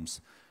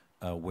platforms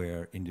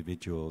where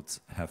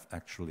individuals have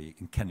actually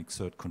and can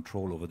exert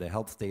control over their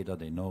health data.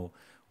 They know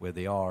where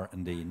they are,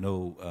 and they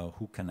know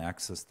who can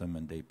access them,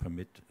 and they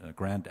permit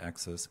grant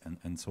access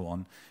and so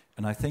on.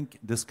 And I think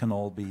this can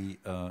all be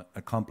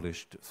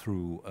accomplished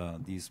through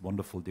these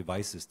wonderful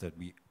devices that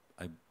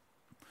I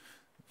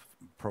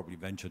probably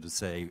venture to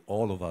say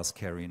all of us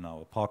carry in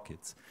our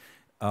pockets.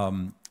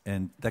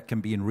 And that can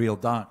be in real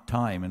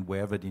time, and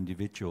wherever the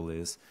individual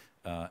is,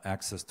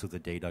 access to the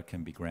data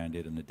can be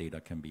granted and the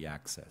data can be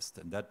accessed.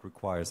 And that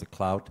requires a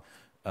cloud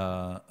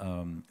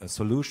a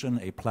solution,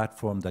 a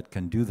platform that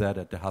can do that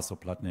at the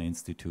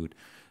Hasso-Plattner-Institute,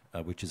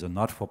 which is a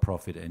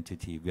not-for-profit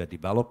entity. We are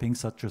developing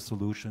such a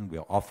solution. We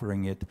are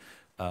offering it.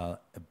 A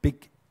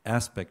big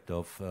aspect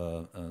of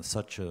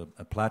such a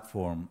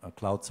platform,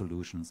 cloud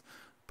solutions,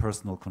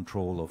 personal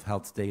control of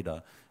health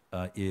data,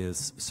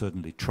 is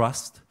certainly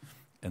trust,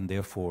 and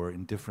therefore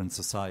in different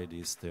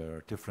societies there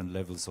are different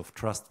levels of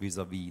trust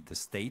vis-à-vis the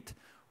state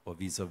or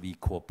vis-à-vis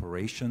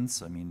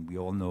corporations. I mean, we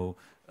all know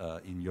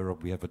in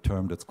Europe we have a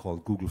term that's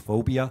called Google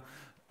phobia.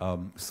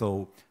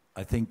 So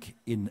I think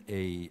in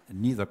a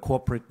neither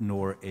corporate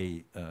nor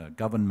a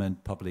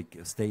government, public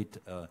state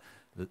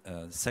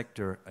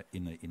sector,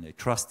 in a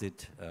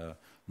trusted,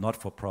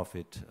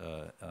 not-for-profit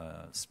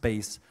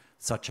space,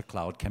 such a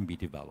cloud can be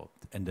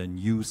developed and then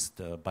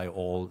used by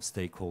all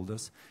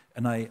stakeholders.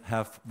 And I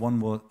have one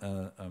more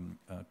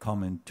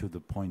comment to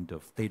the point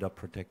of data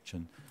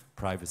protection,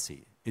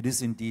 privacy. It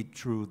is indeed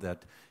true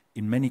that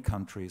in many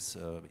countries,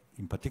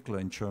 in particular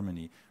in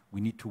Germany,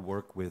 we need to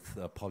work with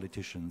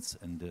politicians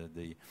and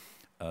the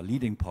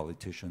leading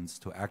politicians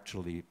to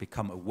actually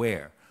become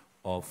aware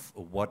of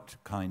what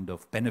kind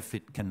of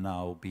benefit can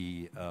now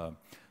be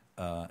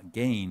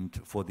gained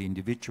for the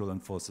individual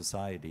and for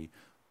society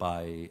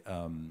by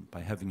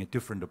having a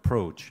different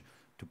approach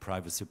to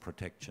privacy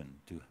protection,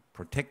 to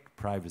protect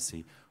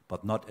privacy,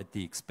 but not at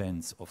the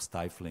expense of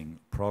stifling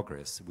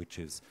progress, which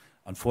is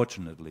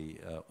unfortunately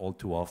all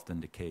too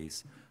often the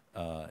case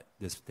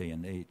this day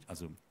and age,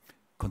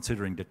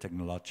 considering the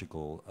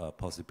technological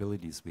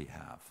possibilities we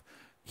have.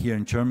 Here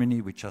in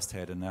Germany, we just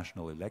had a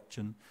national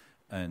election,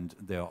 and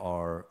there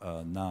are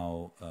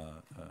now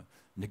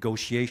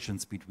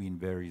negotiations between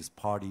various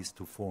parties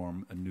to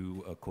form a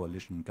new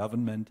coalition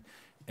government,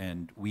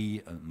 and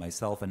we,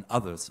 myself and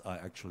others, are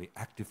actually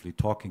actively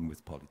talking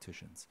with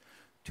politicians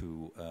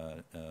to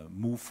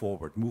move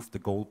forward, move the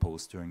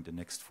goalpost during the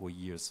next 4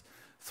 years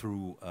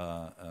through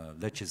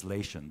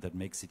legislation that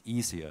makes it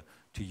easier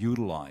to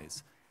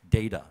utilize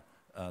data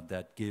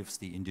that gives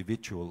the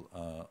individual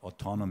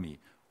autonomy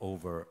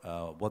over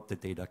what the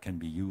data can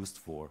be used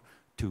for,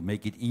 to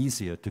make it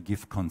easier to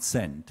give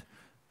consent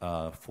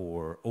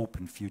for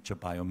open future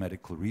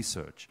biomedical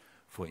research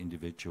for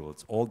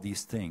individuals. All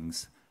these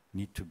things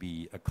need to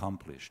be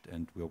accomplished,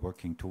 and we're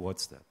working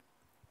towards that.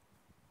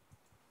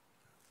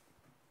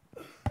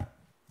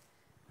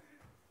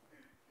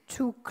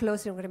 Two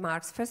closing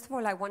remarks. First of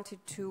all, I wanted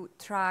to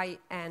try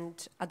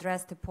and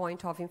address the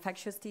point of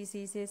infectious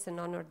diseases and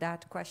honor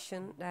that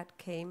question that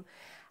came.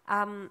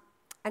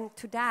 And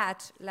to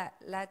that,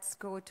 let's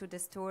go to the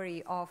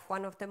story of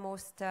one of the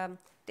most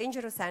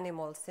dangerous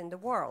animals in the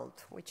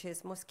world, which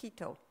is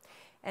mosquito.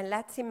 And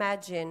let's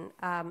imagine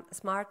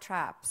smart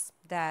traps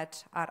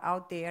that are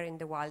out there in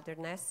the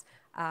wilderness,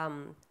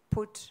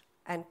 put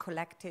and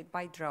collected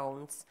by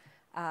drones,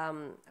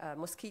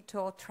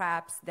 mosquito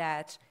traps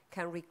that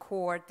can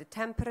record the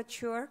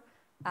temperature,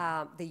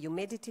 the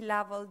humidity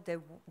level,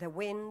 the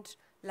wind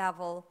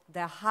level,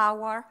 the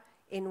hour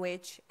in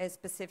which a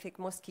specific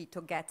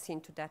mosquito gets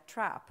into that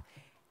trap.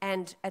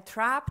 And a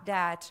trap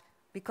that,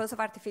 because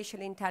of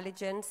artificial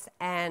intelligence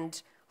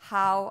and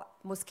how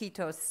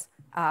mosquitoes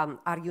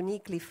are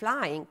uniquely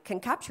flying,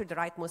 can capture the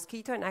right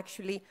mosquito and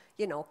actually,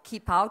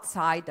 keep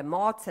outside the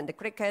moths and the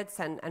crickets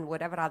and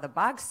whatever other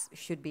bugs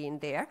should be in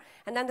there.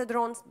 And then the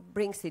drone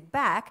brings it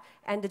back,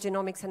 and the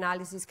genomics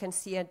analysis can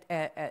see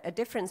a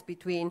difference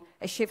between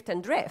a shift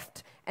and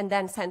drift, and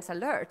then sends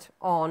alert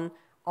on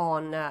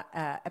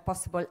a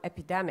possible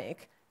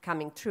epidemic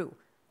coming through.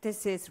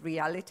 This is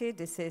reality.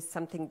 This is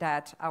something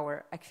that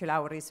our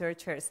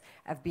researchers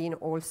have been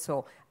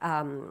also,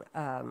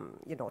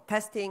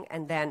 testing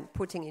and then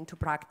putting into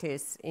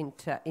practice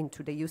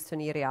into the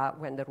Houston area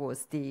when there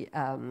was the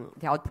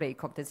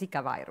outbreak of the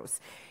Zika virus.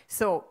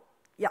 So,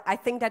 yeah, I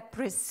think that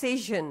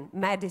precision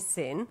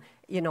medicine,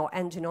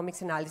 and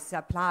genomics analysis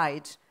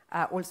applied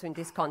also in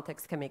this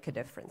context can make a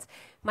difference.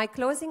 My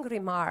closing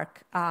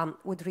remark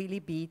would really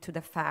be to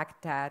the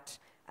fact that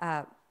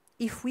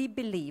if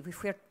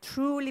we're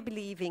truly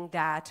believing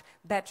that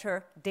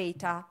better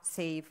data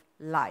save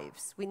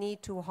lives, we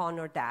need to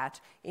honor that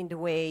in the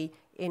way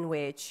in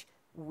which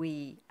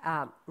we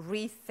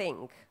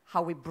rethink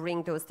how we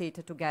bring those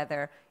data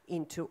together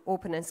into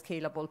open and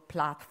scalable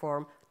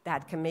platform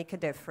that can make a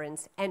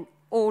difference, and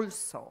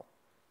also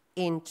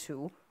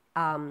into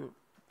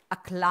a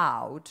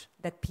cloud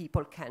that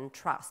people can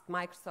trust.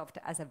 Microsoft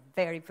has a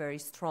very, very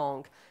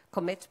strong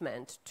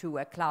commitment to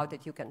a cloud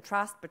that you can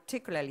trust,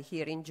 particularly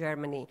here in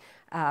Germany,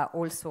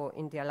 also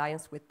in the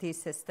alliance with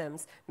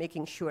T-Systems,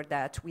 making sure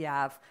that we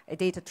have a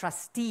data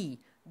trustee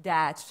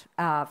that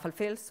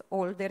fulfills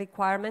all the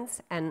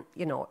requirements, and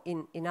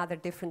in other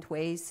different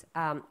ways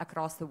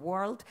across the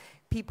world.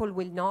 People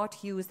will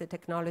not use the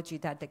technology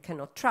that they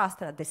cannot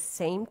trust, and at the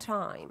same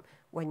time,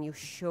 when you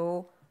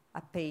show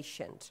a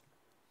patient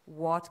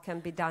what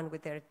can be done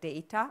with their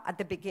data, at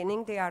the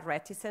beginning they are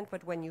reticent,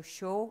 but when you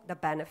show the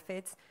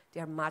benefits, they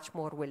are much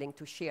more willing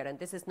to share. And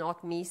this is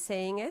not me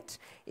saying it,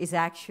 it's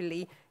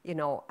actually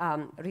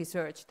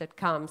research that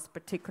comes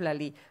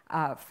particularly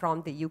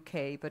from the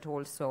UK, but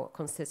also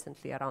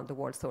consistently around the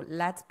world. So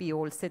let's be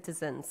all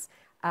citizens,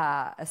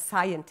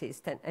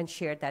 scientists, and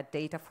share that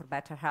data for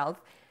better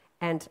health.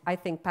 And I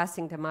think,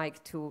 passing the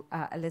mic to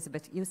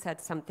Elizabeth, you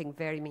said something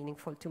very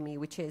meaningful to me,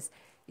 which is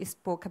you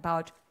spoke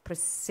about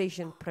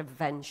precision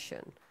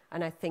prevention.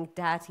 And I think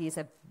that is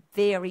a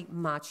very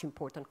much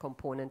important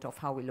component of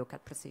how we look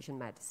at precision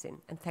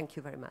medicine. And thank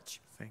you very much.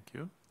 Thank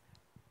you.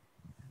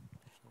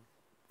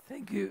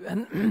 Thank you.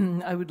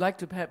 And I would like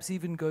to perhaps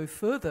even go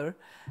further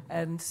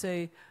and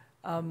say,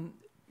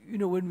 you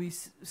know, when we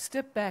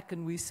step back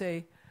and we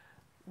say,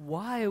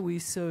 why are we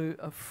so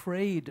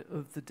afraid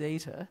of the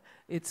data?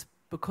 It's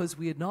because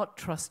we are not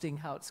trusting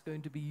how it's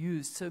going to be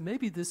used. So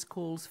maybe this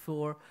calls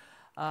for,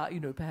 you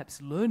know,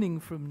 perhaps learning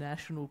from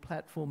national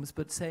platforms,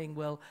 but saying,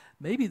 well,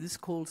 maybe this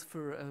calls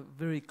for a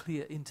very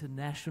clear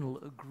international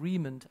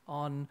agreement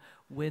on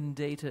when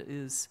data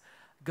is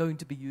going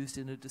to be used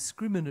in a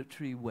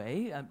discriminatory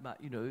way.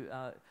 You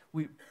know,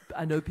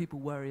 I know people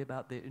worry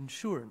about their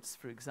insurance,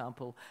 for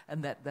example,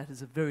 and that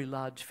is a very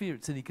large fear.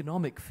 It's an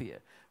economic fear,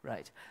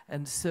 right?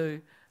 And so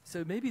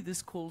maybe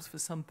this calls for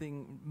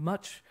something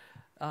much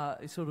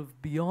sort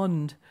of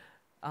beyond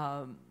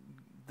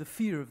the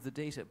fear of the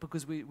data,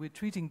 because we're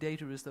treating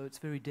data as though it's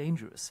very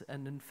dangerous.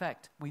 And in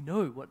fact, we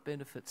know what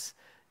benefits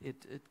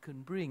it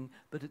can bring,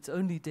 but it's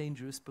only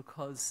dangerous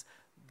because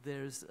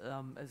there's,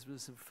 as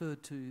was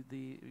referred to,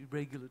 the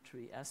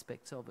regulatory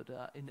aspects of it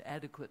are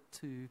inadequate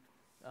to,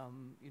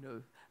 you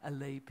know,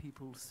 allay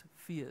people's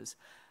fears.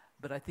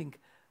 But I think,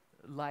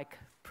 like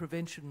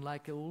prevention,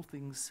 like all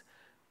things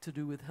to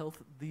do with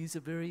health, these are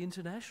very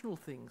international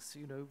things.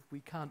 You know, we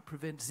can't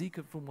prevent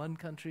Zika from one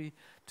country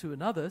to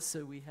another,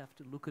 so we have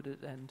to look at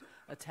it and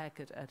attack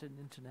it at an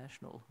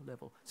international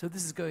level. So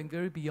this is going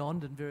very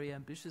beyond and very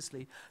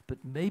ambitiously, but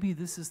maybe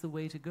this is the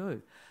way to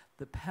go.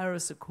 The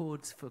Paris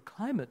Accords for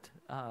climate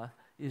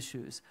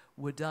issues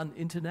were done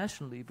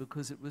internationally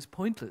because it was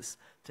pointless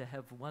to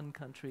have one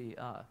country,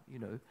 you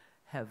know,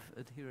 have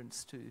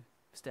adherence to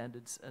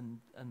standards and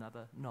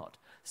another not.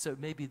 So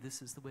maybe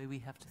this is the way we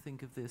have to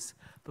think of this,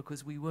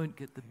 because we won't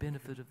get the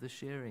benefit of the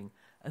sharing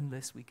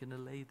unless we can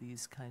allay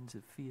these kinds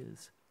of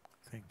fears.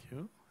 Thank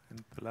you.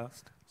 And the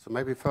last? So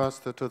maybe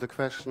first to the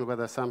question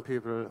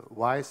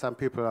why some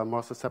people are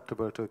more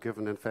susceptible to a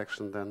given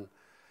infection than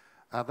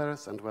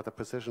others, and whether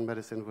precision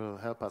medicine will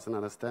help us in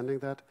understanding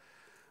that.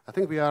 I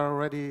think we are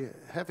already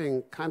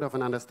having kind of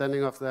an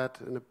understanding of that.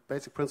 In a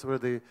basic principle,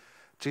 the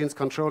genes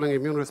controlling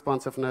immune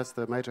responsiveness,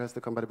 the major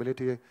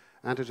histocompatibility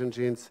antigen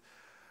genes,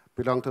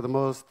 belong to the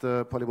most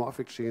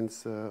polymorphic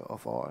genes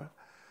of all.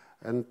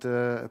 And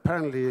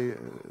apparently,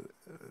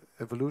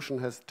 evolution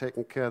has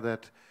taken care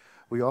that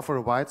we offer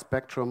a wide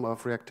spectrum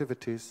of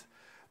reactivities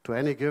to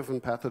any given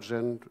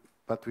pathogen,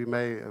 but we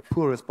may, a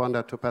poor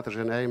responder to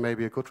pathogen A may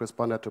be a good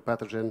responder to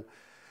pathogen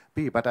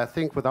B. But I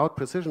think without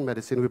precision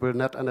medicine, we will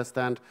not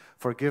understand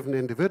for a given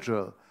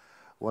individual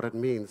what it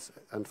means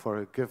and for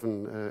a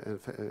given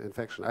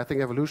infection. I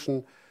think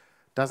evolution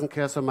doesn't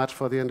care so much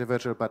for the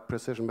individual, but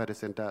precision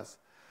medicine does.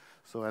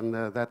 So, and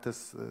that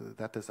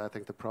is, I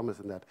think, the promise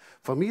in that.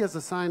 For me as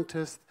a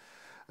scientist,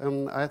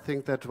 I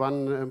think that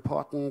one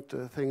important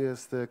thing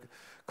is the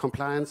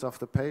compliance of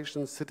the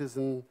patient,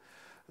 citizen,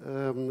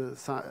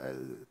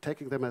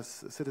 taking them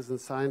as citizen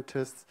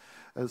scientists,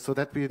 so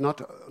that we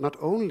not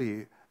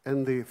only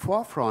in the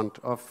forefront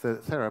of the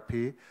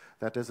therapy,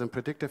 that is in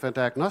predictive and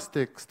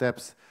diagnostic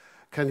steps,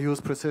 can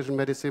use precision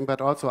medicine,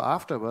 but also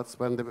afterwards,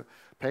 when the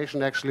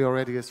patient actually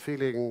already is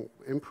feeling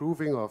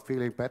improving or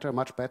feeling better,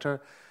 much better.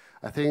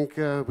 I think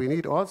we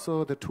need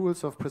also the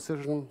tools of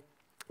precision,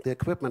 the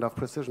equipment of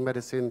precision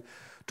medicine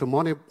to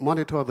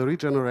monitor the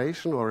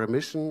regeneration or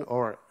remission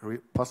or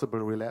possible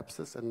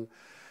relapses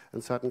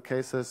in certain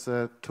cases,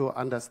 to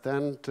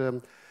understand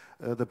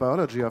the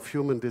biology of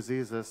human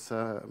diseases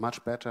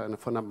much better in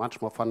a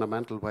much more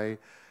fundamental way,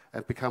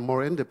 and become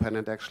more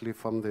independent actually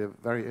from the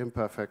very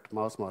imperfect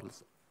mouse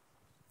models.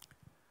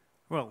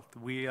 Well,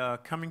 we are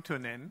coming to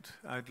an end.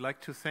 I'd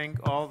like to thank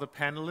all the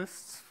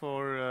panelists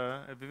for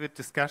a vivid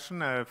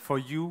discussion, for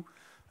you,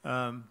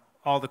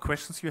 all the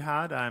questions you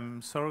had.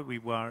 I'm sorry we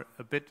were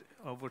a bit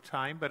over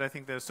time, but I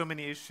think there are so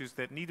many issues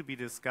that need to be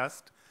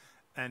discussed.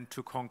 And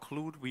to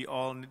conclude, we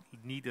all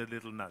need a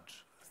little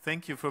nudge.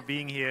 Thank you for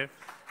being here,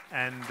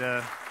 and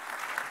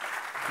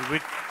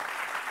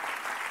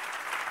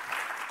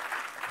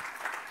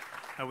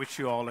I wish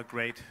you all a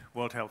great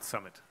World Health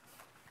Summit.